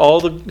scriptures, all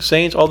the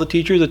saints, all the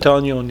teachers are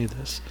telling you only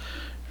this.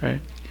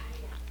 Right?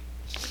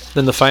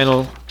 Then the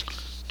final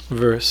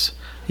verse.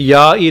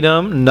 Ya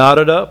idam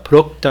narada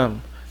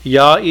proktam.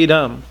 Ya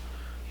idam.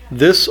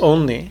 This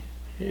only.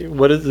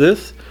 What is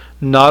this?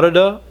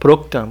 Narada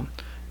proktam.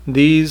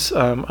 These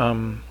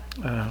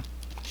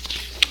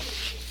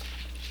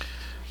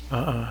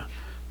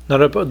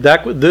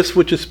this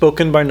which is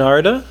spoken by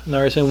Narada.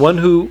 Narada is saying one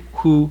who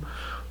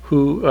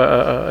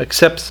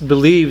accepts,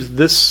 believes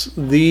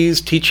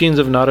these teachings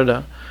of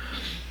Narada.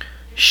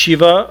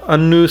 Shiva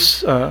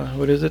anus.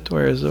 What is it?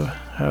 Where is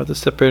how this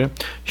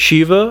separated?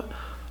 Shiva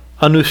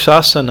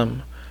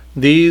anusasanam.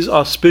 These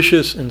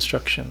auspicious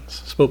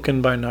instructions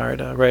spoken by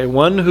Narada. Right.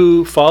 One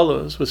who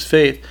follows with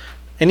faith.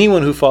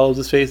 Anyone who follows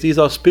this faith, these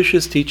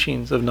auspicious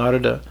teachings of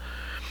Narada,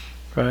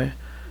 right?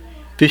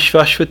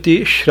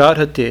 Vishvashvati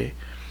shradhate,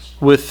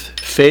 with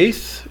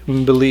faith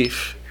and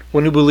belief.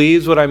 One who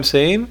believes what I'm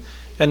saying,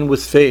 and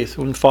with faith,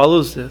 one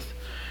follows this,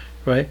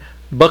 right?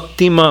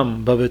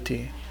 Bhaktimam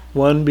bhavati,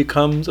 one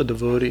becomes a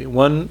devotee.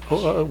 One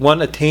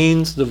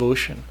attains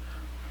devotion.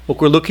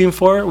 What we're looking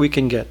for, we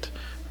can get,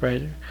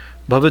 right?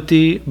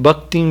 Bhavati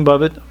bhaktim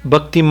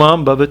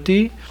bhaktimam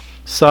bhavati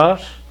sa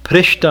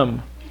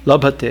prishtam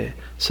labhate.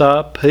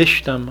 Sa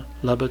prishtam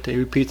labhate.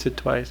 Repeats it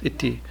twice.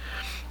 Iti.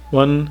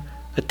 One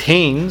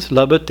attains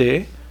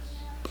labhate.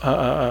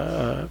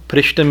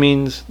 Prishta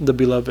means the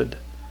beloved,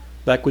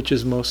 that which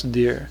is most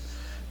dear.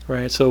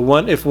 Right. So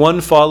if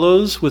one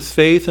follows with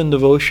faith and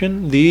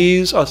devotion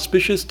these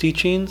auspicious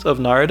teachings of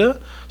Narada,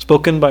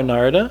 spoken by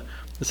Narada,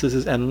 this is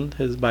his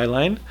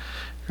byline.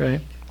 Right.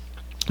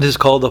 This is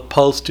called the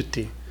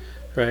Palstuti.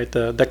 Right,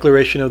 the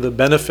declaration of the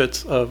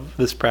benefits of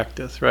this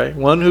practice. Right,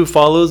 one who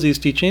follows these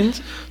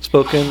teachings,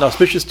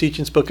 auspicious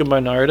teachings spoken by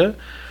Narada,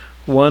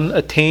 one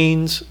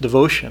attains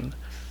devotion,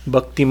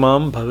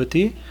 bhaktimam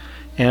bhavati,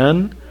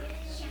 and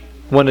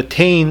one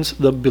attains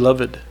the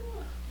beloved.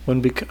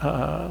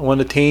 One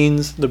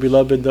attains the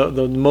beloved,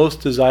 the most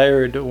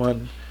desired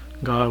one,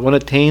 God. One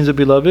attains the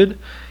beloved,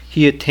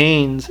 he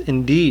attains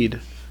indeed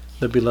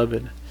the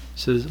beloved. It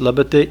says,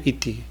 labate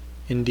iti.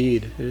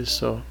 Indeed, it is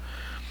so.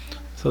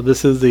 So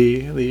this is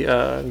the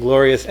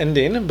glorious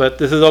ending, but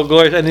this is a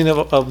glorious ending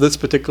of this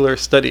particular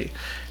study.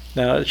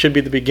 Now, it should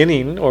be the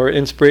beginning or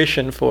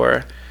inspiration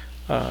for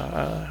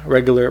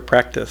regular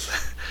practice.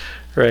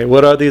 Right?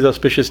 What are these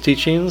auspicious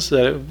teachings?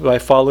 That by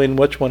following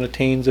which one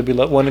attains the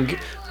beloved,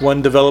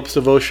 one develops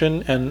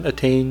devotion and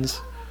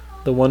attains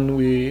the one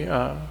we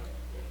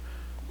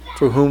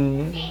for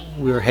whom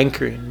we are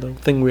hankering, the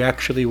thing we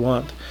actually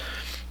want.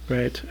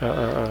 Right?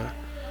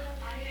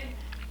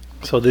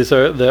 So these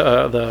are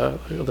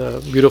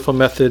the beautiful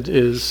method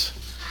is.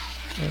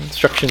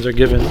 Instructions are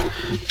given,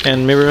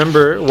 and may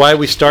remember why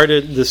we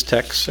started this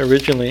text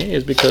originally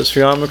is because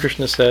Sri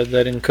Ramakrishna said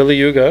that in Kali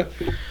Yuga,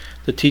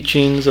 the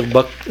teachings of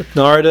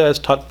Narada as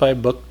taught by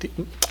Bhakti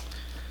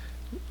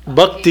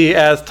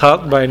as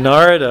taught by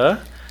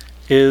Narada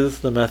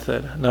is the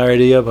method.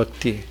 Naradiya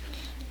Bhakti,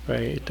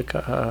 right?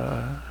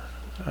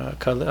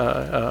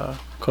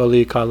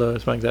 Kali, Kala,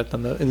 something like that.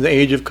 In the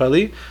age of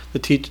Kali,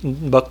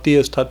 Bhakti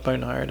is taught by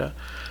Narada.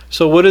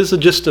 So what is the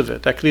gist of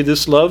it? Actually,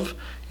 this love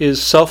is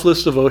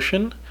selfless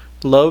devotion,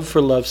 love for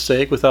love's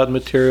sake, without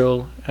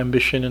material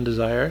ambition and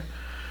desire,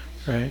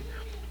 right?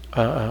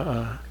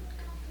 And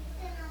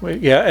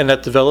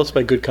that develops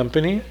by good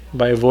company,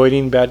 by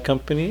avoiding bad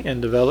company,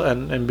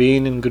 and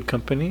being in good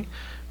company.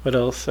 What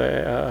else?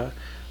 By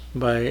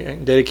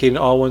dedicating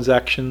all one's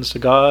actions to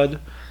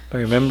God, by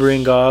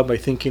remembering God, by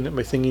thinking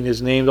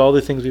His name, all the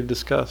things we've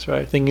discussed,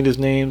 right? Thinking His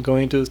name,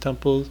 going to His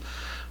temples,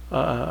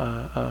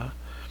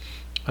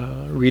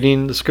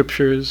 reading the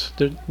scriptures,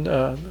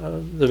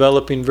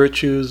 developing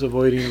virtues,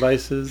 avoiding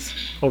vices,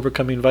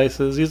 overcoming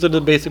vices. These are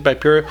the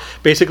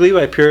basically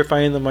by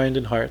purifying the mind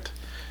and heart.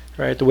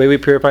 Right? The way we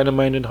purify the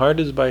mind and heart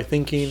is by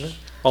thinking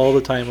all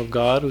the time of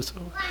God, with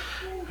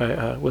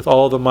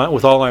all our mind,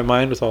 with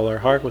all our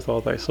heart, with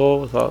all thy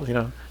soul, with all,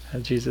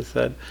 as Jesus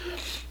said.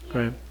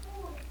 Right.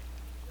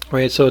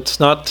 Right. So it's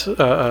not.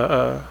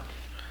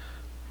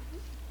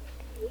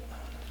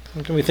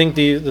 We think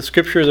the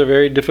scriptures are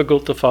very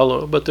difficult to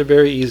follow, but they're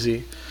very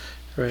easy,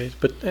 right?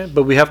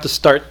 But we have to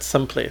start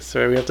someplace,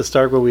 right? We have to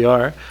start where we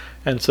are,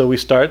 and so we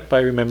start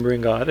by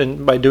remembering God,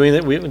 and by doing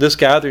it. This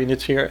gathering,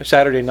 it's here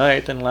Saturday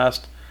night, and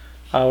last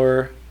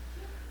hour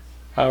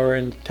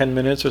and 10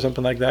 minutes or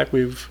something like that.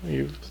 You've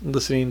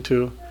listening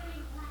to,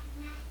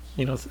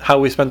 how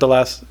we spent the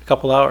last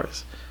couple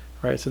hours,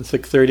 right? Since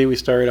 6:30 we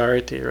started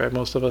Arati, right?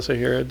 Most of us are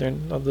here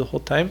during the whole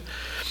time,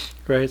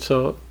 right?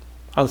 So.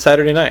 On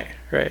Saturday night,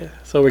 right?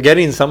 So we're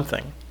getting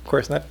something. Of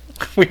course, not.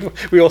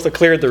 We also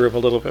cleared the room a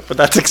little bit, but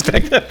that's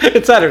expected.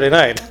 It's Saturday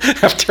night,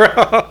 after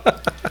all.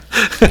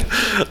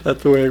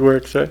 That's the way it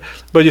works, right?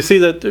 But you see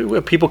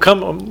that people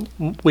come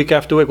week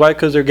after week. Why?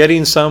 Because they're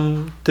getting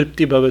some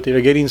tripti bhavati.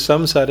 They're getting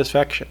some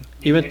satisfaction.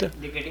 They're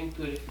getting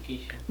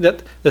purification.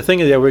 That the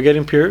thing is, we're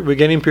getting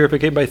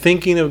purification by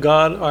thinking of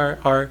God.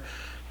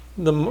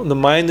 The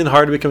mind and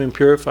heart are becoming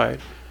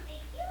purified,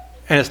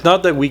 and it's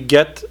not that we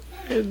get.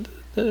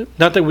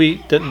 Not that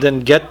we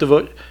then get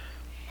devotion.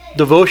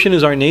 Devotion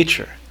is our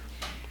nature,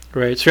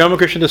 right? Sri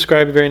Ramakrishna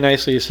described it very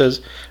nicely. He says,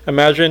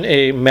 imagine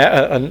a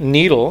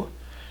needle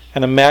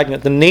and a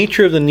magnet. The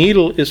nature of the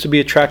needle is to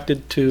be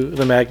attracted to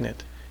the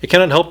magnet. It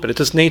cannot help it.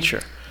 It's its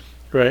nature,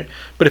 right?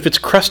 But if it's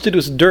crusted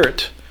with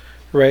dirt,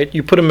 right,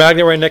 you put a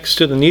magnet right next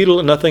to the needle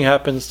and nothing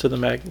happens to the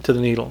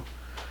needle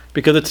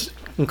because it's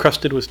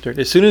encrusted with dirt.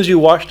 As soon as you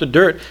wash the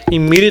dirt,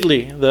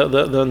 immediately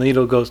the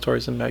needle goes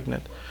towards the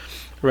magnet.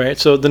 Right,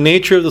 so the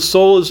nature of the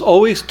soul is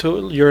always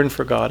to yearn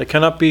for God. It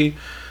cannot be.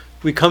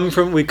 We come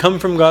from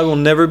God. We'll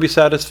never be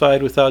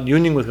satisfied without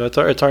union with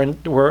God.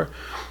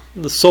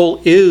 The soul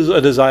is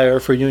a desire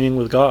for union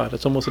with God.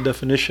 It's almost a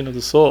definition of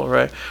the soul.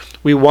 Right,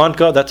 we want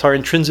God. That's our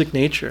intrinsic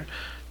nature.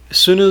 As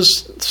soon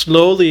as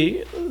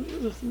slowly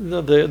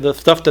the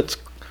stuff that's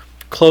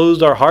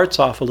closed our hearts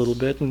off a little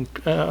bit, and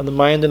the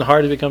mind and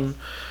heart have become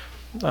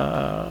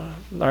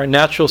our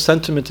natural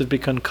sentiments have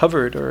become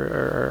covered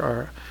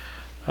or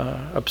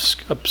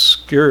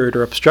obscured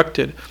or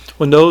obstructed.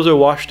 When those are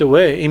washed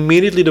away,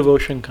 immediately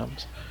devotion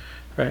comes,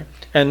 right?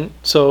 And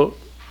so,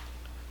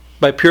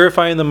 by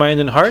purifying the mind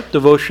and heart,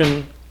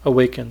 devotion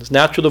awakens.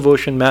 Natural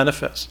devotion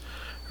manifests,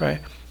 right?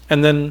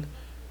 And then,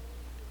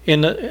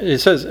 it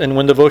says, and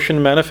when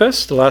devotion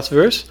manifests, the last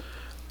verse,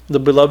 the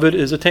beloved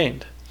is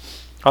attained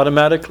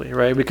automatically,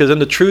 right? Because then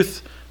the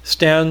truth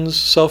stands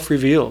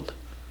self-revealed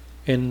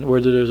in where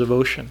there's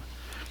devotion,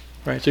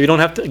 right? So you don't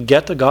have to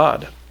get to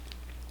God.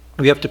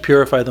 We have to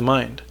purify the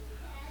mind.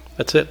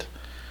 That's it.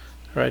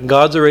 Right?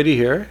 God's already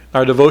here.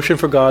 Our devotion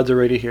for God's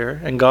already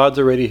here. And God's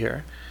already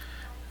here.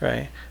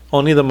 Right?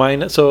 Only the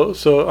mind. So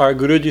our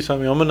Guruji,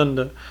 Swami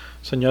Bhajanananda,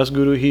 Sannyas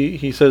Guru,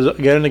 he says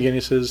again and again,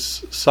 he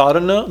says,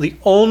 sadhana, the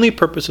only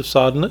purpose of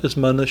sadhana is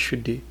mana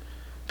shuddhi,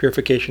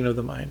 purification of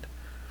the mind.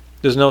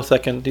 There's no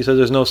second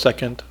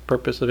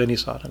purpose of any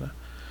sadhana.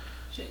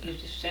 So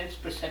is the sense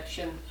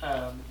perception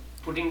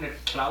putting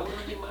that cloud on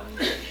the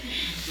mind?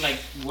 like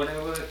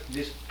whatever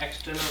this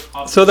external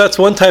object. So that's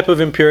one type of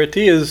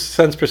impurity is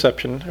sense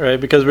perception, right?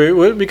 Because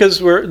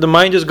the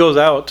mind just goes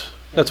out.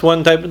 That's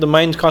one type. The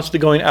mind's constantly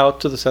going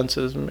out to the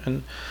senses,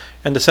 and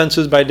the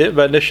senses by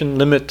definition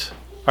limit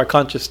our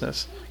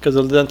consciousness, because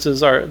the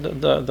senses are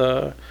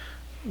the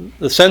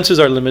senses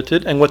are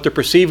limited, and what they're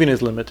perceiving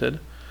is limited,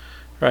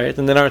 right?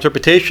 And then our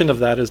interpretation of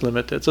that is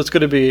limited. So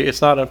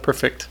it's not a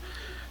perfect.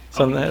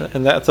 So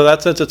in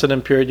that sense, it's an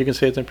impurity. You can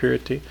say it's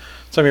impurity.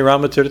 Swami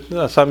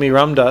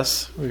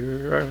Ramdas, we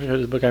read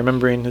his book. I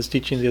remember in his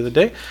teaching the other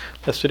day.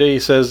 Yesterday, he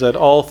says that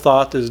all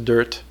thought is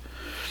dirt.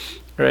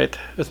 Right?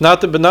 It's not,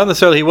 but not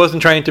necessarily. He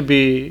wasn't trying to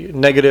be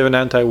negative and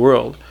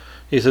anti-world.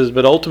 He says,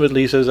 but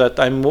ultimately, he says that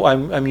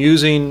I'm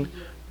using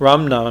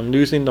Ramnam. I'm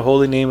using the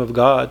holy name of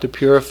God to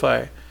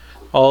purify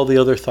all the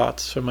other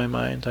thoughts from my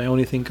mind. I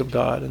only think of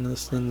God, and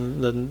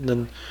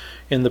then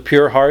in the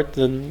pure heart,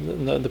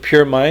 the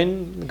pure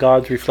mind,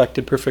 God's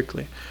reflected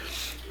perfectly,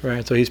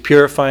 right? So he's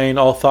purifying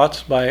all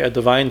thoughts by a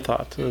divine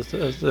thought, this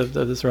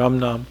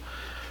Ramnam.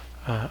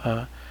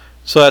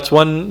 So that's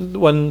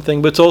one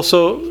thing, but it's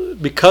also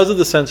because of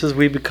the senses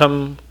we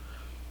become.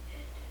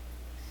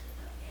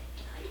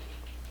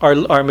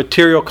 Our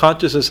material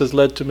consciousness has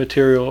led to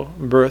material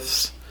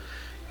births,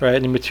 right,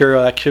 and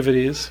material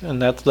activities,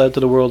 and that's led to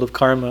the world of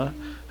karma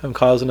and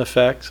cause and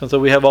effects. And so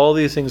we have all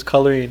these things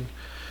coloring.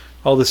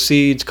 All the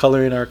seeds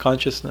coloring our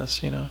consciousness,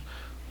 the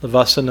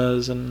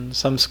vasanas and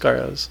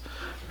samskaras,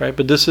 right?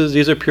 But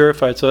these are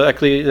purified. So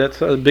actually,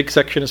 that's a big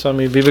section of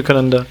Swami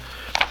Vivekananda.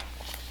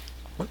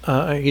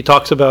 He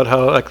talks about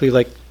how actually,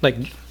 like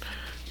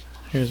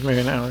here's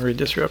maybe I'll read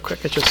this real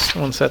quick. It's just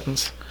one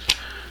sentence.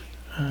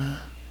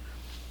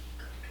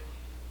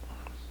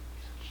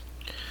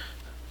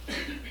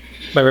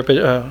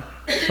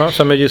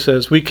 Swamiji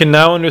says, we can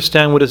now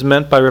understand what is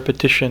meant by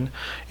repetition.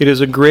 It is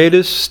the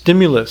greatest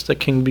stimulus that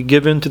can be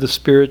given to the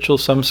spiritual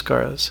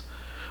samskaras.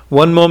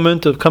 One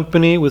moment of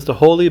company with the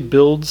holy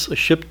builds a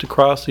ship to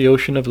cross the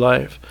ocean of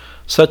life.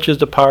 Such is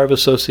the power of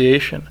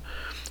association.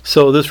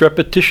 So this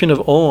repetition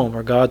of Om,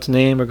 or God's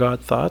name, or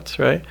God's thoughts,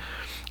 right,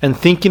 and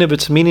thinking of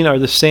its meaning are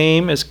the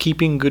same as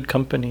keeping good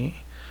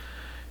company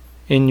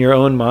in your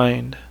own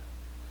mind.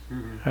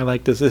 Mm-hmm. I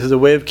like this. This is a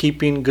way of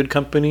keeping good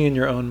company in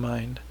your own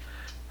mind.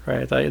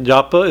 Right,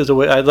 japa is a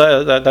way.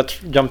 That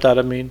jumped out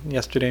at me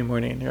yesterday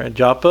morning. Right,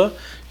 japa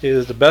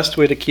is the best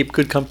way to keep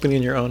good company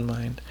in your own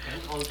mind,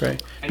 right?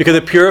 Because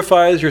it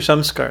purifies your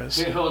samskaras.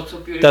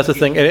 That's the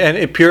thing, and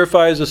it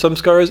purifies the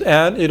samskaras,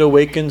 and it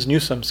awakens new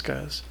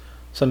samskaras,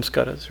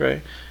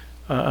 right?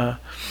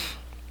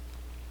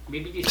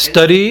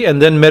 Study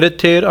and then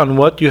meditate on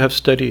what you have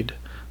studied.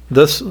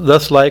 Thus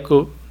like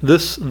will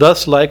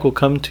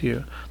come to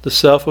you. The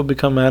self will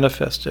become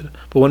manifested.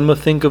 But one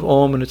must think of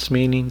Om and its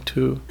meaning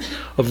too.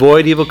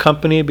 Avoid evil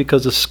company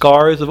because the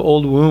scars of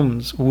old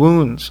wounds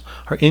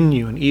are in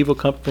you, and evil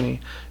company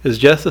is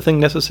just the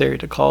thing necessary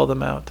to call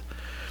them out.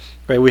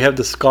 Right? We have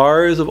the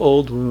scars of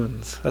old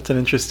wounds. That's an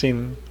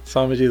interesting.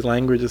 Swamiji's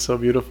language is so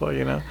beautiful.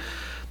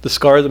 The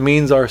scars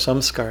means our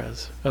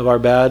samskaras of our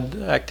bad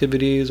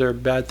activities or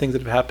bad things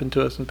that have happened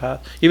to us in the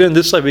past. Even in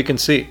this life, we can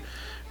see.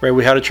 Right,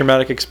 we had a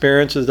traumatic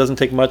experience. It doesn't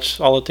take much.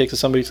 All it takes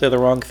is somebody to say the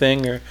wrong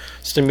thing or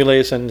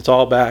stimulates, and it's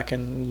all back.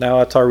 And now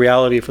that's our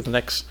reality for the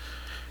next.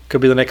 Could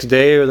be the next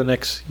day or the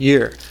next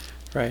year.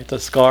 Right,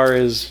 the scar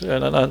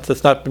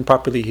that's not been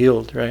properly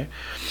healed. Right.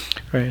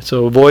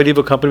 So avoid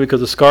evil company because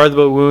the scars of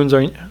the wounds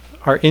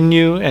are in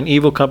you, and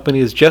evil company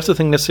is just the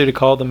thing necessary to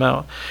call them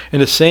out.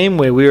 In the same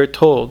way, we are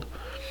told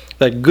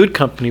that good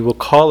company will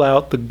call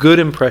out the good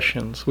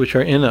impressions which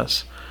are in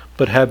us,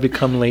 but have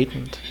become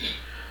latent.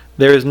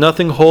 There is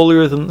nothing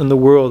holier in the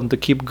world than to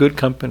keep good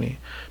company,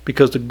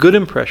 because the good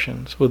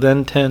impressions will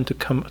then tend to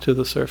come to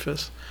the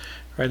surface.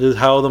 Right? This is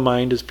how the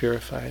mind is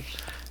purified.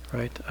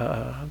 Right?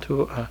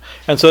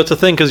 And so it's a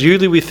thing, because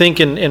usually we think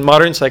in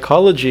modern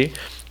psychology,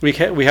 we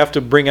have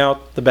to bring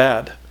out the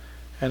bad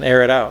and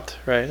air it out.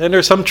 Right? And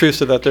there's some truth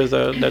to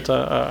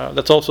that.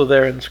 That's also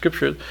there in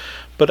scripture.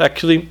 But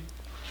actually,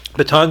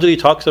 Patanjali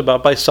talks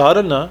about by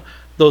sadhana,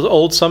 those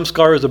old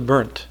samskaras are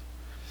burnt.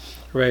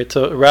 Right?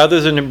 So rather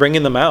than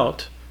bringing them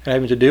out and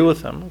having to deal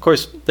with them, of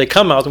course they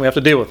come out and we have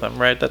to deal with them,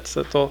 right? That's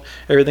all.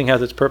 Everything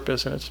has its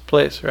purpose and its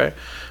place, right?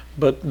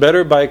 But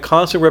better by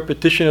constant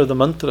repetition of the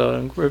mantra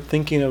and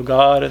thinking of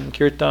God and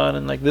kirtan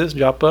and like this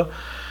japa,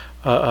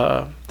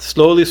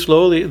 slowly,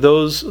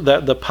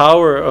 the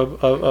power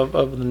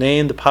of the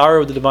name, the power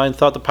of the divine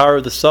thought, the power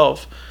of the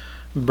self,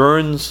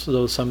 burns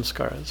those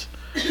samskaras.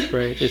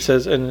 Right, it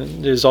says,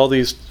 and there's all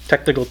these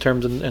technical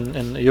terms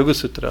in Yoga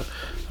Sutra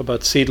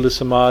about seedless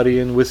samadhi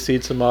and with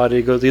seed samadhi.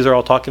 It goes, these are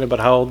all talking about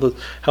how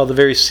the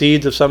very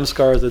seeds of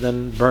samskaras are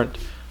then burnt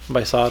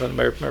by sadhana,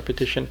 by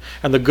repetition,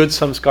 and the good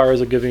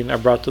samskaras are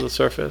brought to the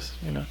surface.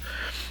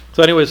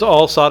 So, anyways,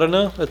 all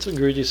sadhana. That's what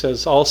Guruji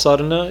says. All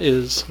sadhana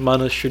is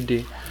manas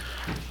shuddhi.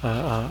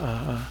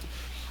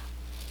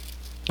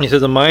 He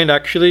says the mind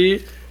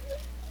actually.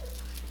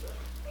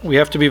 We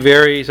have to be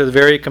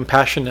very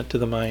compassionate to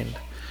the mind.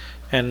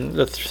 And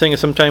the thing is,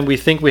 sometimes we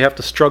think we have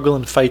to struggle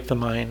and fight the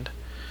mind.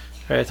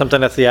 right?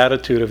 Sometimes that's the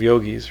attitude of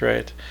yogis,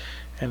 right?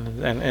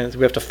 And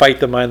we have to fight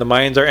the mind. The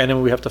mind's our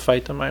enemy. We have to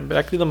fight the mind. But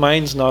actually, the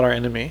mind's not our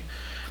enemy,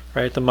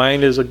 right? The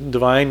mind is a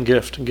divine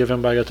gift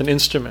given by God. It's an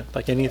instrument,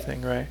 like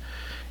anything, right?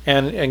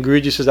 And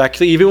Guruji says,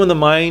 actually, even when the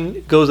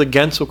mind goes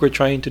against what we're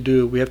trying to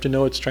do, we have to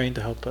know it's trying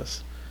to help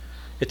us.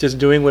 It's just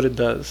doing what it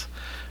does,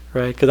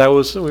 right?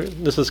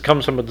 Because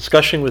comes from a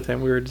discussion with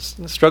him. We were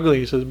just struggling.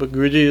 He says, but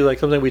Guruji, like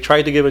something we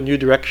tried to give a new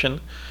direction,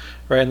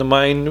 right? And the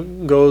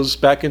mind goes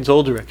back in its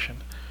old direction.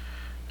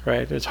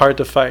 Right, it's hard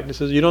to fight. He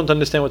says, you don't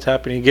understand what's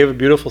happening. He gave a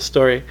beautiful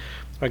story.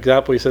 For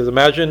example, he says,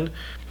 imagine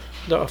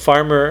a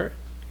farmer,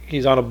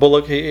 he's on a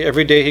bullock,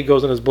 every day he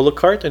goes on his bullock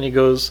cart and he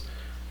goes,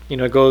 he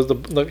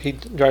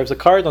drives the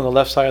cart on the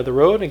left side of the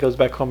road and he goes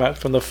back home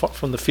from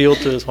the field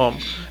to his home.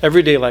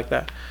 Every day like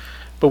that.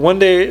 But one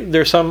day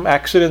there's some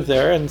accident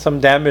there and some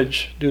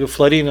damage due to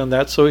flooding on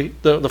that, so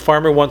the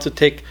farmer wants to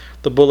take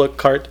the bullock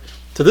cart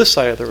to this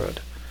side of the road,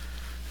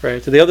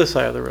 right, to the other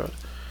side of the road.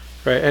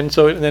 Right, and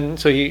so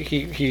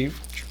he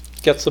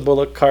gets the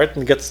bullock cart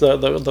and gets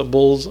the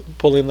bulls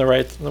pulling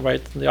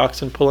the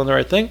oxen pulling the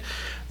right thing.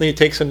 Then he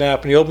takes a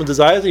nap and he opens his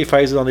eyes and he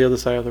finds it on the other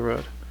side of the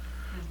road.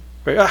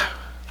 Right,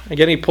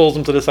 again he pulls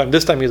him to this side.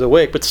 This time he's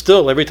awake, but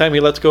still every time he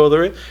lets go of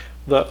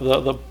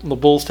the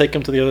bulls take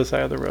him to the other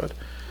side of the road.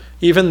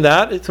 Even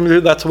that's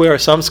where our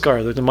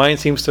samskar, the mind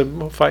seems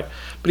to fight.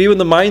 But even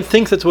the mind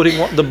thinks that's what he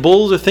wants. The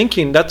bulls are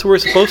thinking that's where we're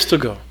supposed to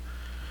go.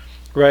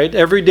 Right,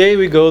 every day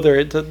we go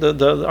there.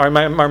 Our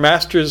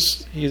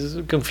master's, he's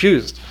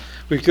confused.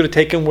 We could have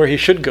taken him where he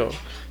should go,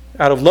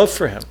 out of love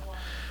for him,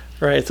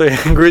 right? So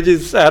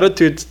Guruji's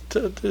attitude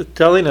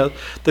telling us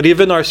that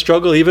even our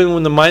struggle, even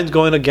when the mind's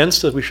going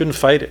against us, we shouldn't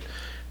fight it.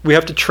 We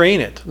have to train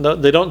it.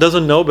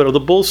 Doesn't know better. The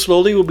bull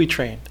slowly will be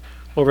trained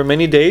over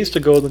many days to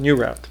go the new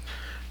route,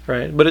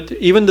 right? But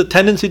even the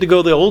tendency to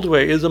go the old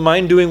way is the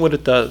mind doing what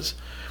it does.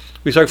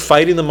 We start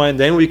fighting the mind,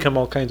 then we become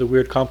all kinds of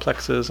weird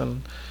complexes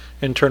and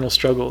internal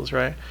struggles,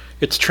 right?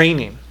 It's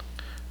training.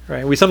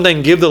 Right? We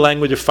sometimes give the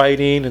language of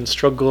fighting and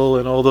struggle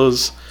and all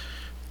those,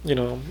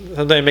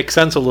 sometimes it makes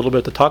sense a little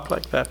bit to talk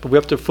like that, but we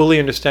have to fully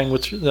understand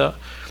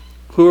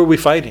who are we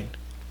fighting.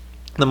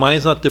 The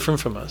mind's not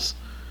different from us,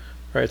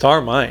 right? It's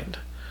our mind,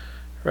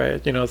 right?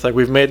 It's like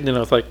we've made,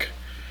 I've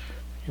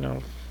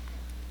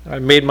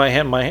made my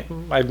hand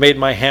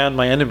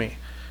my enemy.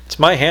 It's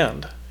my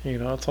hand,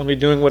 it's only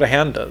doing what a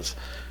hand does,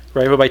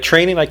 right? But by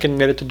training, I can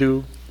get it to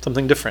do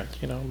something different,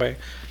 by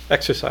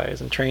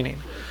exercise and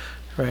training.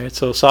 Right,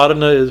 so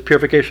sadhana is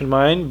purification of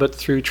mind, but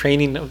through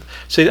training. And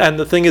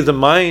the thing is, the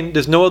mind,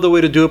 there's no other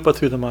way to do it but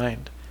through the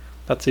mind.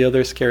 That's the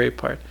other scary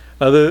part.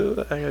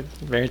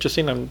 Very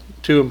interesting.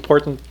 Two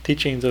important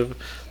teachings of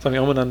Swami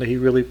Omananda he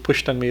really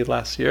pushed on me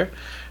last year.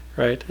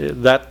 Right,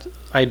 that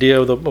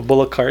idea of the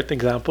bullock cart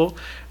example.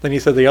 Then he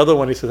said the other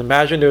one. He says,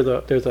 imagine there's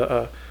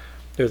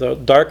a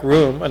dark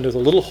room and there's a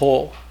little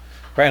hole,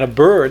 right? And a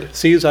bird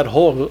sees that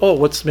hole and goes,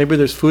 oh, maybe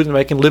there's food and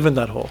I can live in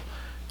that hole.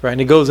 Right, and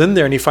he goes in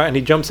there and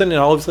he jumps in and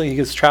all of a sudden he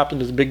gets trapped in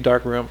this big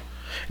dark room,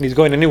 and he's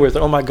going anywhere. It's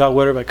like, oh my God,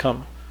 where have I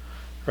come?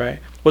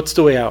 Right, what's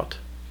the way out?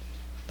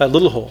 That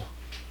little hole,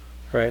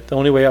 right? The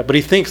only way out. But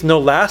he thinks, no,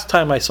 last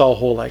time I saw a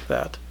hole like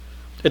that,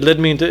 it led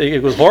me into.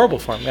 It was horrible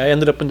for me. I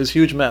ended up in this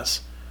huge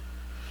mess.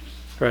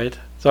 Right,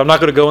 so I'm not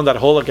going to go in that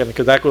hole again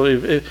because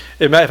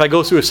if I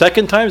go through a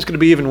second time, it's going to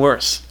be even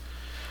worse.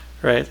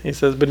 Right, he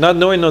says, but not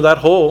knowing that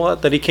hole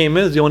that he came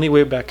in is the only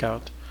way back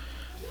out.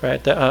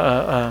 Right.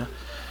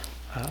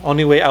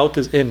 Only way out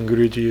is in,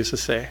 Guruji used to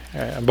say.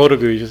 Bodha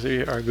Guru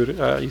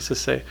used to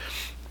say.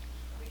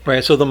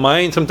 Right, so the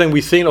mind, sometimes we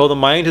think, the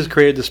mind has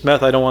created this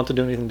mess, I don't want to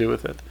do anything to do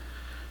with it.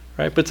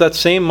 Right, but it's that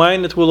same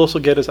mind that will also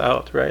get us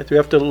out, right? We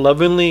have to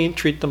lovingly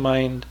treat the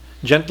mind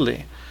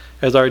gently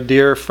as our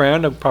dear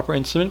friend, a proper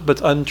instrument, but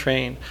it's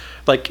untrained.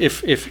 Like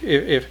if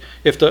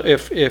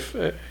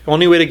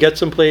only way to get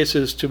someplace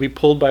is to be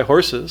pulled by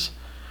horses,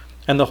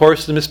 and the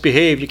horse is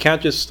misbehaved, you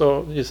can't just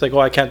like,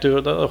 I can't do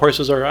it. The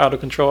horses are out of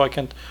control.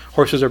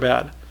 Horses are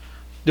bad.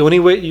 The only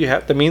way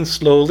that means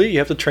slowly, you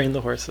have to train the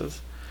horses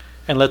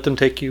and let them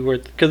take you where,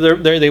 because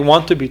they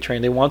want to be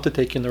trained. They want to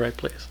take you in the right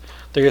place.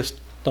 They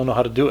just don't know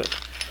how to do it.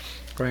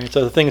 Right.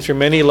 So the thing is, through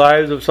many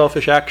lives of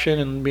selfish action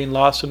and being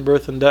lost in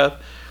birth and death,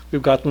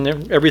 we've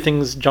gotten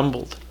everything's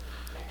jumbled.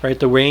 Right.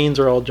 The reins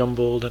are all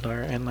jumbled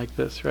and like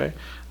this. Right.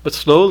 But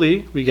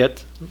slowly we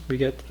get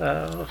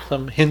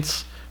some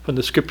hints from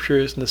the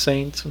scriptures and the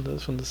saints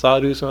and from the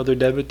sadhus and other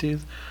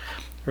devotees,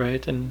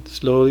 right? And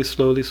slowly,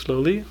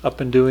 up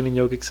and doing in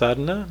yogic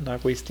sadhana,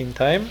 not wasting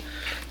time,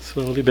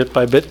 slowly, bit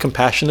by bit,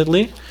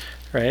 compassionately,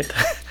 right?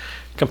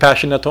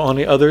 Compassion not to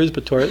only others,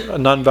 but to our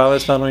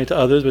non-violence not only to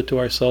others, but to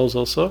ourselves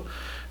also,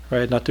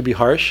 right? Not to be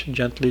harsh,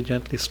 gently,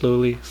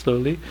 slowly.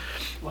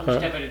 One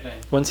step at a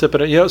time. One step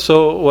at a time. Yeah.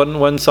 So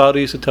one sadhu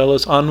used to tell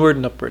us, onward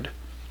and upward.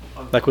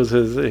 That was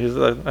his.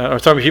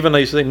 Swami Shivananda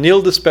used to say,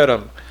 nil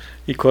desperam.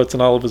 He quotes in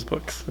all of his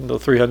books, in the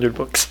 300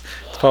 books.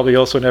 It's probably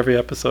also in every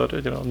episode.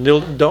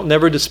 Don't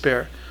never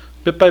despair.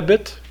 Bit by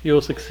bit,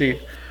 you'll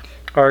succeed.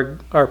 Our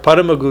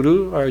Parama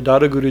Guru, our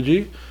Dada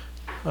Guruji,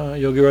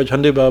 Yogi Raj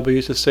Hande Baba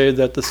used to say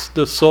that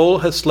the soul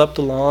has slept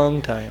a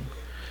long time.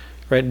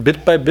 right?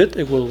 Bit by bit,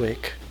 it will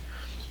wake,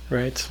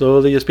 right?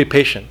 Slowly, just be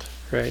patient,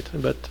 right?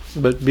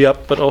 But be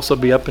up, but also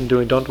be up and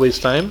doing. Don't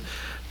waste time,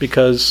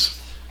 because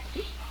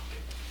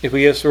if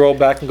we just roll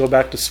back and go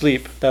back to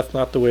sleep, that's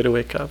not the way to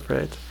wake up,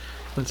 right?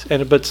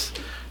 But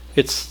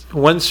it's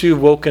once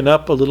you've woken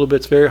up a little bit,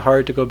 it's very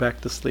hard to go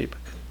back to sleep.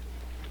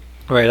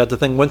 Right, that's the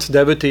thing. Once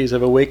devotees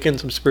have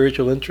awakened some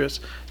spiritual interest,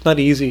 it's not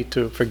easy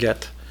to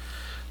forget.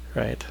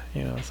 Right,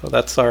 so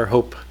that's our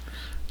hope.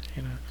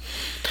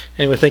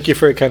 Anyway, thank you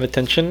for your kind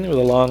attention. It was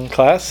a long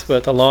class,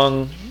 but a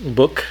long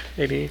book.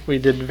 We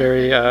did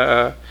very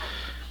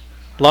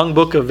long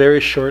book of very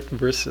short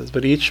verses,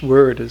 but each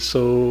word is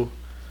so.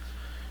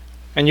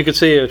 And you could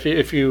say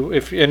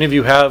if any of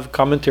you have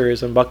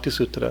commentaries on Bhakti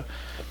Sutra,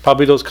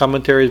 probably those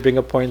commentaries bring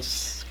up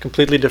points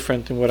completely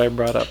different than what I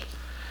brought up.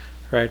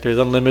 Right, there's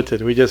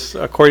unlimited. We just,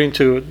 according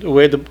to the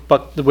way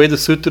the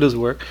sutras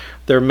work,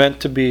 they're meant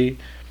to be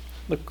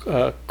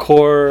the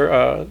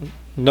core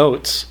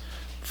notes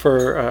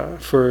for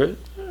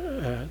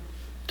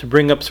to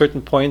bring up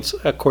certain points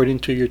according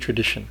to your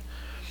tradition.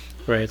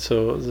 Right,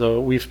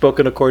 so we've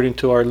spoken according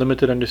to our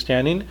limited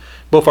understanding,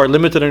 both our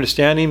limited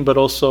understanding, but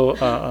also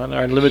on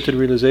our limited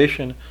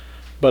realization,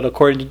 but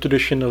according to the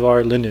tradition of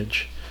our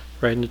lineage.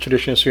 Right, in the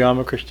tradition of Sri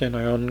Ramakrishna,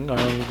 our own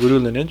Guru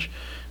lineage.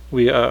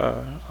 We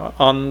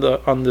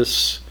on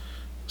this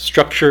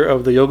structure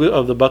of the yoga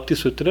of the Bhakti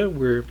Sutra,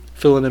 we're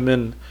filling them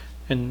in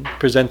and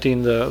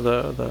presenting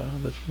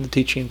the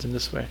teachings in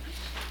this way.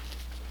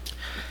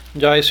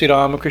 Jai Sri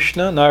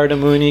Ramakrishna, Narada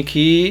Muni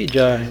ki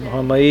Jai,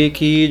 Mahamai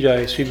ki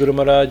Jai, Sri Guru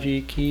Maharaj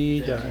Ji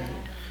ki Jai.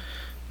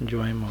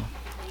 Jai Ma.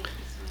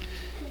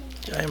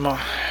 Jai Ma.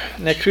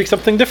 Next week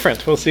something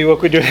different. We'll see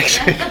what we do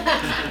next week.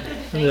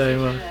 Jai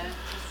Ma.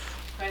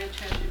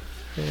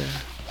 Yeah.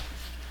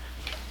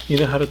 You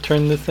know how to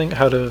turn the thing,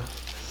 how to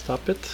stop it?